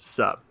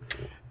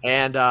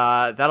 And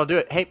that'll do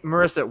it. Hey,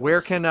 Marissa,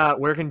 where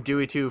can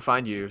Dewey 2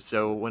 find you?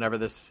 So whenever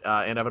this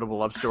inevitable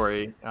love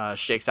story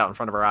shakes out in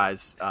front of our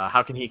eyes,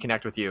 how can he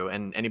connect with you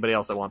and anybody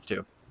else that wants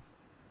to?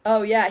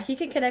 Oh, yeah. He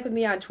can connect with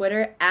me on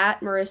Twitter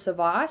at Marissa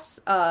Voss,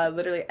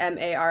 literally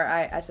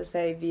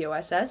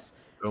MARISSAVOSS.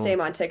 Boom.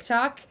 Same on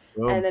TikTok.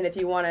 Boom. And then if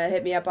you want to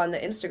hit me up on the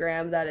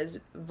Instagram, that is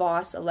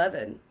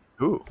Voss11.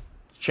 Ooh,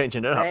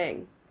 changing it up.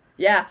 Dang.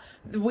 Yeah,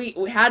 we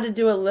had to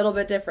do a little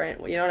bit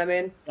different. You know what I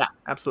mean? Yeah,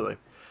 absolutely.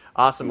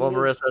 Awesome. Well,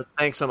 Marissa,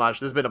 thanks so much.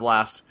 This has been a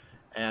blast.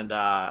 And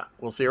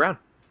we'll see you around.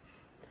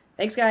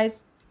 Thanks,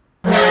 guys.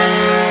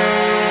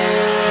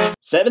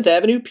 7th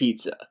Avenue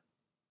Pizza.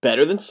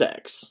 Better than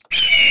sex.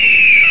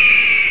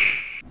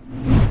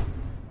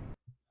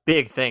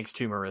 Big thanks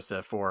to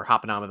Marissa for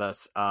hopping on with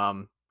us.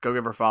 Go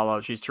give her a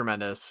follow. She's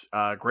tremendous.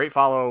 Great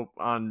follow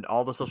on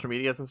all the social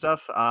medias and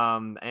stuff.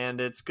 And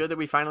it's good that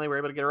we finally were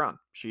able to get her on.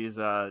 She's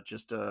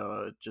just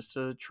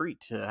a treat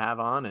to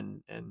have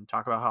on and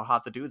talk about how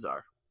hot the dudes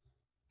are.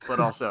 But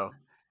also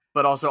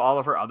all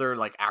of her other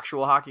like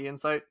actual hockey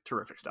insight,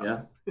 terrific stuff.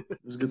 Yeah, it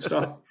was good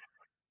stuff.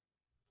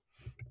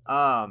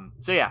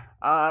 So yeah,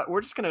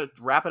 we're just gonna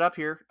wrap it up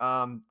here.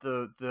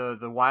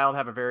 The Wild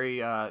have a very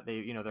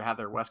they have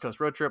their West Coast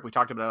road trip. We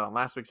talked about it on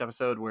last week's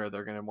episode where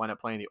they're gonna wind up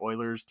playing the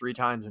Oilers 3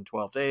 times in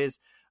 12 days.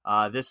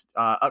 This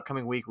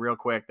upcoming week, real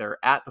quick, they're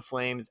at the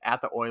Flames,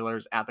 at the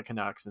Oilers, at the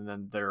Canucks, and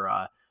then they're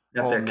got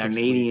their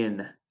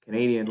Canadian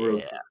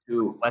road trip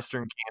too.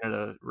 Western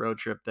Canada road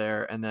trip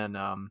there, and then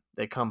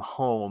they come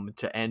home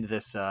to end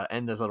this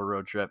little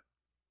road trip,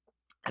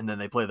 and then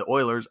they play the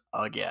Oilers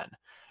again.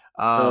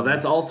 So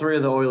that's all 3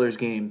 of the Oilers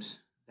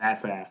games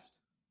that fast.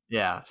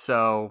 Yeah.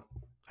 So,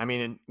 I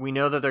mean, we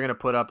know that they're going to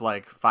put up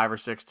like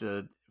 5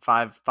 to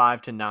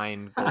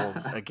 9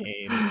 goals a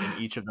game in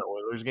each of the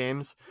Oilers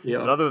games. Yeah.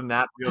 But other than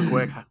that, real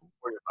quick, what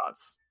are your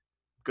thoughts?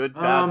 Good,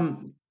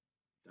 bad?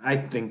 I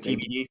think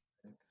TBD.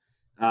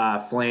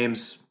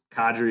 Flames.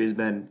 Kadri has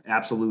been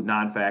absolute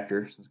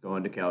non-factor since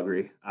going to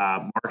Calgary.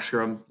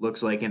 Markstrom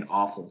looks like an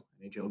awful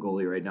NHL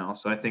goalie right now.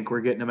 So I think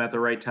we're getting him at the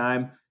right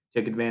time.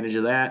 Take advantage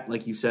of that.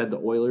 Like you said, the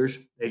Oilers,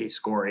 they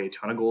score a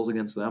ton of goals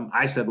against them.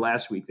 I said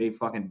last week, they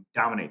fucking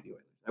dominate the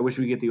Oilers. I wish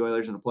we get the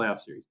Oilers in a playoff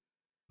series.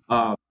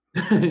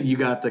 You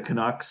got the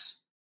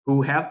Canucks,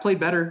 who have played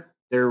better.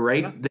 They are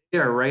right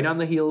on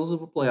the heels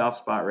of a playoff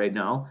spot right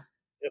now.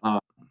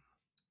 Yep.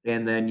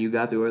 And then you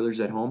got the Oilers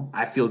at home.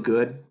 I feel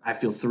good. I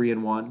feel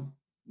 3-1,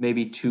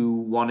 maybe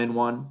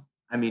 2-1-1.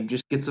 I mean,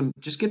 just get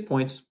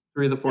points.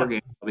 3 of the 4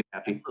 games, I'll be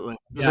happy. Absolutely.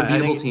 Those are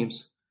beatable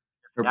teams.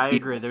 I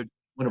agree. They're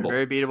winnable.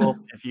 Very beatable.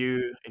 If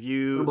you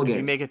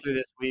make it through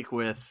this week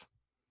with,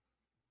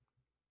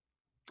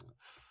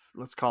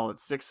 let's call it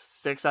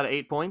 6 out of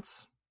 8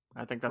 points,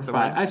 I think that's okay.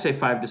 I'd say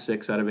 5 to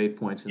 6 out of 8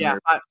 points. Yeah,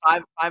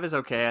 5 is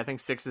okay. I think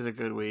 6 is a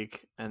good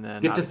week, and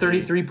then get to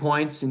 33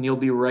 points, and you'll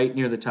be right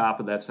near the top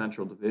of that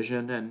Central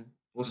Division, and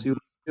we'll see what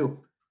we do.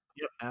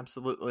 Yep,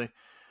 absolutely.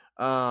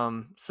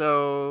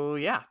 So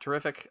yeah,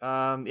 terrific.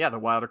 The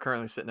Wild are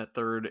currently sitting at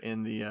third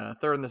in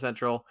the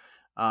Central.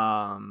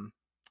 I'm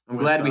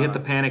glad we hit the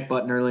panic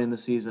button early in the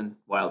season,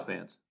 Wild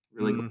fans.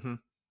 Really good.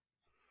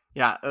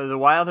 Yeah, the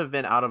Wild have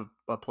been out of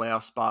a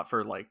playoff spot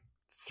for like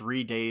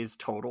 3 days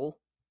total.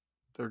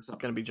 They're going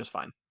to be just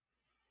fine.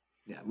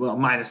 Yeah, well,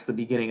 minus the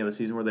beginning of the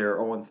season where they were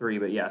 0-3,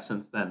 but yeah,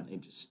 since then they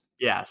just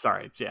since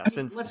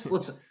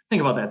let's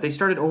think about that. They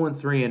started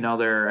 0-3 and now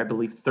they're, I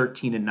believe,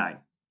 13-9.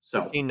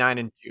 So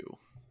 13-9-2.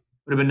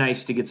 Would have been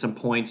nice to get some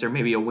points or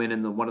maybe a win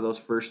in one of those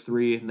first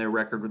 3, and their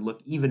record would look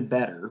even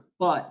better.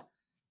 But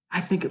I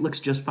think it looks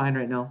just fine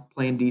right now.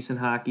 Playing decent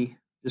hockey.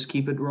 Just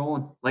keep it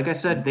rolling. Like I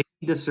said, they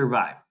need to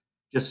survive.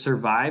 Just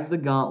survive the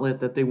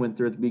gauntlet that they went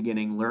through at the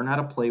beginning. Learn how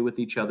to play with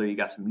each other. You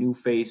got some new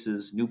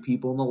faces, new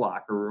people in the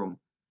locker room.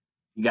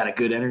 You got a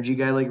good energy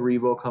guy like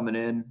Revo coming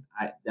in.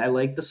 I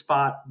like the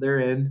spot they're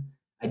in.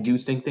 I do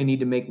think they need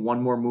to make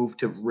one more move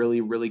to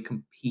really, really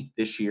compete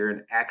this year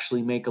and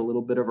actually make a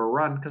little bit of a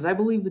run, because I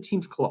believe the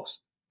team's close.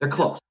 They're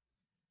close.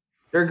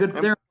 They're good.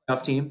 They're a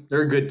tough team.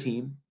 They're a good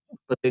team,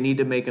 but they need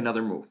to make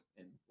another move,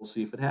 and we'll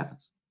see if it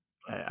happens.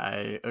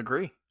 I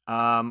agree.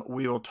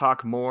 We will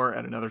talk more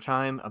at another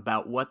time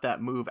about what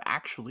that move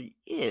actually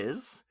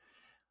is.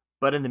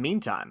 But in the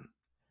meantime,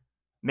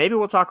 maybe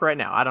we'll talk right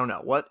now. I don't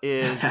know. We're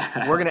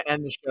going to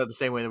end the show the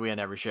same way that we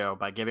end every show,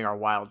 by giving our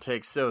wild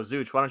takes. So,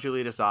 Zooch, why don't you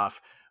lead us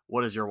off?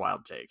 What is your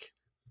wild take?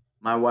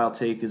 My wild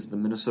take is the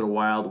Minnesota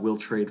Wild will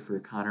trade for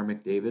Connor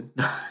McDavid.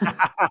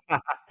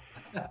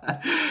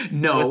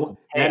 No,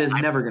 that is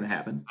never going to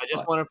happen. I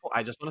just want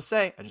to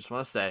say,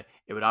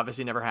 it would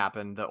obviously never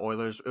happen. The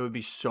Oilers, it would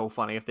be so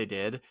funny if they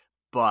did.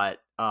 But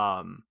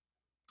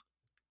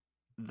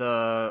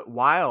the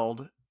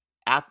Wild,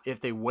 if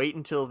they wait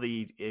until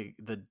the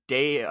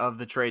day of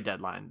the trade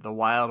deadline, the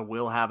Wild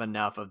will have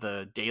enough of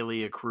the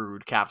daily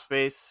accrued cap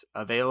space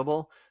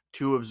available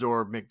to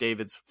absorb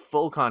McDavid's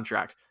full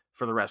contract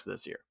for the rest of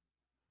this year.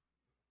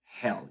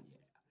 Hell yeah.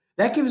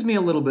 That gives me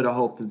a little bit of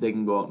hope that they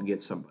can go out and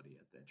get somebody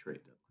at that trade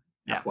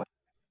deadline. Yeah.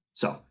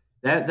 So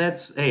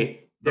that's,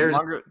 hey, there's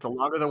the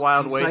longer the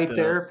Wild wait,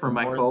 there for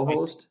my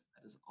co-host.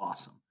 That is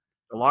awesome.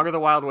 The longer the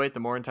Wild wait, the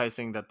more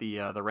enticing that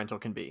the rental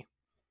can be.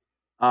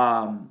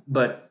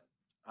 But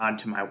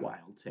onto my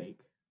Wild take.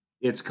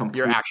 It's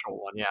your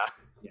actual one, yeah.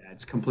 Yeah,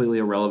 it's completely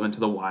irrelevant to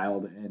the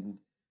Wild, and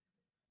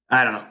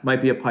I don't know.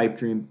 Might be a pipe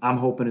dream. I'm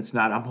hoping it's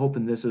not. I'm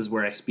hoping this is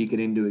where I speak it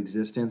into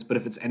existence. But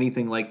if it's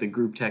anything like the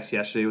group text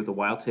yesterday with the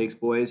Wild Takes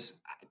boys,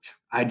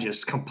 I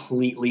just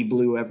completely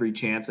blew every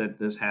chance at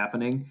this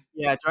happening.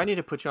 Yeah, do I need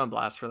to put you on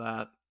blast for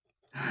that?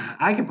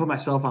 I can put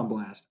myself on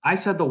blast. I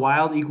said the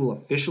Wild equal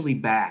officially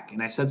back,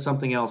 and I said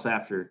something else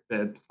after,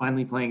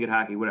 finally playing good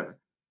hockey, whatever.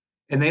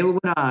 And they went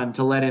on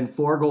to let in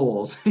 4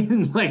 goals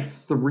in like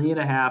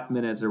 3.5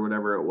 minutes or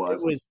whatever it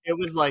was. It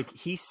was like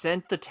he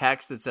sent the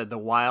text that said the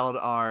Wild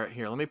are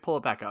here. Let me pull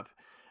it back up.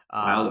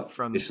 Wild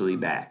officially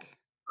back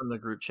from the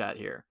group chat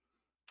here.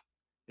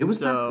 It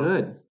was not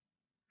good.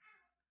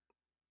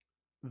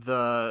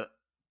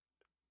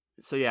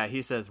 So yeah,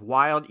 he says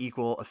Wild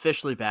equal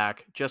officially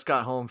back. Just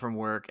got home from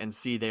work and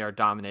see they are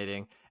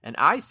dominating. And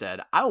I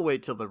said I'll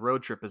wait till the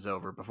road trip is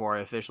over before I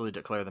officially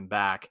declare them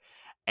back.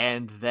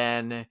 And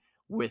then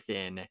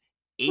within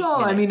 8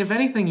 minutes. I mean, if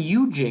anything,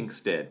 you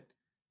jinxed it.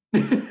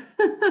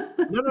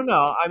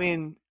 No. I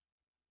mean,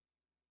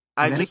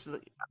 I'm just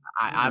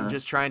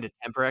trying to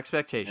temper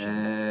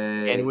expectations.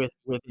 And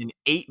within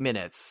 8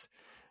 minutes,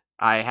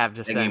 I have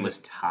to say the game was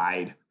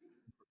tied.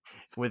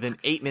 Within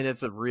 8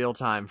 minutes of real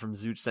time from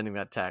Zuch sending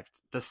that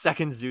text, the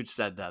second Zuch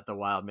said that, the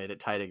Wild made it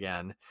tight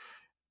again.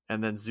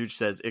 And then Zuch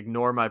says,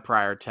 ignore my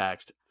prior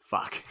text.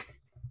 Fuck.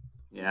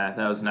 Yeah,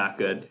 that was not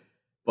good.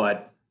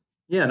 But,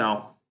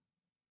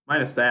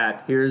 minus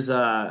that, here's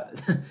so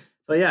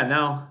yeah,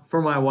 now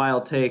for my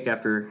Wild take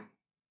after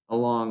a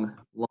long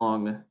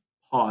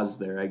pause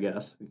there, I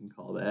guess we can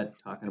call that,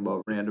 talking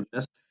about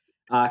randomness.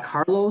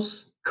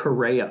 Carlos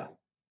Correa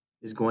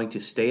is going to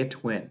stay a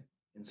Twin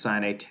and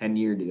sign a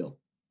 10-year deal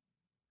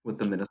with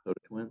the Minnesota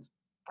Twins.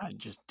 I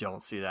just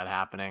don't see that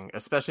happening,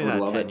 especially not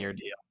a 10-year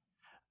deal.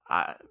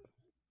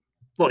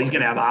 Well, he's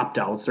going to have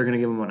opt-outs. They're going to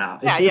give him an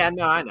opt. Yeah,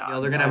 no, I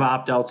know. They're going to have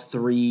opt-outs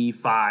 3,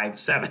 5,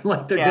 7.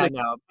 Like they're going to.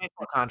 No,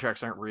 baseball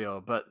contracts aren't real,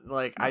 but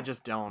like I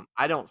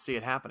don't see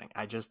it happening.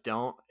 I just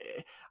don't.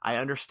 I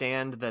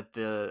understand that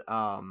the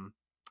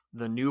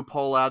new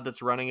Pollad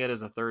that's running it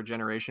is a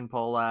 3rd-generation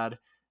Pollad,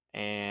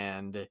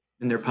 and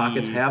their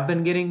pockets have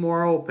been getting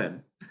more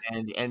open.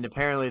 And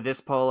apparently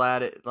this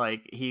Pollad,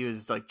 like he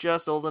was like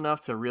just old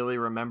enough to really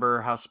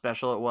remember how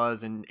special it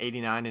was in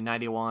 89 and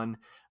 91.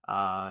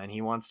 And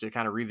he wants to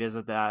kind of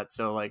revisit that.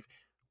 So like,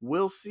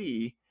 we'll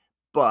see,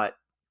 but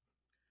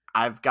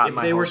I've got if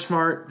they were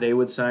smart, they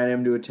would sign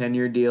him to a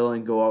 10-year deal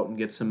and go out and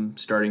get some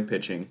starting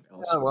pitching.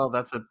 Also. Yeah,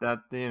 well,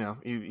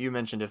 you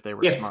mentioned if they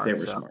were smart. If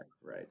they were smart,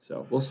 right?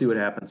 So we'll see what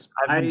happens.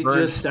 I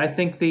actually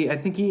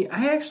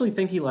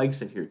think he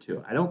likes it here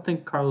too. I don't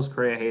think Carlos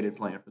Correa hated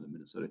playing for the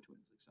Minnesota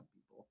Twins like some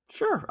people.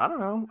 Sure, I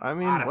don't know. I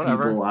mean,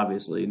 whatever. People,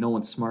 obviously, no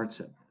one smart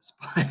said this,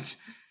 but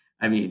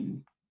I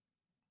mean,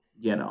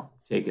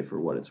 take it for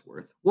what it's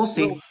worth. We'll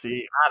see.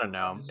 I don't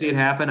know. See it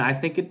happen. I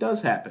think it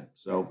does happen.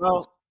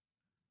 So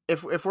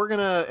if we're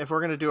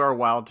gonna do our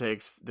Wild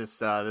takes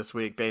this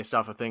week based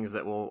off of things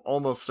that will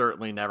almost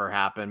certainly never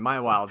happen,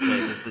 my Wild take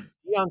is that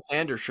Deion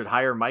Sanders should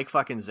hire Mike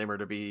fucking Zimmer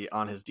to be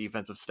on his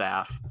defensive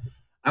staff.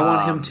 I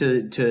want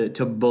him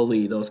to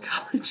bully those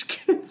college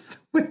kids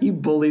the way he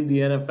bullied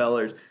the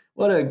NFLers.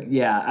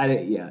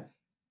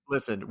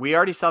 Listen, we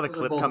already saw the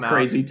clip come out.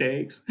 Crazy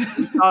takes.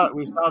 We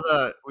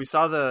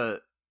saw the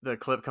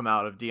clip come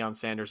out of Deion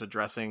Sanders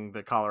addressing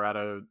the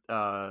Colorado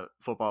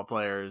football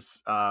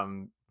players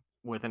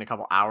within a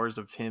couple hours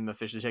of him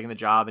officially taking the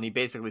job, and he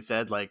basically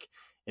said, like,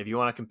 if you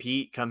want to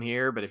compete, come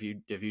here, but if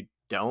you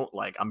don't,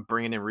 like, I'm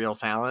bringing in real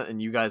talent,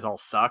 and you guys all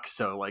suck,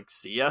 so like,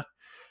 see ya.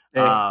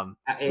 You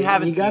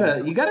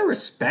gotta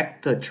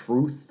respect the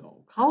truth,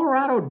 though.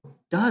 Colorado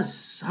does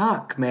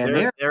suck,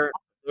 man.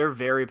 They're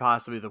very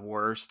possibly the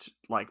worst,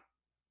 like,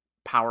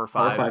 Power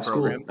 5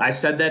 program. School. I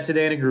said that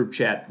today in a group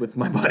chat with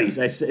my buddies.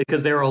 I said,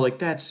 because they were all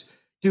like,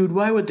 dude,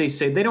 why would they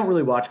say they don't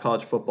really watch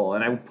college football?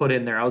 And I put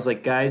in there, I was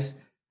like, guys,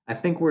 I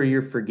think where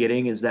you're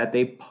forgetting is that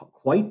they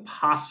quite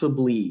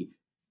possibly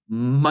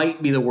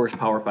might be the worst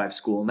Power 5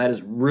 school. And that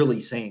is really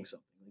saying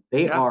something.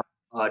 They are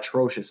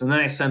atrocious. And then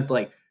I sent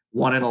like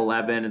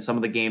 1-11 and some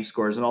of the game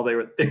scores and all they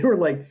were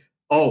like,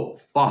 oh,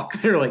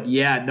 fuck. They were like,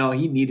 yeah, no,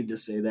 he needed to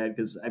say that.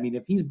 Because, I mean,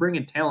 if he's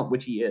bringing talent,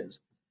 which he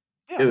is.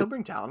 Yeah, he'll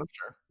bring talent, I'm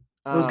sure.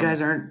 Those guys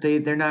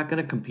they're not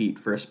going to compete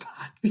for a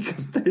spot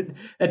because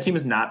that team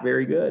is not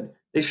very good.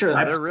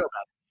 They're real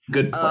bad.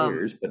 Good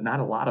players, but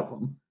not a lot of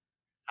them.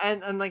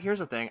 And like, here's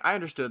the thing. I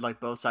understood like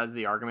both sides of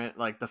the argument.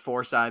 Like the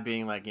 4 side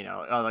being like,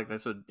 oh, like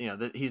this would,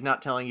 he's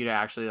not telling you to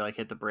actually like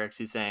hit the bricks.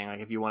 He's saying like,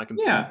 if you want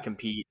to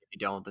compete. If you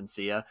don't, then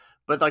see ya.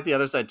 But like the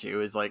other side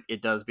too is like,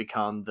 it does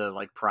become the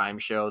like prime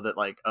show that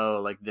like, oh,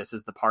 like this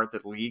is the part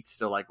that leaked.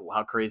 So like,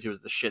 how crazy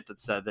was the shit that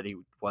said that he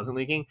wasn't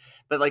leaking?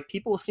 But like,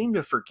 people seem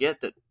to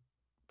forget that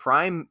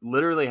Prime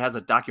literally has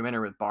a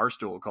documentary with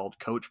Barstool called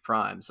Coach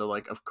Prime. So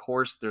like, of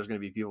course there's going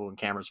to be people and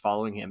cameras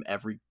following him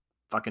every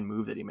fucking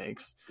move that he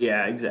makes.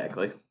 Yeah,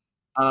 exactly.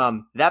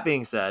 That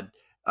being said,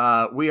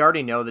 we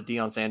already know that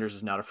Deion Sanders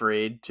is not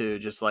afraid to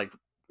just like,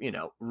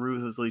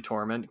 ruthlessly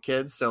torment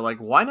kids. So like,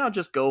 why not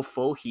just go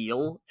full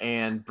heel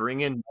and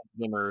bring in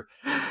Zimmer?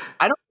 I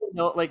don't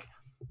know. Like,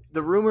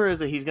 the rumor is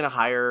that he's going to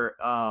hire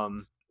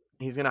one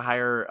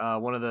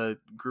of the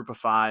group of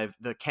 5,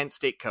 the Kent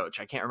State coach.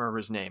 I can't remember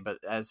his name,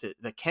 but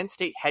the Kent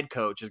State head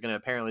coach is going to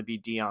apparently be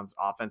Deion's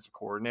offensive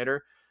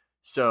coordinator.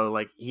 So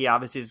like, he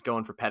obviously is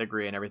going for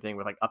pedigree and everything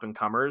with like up and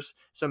comers.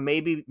 So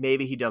maybe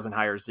he doesn't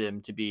hire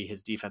Zim to be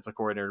his defensive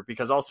coordinator,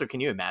 because also,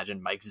 can you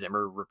imagine Mike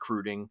Zimmer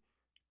recruiting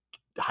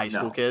high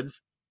school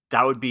kids?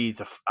 That would be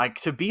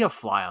to be a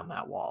fly on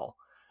that wall.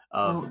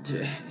 And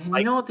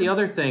you know what the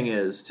other thing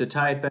is, to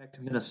tie it back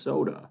to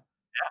Minnesota?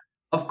 Yeah.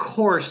 Of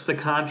course, the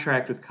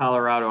contract with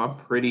Colorado, I'm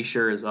pretty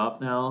sure, is up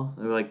now.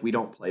 They're like, we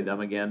don't play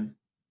them again,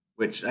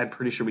 which I'm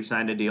pretty sure we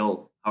signed a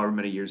deal however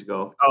many years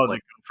ago. Oh, the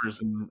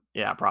Gophers, and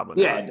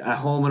probably. Yeah, not. A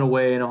home and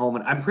away and a home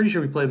and. I'm pretty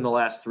sure we played them the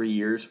last 3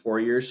 years, 4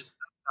 years.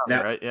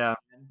 Right? Yeah.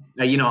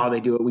 Now you know how they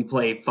do it. We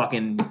play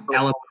fucking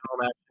Alabama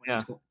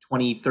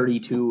 20,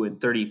 32,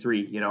 and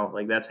 33.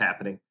 Like that's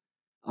happening.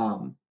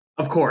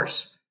 Of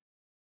course,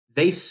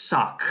 they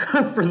suck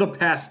for the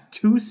past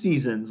 2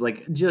 seasons.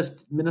 Like,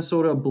 just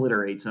Minnesota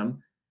obliterates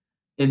them.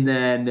 And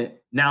then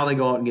now they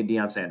go out and get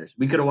Deion Sanders.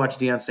 We could have watched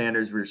Deion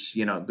Sanders versus,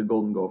 the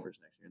Golden Gophers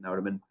next year, and that would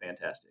have been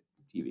fantastic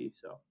TV.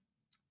 So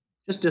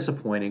just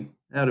disappointing.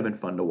 That would have been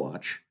fun to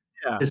watch.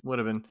 Yeah, would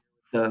have been.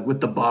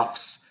 With the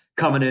Buffs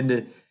coming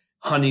into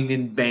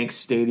Huntington Bank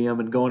Stadium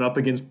and going up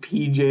against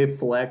PJ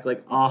Fleck.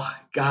 Like, oh,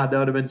 God, that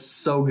would have been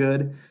so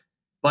good.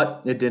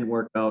 But it didn't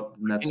work out.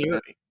 And that's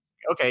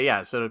okay,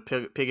 yeah. So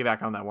to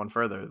piggyback on that one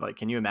further, like,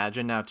 can you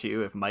imagine now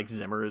too if Mike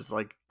Zimmer is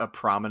like a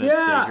prominent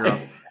figure on the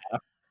staff?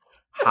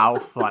 How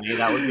funny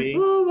that would be!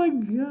 Oh my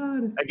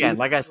God! Again,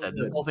 like I said,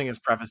 this whole thing is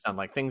prefaced on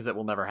like things that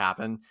will never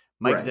happen.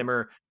 Mike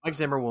Zimmer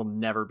will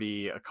never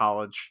be a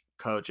college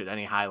coach at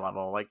any high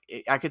level. Like,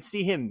 I could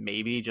see him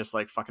maybe just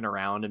like fucking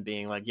around and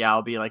being like, yeah,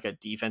 I'll be like a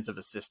defensive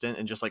assistant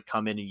and just like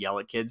come in and yell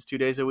at kids 2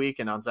 days a week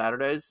and on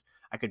Saturdays.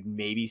 I could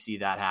maybe see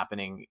that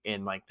happening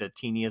in like the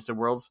teeniest of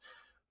worlds,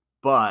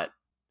 but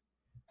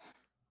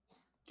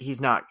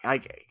he's not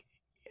like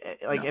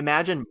no.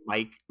 Imagine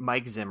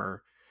Mike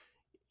Zimmer.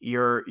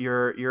 You're a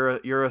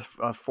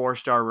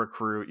 4-star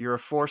recruit. You're a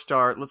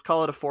 4-star. Let's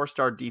call it a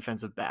 4-star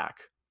defensive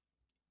back,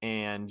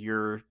 and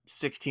you're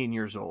 16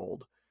 years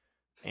old,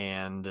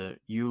 and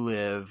you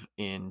live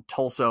in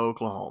Tulsa,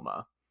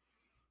 Oklahoma,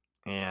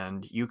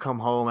 and you come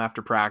home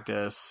after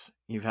practice.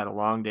 You've had a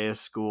long day of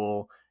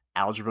school.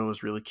 Algebra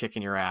was really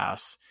kicking your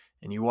ass,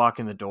 and you walk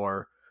in the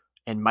door,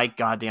 and Mike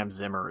goddamn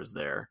Zimmer is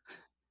there.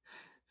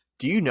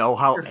 Do you know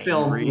how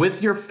angry?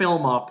 With your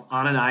film up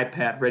on an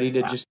iPad, ready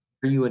to just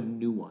give you a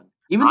new one?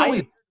 Even though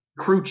he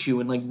recruits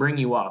you and like bring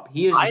you up,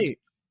 he is.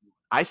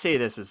 I say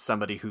this as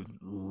somebody who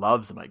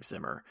loves Mike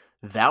Zimmer.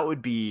 That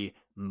would be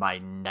my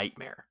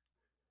nightmare.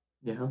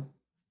 Yeah,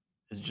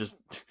 it's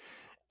just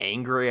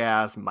angry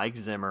ass Mike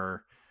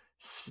Zimmer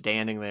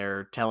standing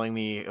there telling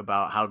me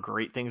about how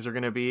great things are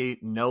going to be,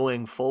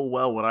 knowing full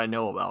well what I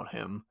know about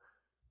him.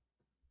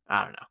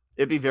 I don't know.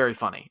 It'd be very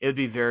funny. It'd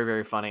be very,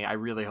 very funny. I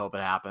really hope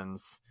it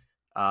happens.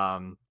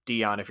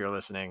 Deion, if you're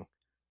listening,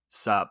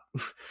 sup.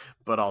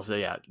 But also,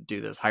 yeah,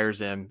 do this. Hire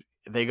Zim.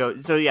 They go.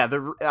 So yeah,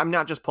 I'm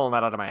not just pulling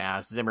that out of my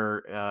ass.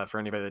 Zimmer, for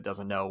anybody that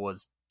doesn't know,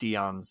 was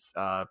Deion's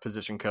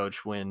position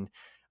coach when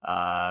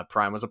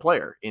Prime was a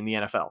player in the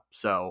NFL.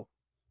 So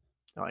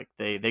like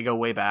they go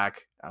way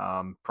back.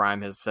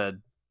 Prime has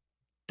said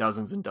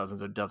dozens and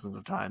dozens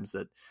of times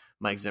that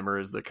Mike Zimmer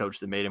is the coach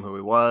that made him who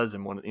he was,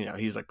 and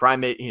he's like Prime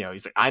made,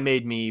 he's like, I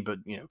made me, but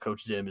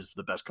Coach Zim is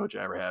the best coach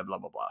I ever had, blah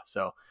blah blah.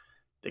 So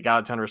they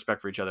got a ton of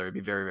respect for each other. It'd be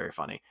very, very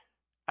funny.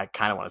 I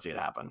kind of want to see it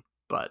happen,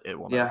 but it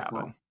will never happen.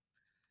 Well,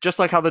 just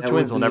like how the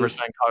Twins will never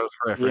sign Carlos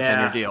Correa for a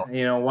 10-year deal.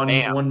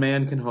 One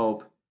man can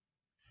hope.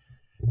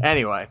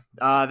 Anyway,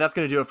 that's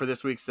going to do it for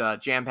this week's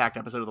jam-packed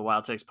episode of the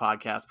Wild Takes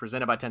podcast,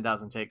 presented by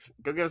 10,000 Takes.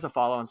 Go give us a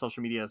follow on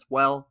social media as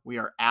well. We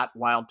are at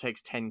Wild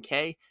Takes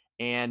 10K,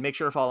 and make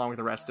sure to follow along with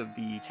the rest of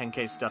the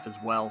 10K stuff as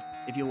well.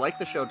 If you like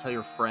the show, tell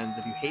your friends.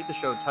 If you hate the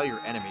show, tell your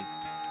enemies.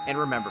 And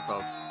remember,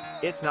 folks,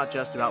 it's not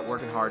just about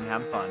working hard and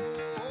having fun.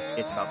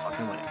 It's about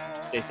fucking winning.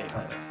 Stay safe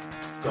out there.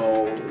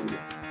 Go.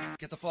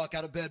 Get the fuck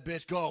out of bed,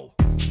 bitch. Go.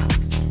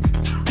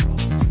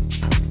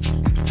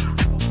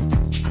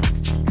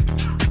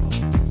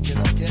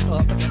 Get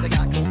up, again, they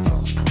got go.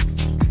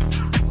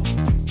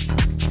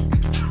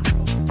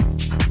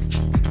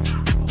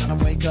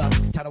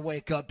 Time to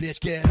wake up, bitch,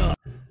 get up.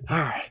 All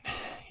right.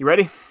 You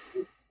ready?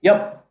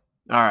 Yep.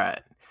 All right.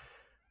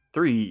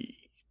 3,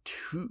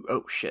 2.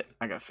 Oh shit!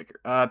 I gotta figure.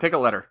 Pick a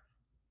letter.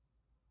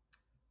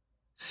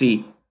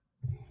 C.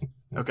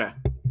 Okay.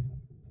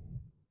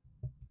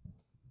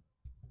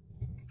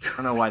 I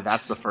don't know why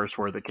that's the first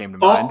word that came to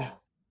mind.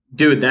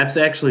 Dude, that's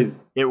actually...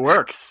 It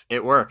works.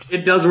 It works.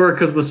 It does work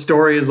because the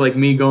story is like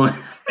me going...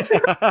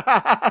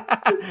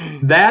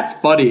 That's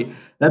funny.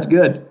 That's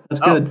good. That's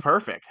good. Oh,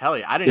 perfect. Hell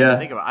yeah. I didn't even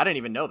think about it. I didn't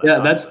even know that. Yeah,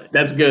 that's good.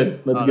 That's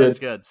good. That's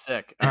good.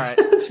 Sick. All right.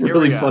 That's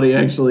really funny,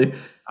 actually.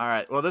 All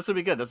right. Well, this would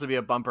be good. This would be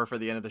a bumper for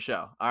the end of the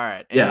show. All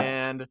right. Yeah.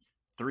 And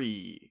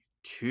 3,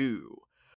 2,